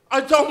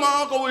 I told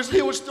my uncle as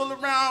he was still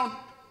around,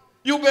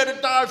 you better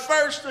die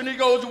first. And he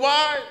goes,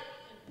 why?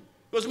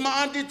 Because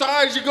my auntie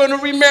dies, you're going to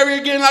remarry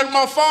again like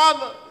my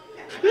father.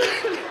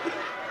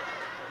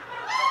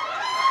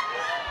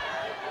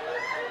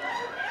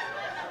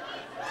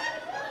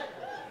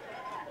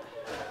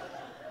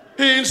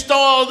 He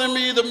installed in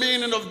me the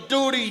meaning of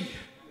duty,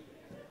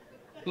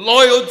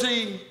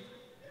 loyalty,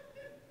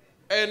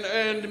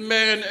 and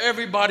man,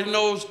 everybody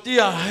knows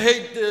Tia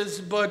hate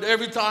this, but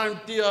every time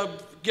Tia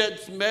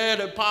gets mad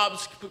at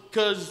Pops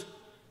because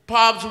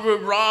Pops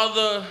would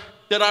rather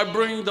that I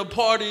bring the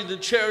party, the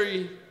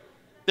cherry,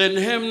 than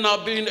him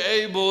not being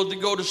able to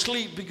go to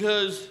sleep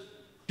because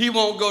he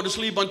won't go to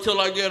sleep until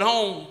I get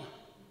home.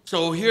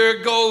 So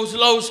here goes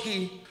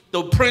Lowski,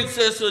 the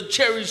princess of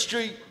Cherry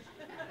Street,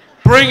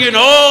 bringing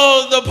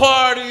all the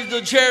parties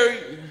to Cherry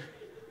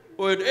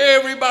with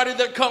everybody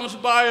that comes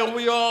by, and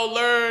we all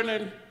learn.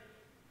 And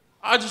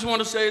I just want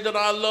to say that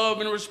I love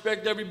and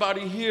respect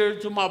everybody here.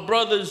 To my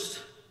brothers,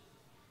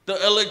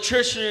 the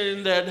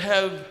electrician that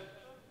have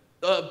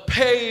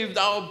paved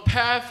our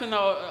path and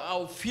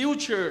our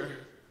future.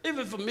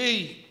 Even for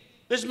me,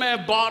 this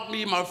man bought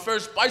me my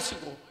first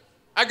bicycle.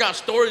 I got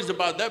stories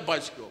about that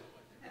bicycle.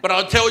 But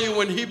I'll tell you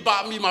when he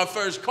bought me my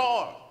first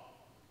car.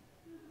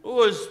 I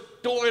was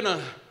doing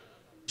a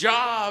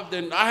job,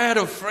 and I had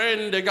a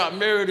friend that got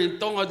married in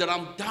Tonga that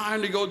I'm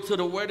dying to go to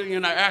the wedding,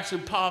 and I asked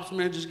him, Pops,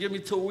 man, just give me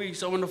 2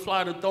 weeks. I want to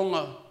fly to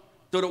Tonga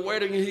to the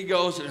wedding, and he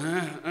goes,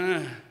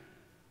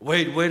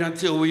 wait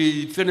until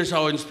we finish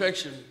our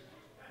inspection.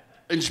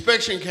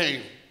 Inspection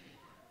came.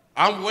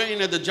 I'm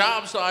waiting at the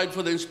job site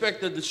for the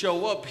inspector to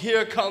show up.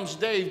 Here comes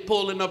Dave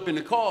pulling up in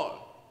the car.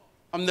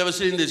 I've never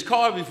seen this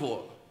car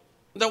before.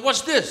 Now,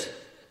 what's this?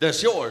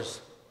 That's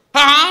yours.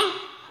 Huh?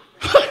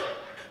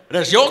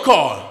 That's your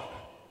car.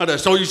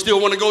 So you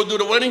still want to go do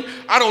the wedding?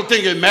 I don't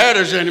think it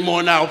matters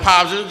anymore now,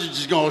 Pops. You're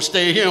just going to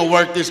stay here and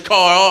work this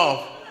car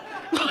off.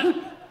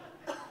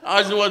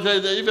 I just want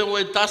to say, even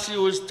when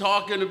Tasi was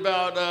talking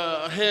about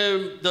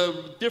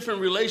the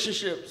different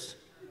relationships,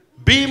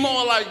 be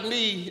more like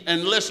me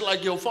and less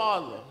like your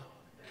father.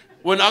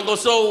 When Uncle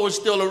Soul was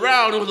still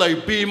around, it was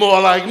like, be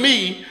more like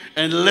me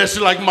and less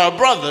like my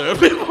brother.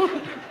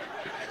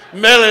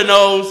 Melly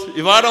knows,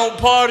 if I don't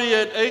party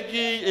at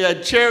Eki,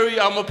 at Cherry,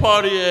 I'm a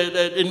party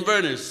at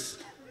Inverness.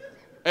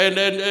 And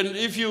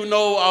if you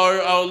know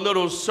our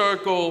little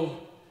circle,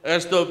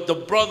 as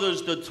the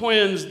brothers, the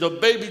twins, the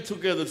baby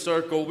together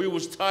circle, we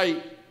was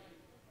tight.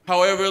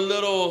 However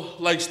little,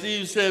 like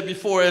Steve said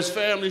before, as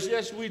families,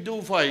 yes, we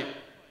do fight.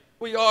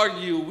 We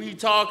argue, we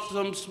talk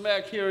some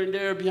smack here and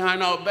there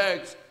behind our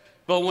backs.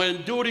 But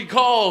when duty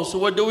calls,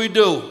 what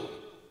do?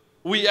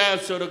 We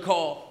answer the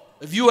call.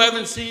 If you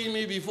haven't seen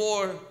me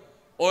before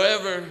or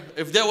ever,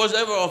 if there was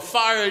ever a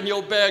fire in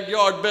your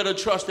backyard, better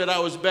trust that I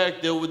was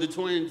back there with the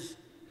twins,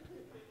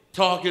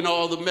 talking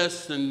all the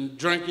mess and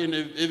drinking,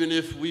 even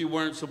if we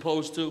weren't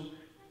supposed to.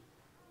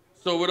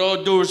 So with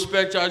all due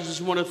respect, I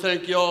just want to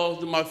thank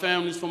y'all, my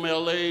families from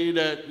LA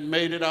that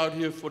made it out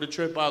here for the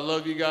trip. I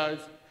love you guys.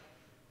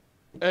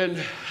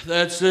 And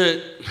that's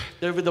it.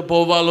 Tevita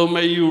Pouvalu,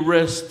 may you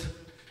rest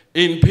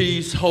in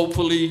peace.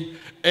 Hopefully,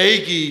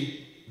 Agi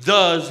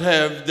does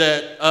have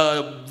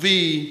that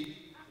V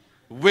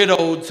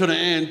widowed to the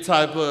end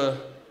type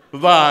of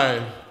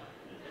vibe.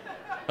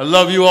 I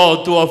love you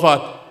all.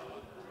 Tuafat.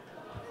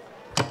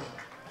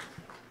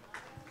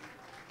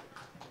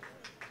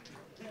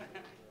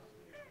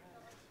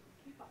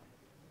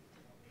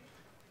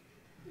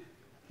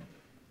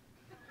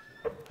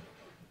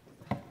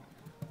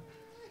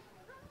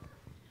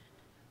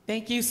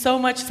 Thank you so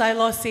much,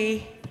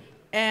 Sailosi.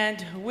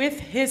 And with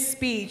his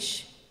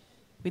speech,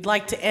 we'd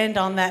like to end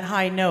on that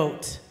high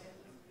note.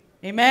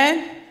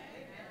 Amen?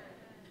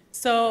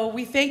 So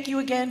we thank you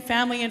again,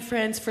 family and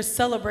friends, for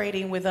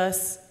celebrating with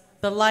us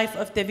the life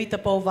of Tevita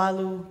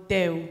Pouvalu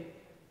Teu.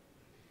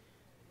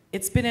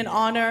 It's been an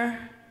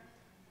honor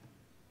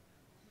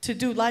to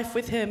do life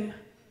with him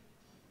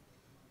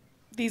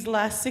these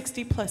last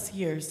 60+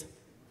 years.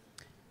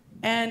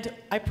 And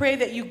I pray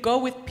that you go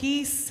with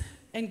peace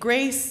and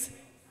grace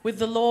with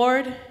the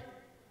Lord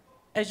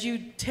as you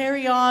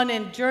tarry on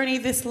and journey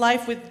this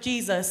life with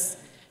Jesus.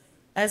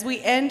 As we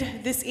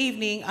end this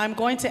evening, I'm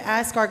going to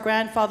ask our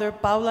grandfather,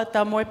 Paula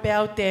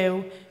Pouvalu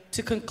Teu,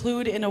 to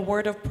conclude in a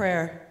word of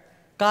prayer.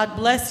 God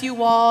bless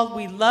you all.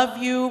 We love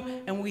you,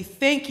 and we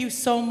thank you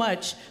so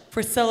much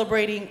for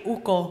celebrating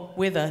Uko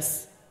with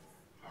us.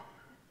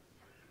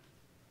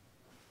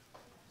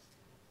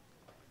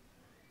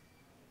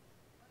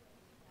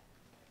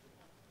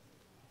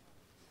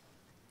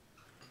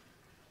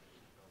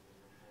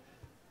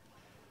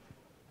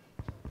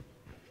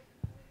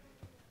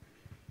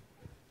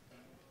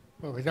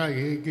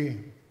 Pagkatagi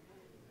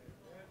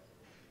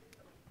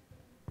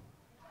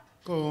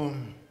ko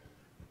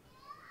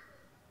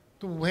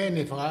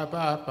tuheni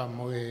whakapa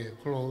mo e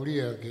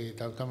Gloria ki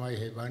tautamai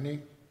he wani.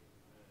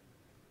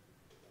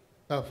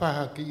 Ka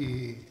whaha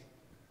ki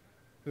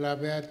I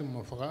lawe atu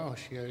mo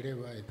whakaosia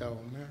rewa e tau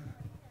mea.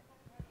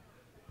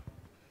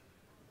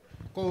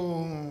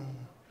 Ko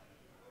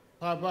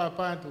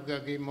whapapa atu ka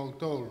ki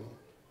mautolu.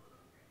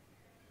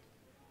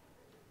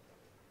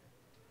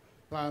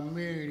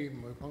 Family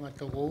mo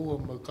pangatawo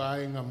mo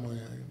kainga mo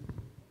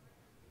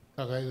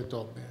takai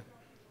tope.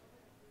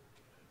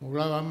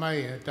 Mula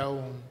mai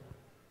tau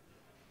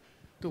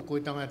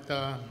tuku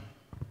tangata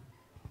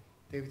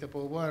Tevita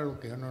Pouvalu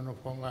ke no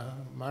fonga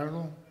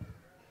malu.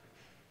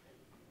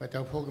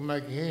 Patau foki mai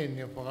he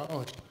ne foka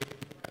os.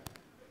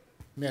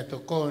 Me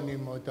tokoni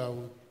mo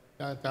tau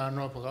ta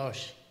no foka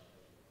os.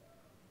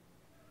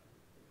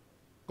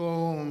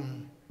 Ko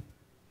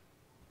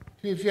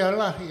si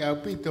fiala ia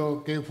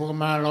pito ke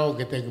formalo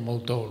ke te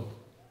motor.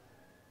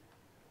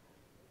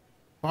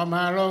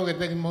 Formalo ke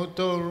te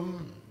motor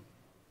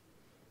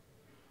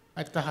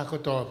ataha ko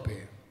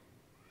tope.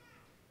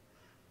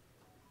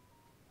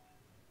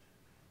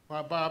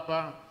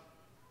 Papa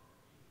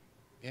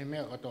e me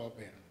ko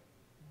tope.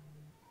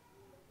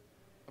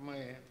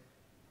 Tamai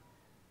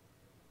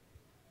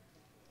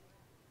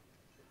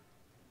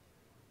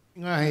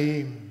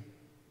ngai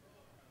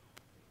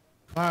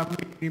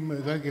family mo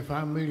ke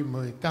family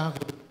mo ta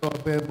ko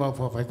pe mo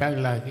fo fa ta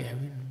la ke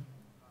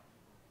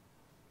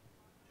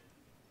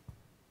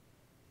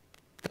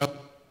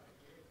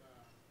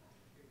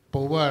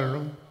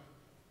Pouvalu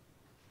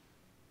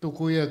tu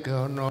kuya ke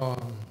no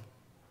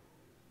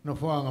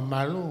fo nga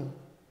malu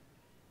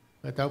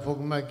ta fo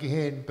ma ki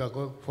hen pa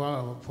ko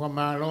fo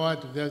ma lo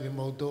tu ke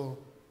mo to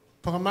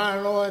fo ma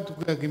lo tu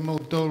ke mo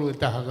to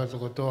ta ha ka so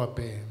to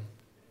pe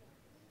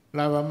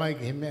lava mai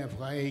ke me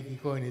fa e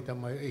ki ko ni ta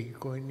mai e ki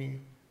ko ni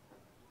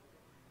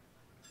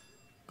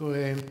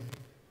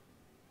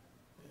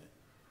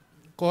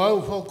ko au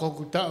fo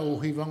ko ta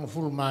u hi vang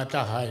ful ma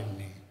ta hai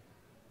ni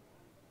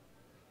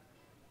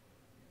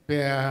pe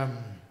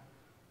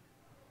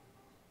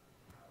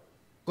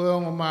ko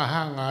ngo ma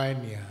ha nga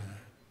ni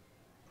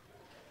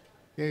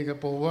ke ka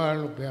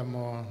Pouvalu pe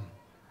mo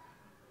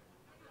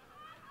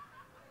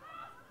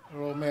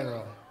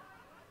Romero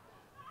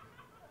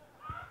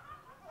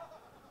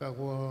ka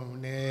ko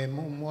ne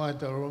mo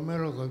ta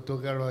Romero ko to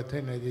ka lo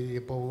tene di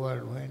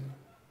Pouvalu hen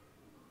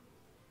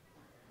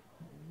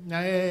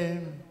na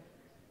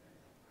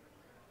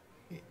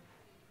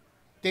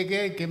te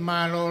ke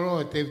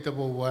maloro Tevita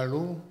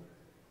Pouvalu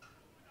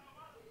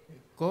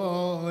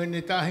ko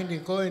ni tahi ni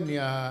ko ni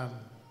a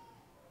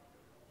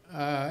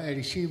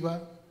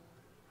Elisiva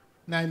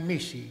na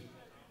misi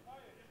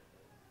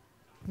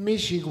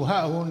ko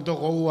ha hon to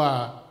ko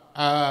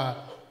a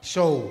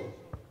show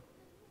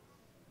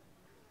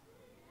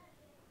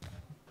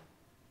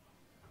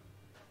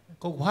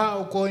ko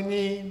ha ko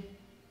ni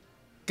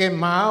ke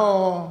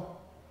mao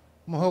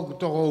mo ho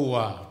to ko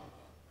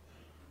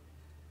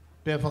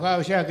pe fa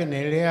ka sia ke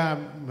ne lea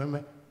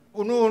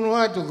unu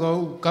atu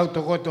ko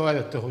to ko to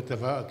ala to ta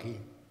fa ki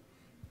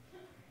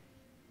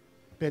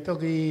pe to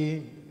ki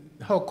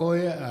hoko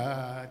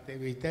a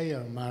Tevita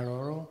ya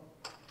maroro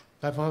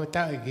ka fa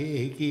ta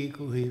ki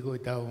ku hi ko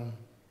ta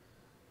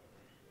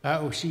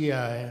a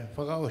usia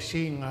fa ka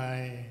osinga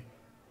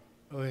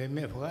o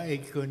me fa e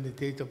ko ni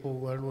Tevita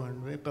Pouvalu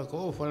me pa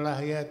ko fa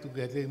la ya tu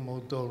ke te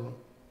motor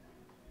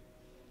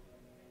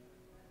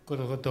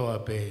ko to a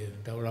pe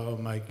ta la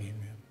mai ki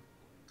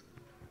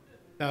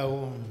ta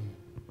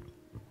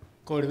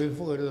ko le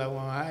fo la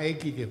wa e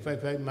ki ke fa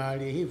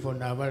mari hi fo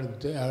na va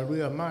te a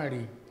rua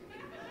mari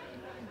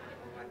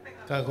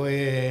ka ko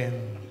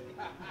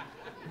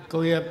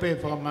pe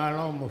fa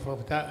malo mo fa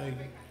ta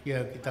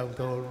ya ki ta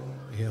to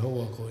he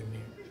ho ko ni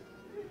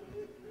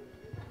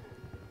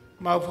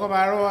ma fa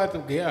malo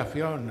atu ke a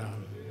fiona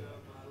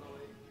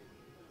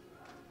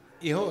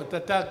i ho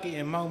tataki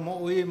e mau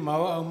mo i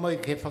mau au mai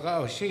ke fa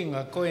o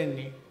singa ko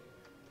ni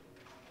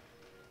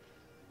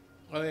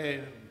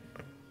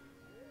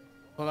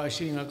fa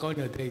singa ko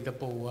ni Tevita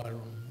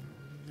Pouvalu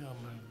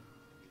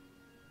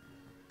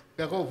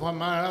ka ko fa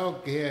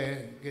malo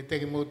ke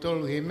te mo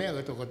tolu he me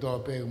ka to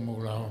pe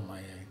mo la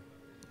mai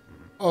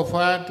o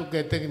fa tu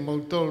ke te mo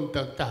tolu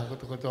ta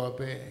ko to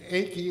pe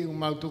e ki u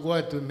ma tu ko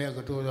tu me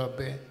ka to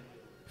pe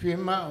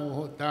firma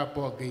o ta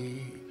po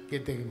ke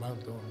te mo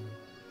tolu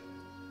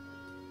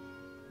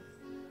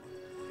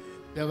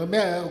ya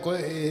me ko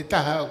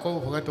ta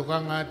ko fa to ka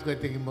nga ke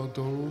te mo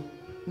tolu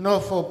no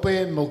fo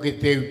pe mo ke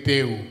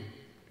teu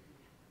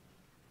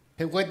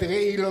he ko te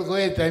i lo ko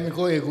e ta mi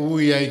ko e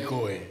ku ai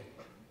ko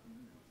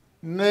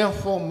ne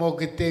fo mo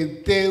ke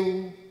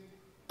teu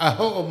a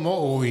ho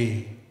mo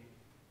ui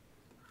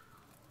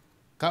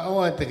ka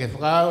o te ke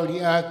frau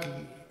li aki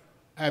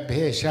a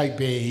be sai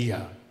be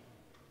ia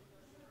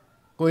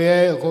ko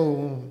e ko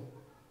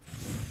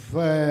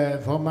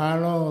fa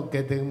malo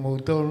ke te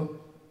motor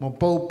mo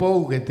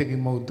pou ke te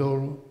motor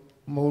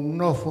mo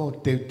no fo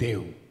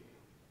teu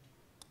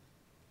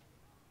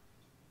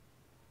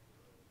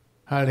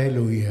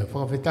hallelujah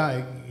fo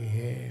fetai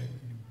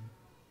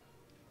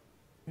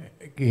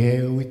ki he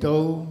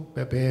uitou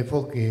pepe fo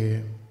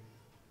ke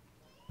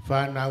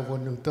whanau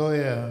konu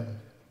toia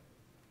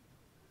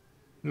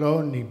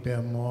loni pe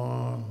mo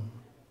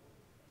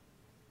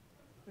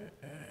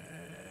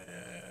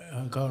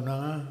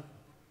kaunanga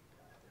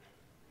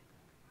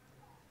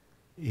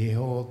i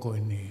hoa koe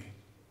ni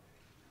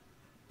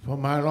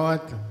whamaro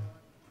atu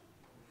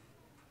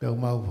pe o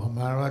mau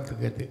whamaro atu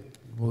ke te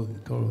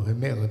tolu he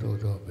mea kato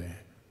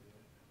tope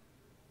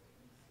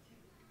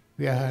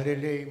Pia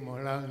harelei mo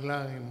lang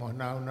mo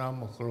nau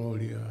mo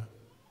gloria.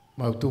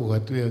 Mau tu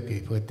katuia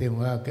ki whate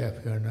mga ke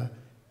awhiana.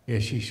 E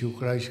Sisu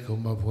Christ ko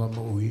mawha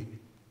mo ui.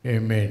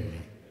 Amen.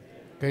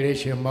 Kere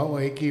se mau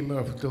e ki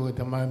mea whatoka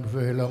tamai mo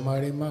whehela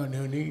maare maa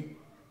neoni.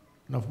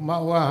 Na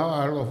mau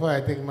waha alo whae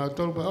te ki mau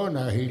tolpa o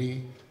na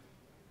hiri.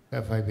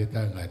 Ka whai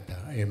peta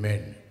ngata.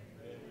 Amen.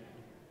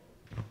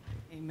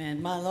 Amen.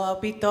 Malo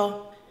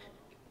Pito.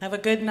 Have a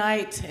good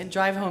night and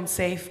drive home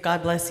safe.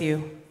 God bless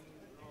you.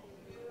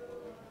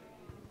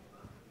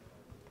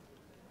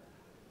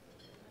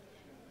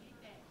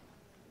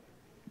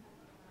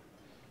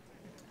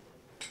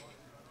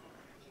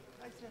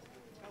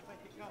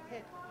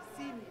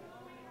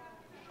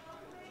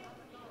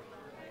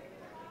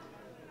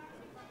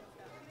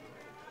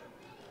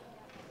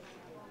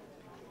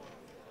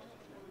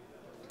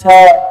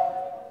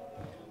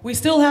 We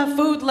still have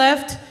food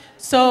left,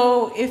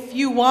 so if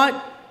you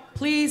want,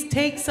 please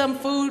take some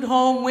food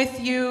home with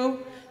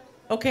you.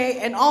 Okay,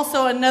 and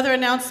also another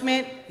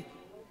announcement.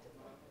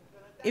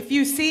 If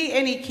you see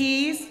any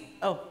keys,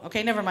 oh,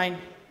 okay, never mind.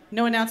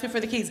 No announcement for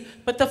the keys.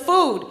 But the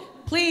food,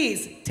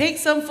 please take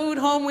some food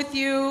home with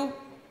you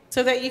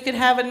so that you can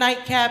have a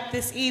nightcap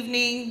this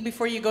evening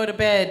before you go to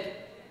bed.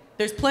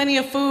 There's plenty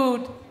of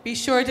food. Be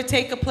sure to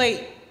take a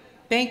plate.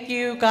 Thank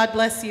you. God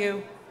bless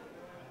you.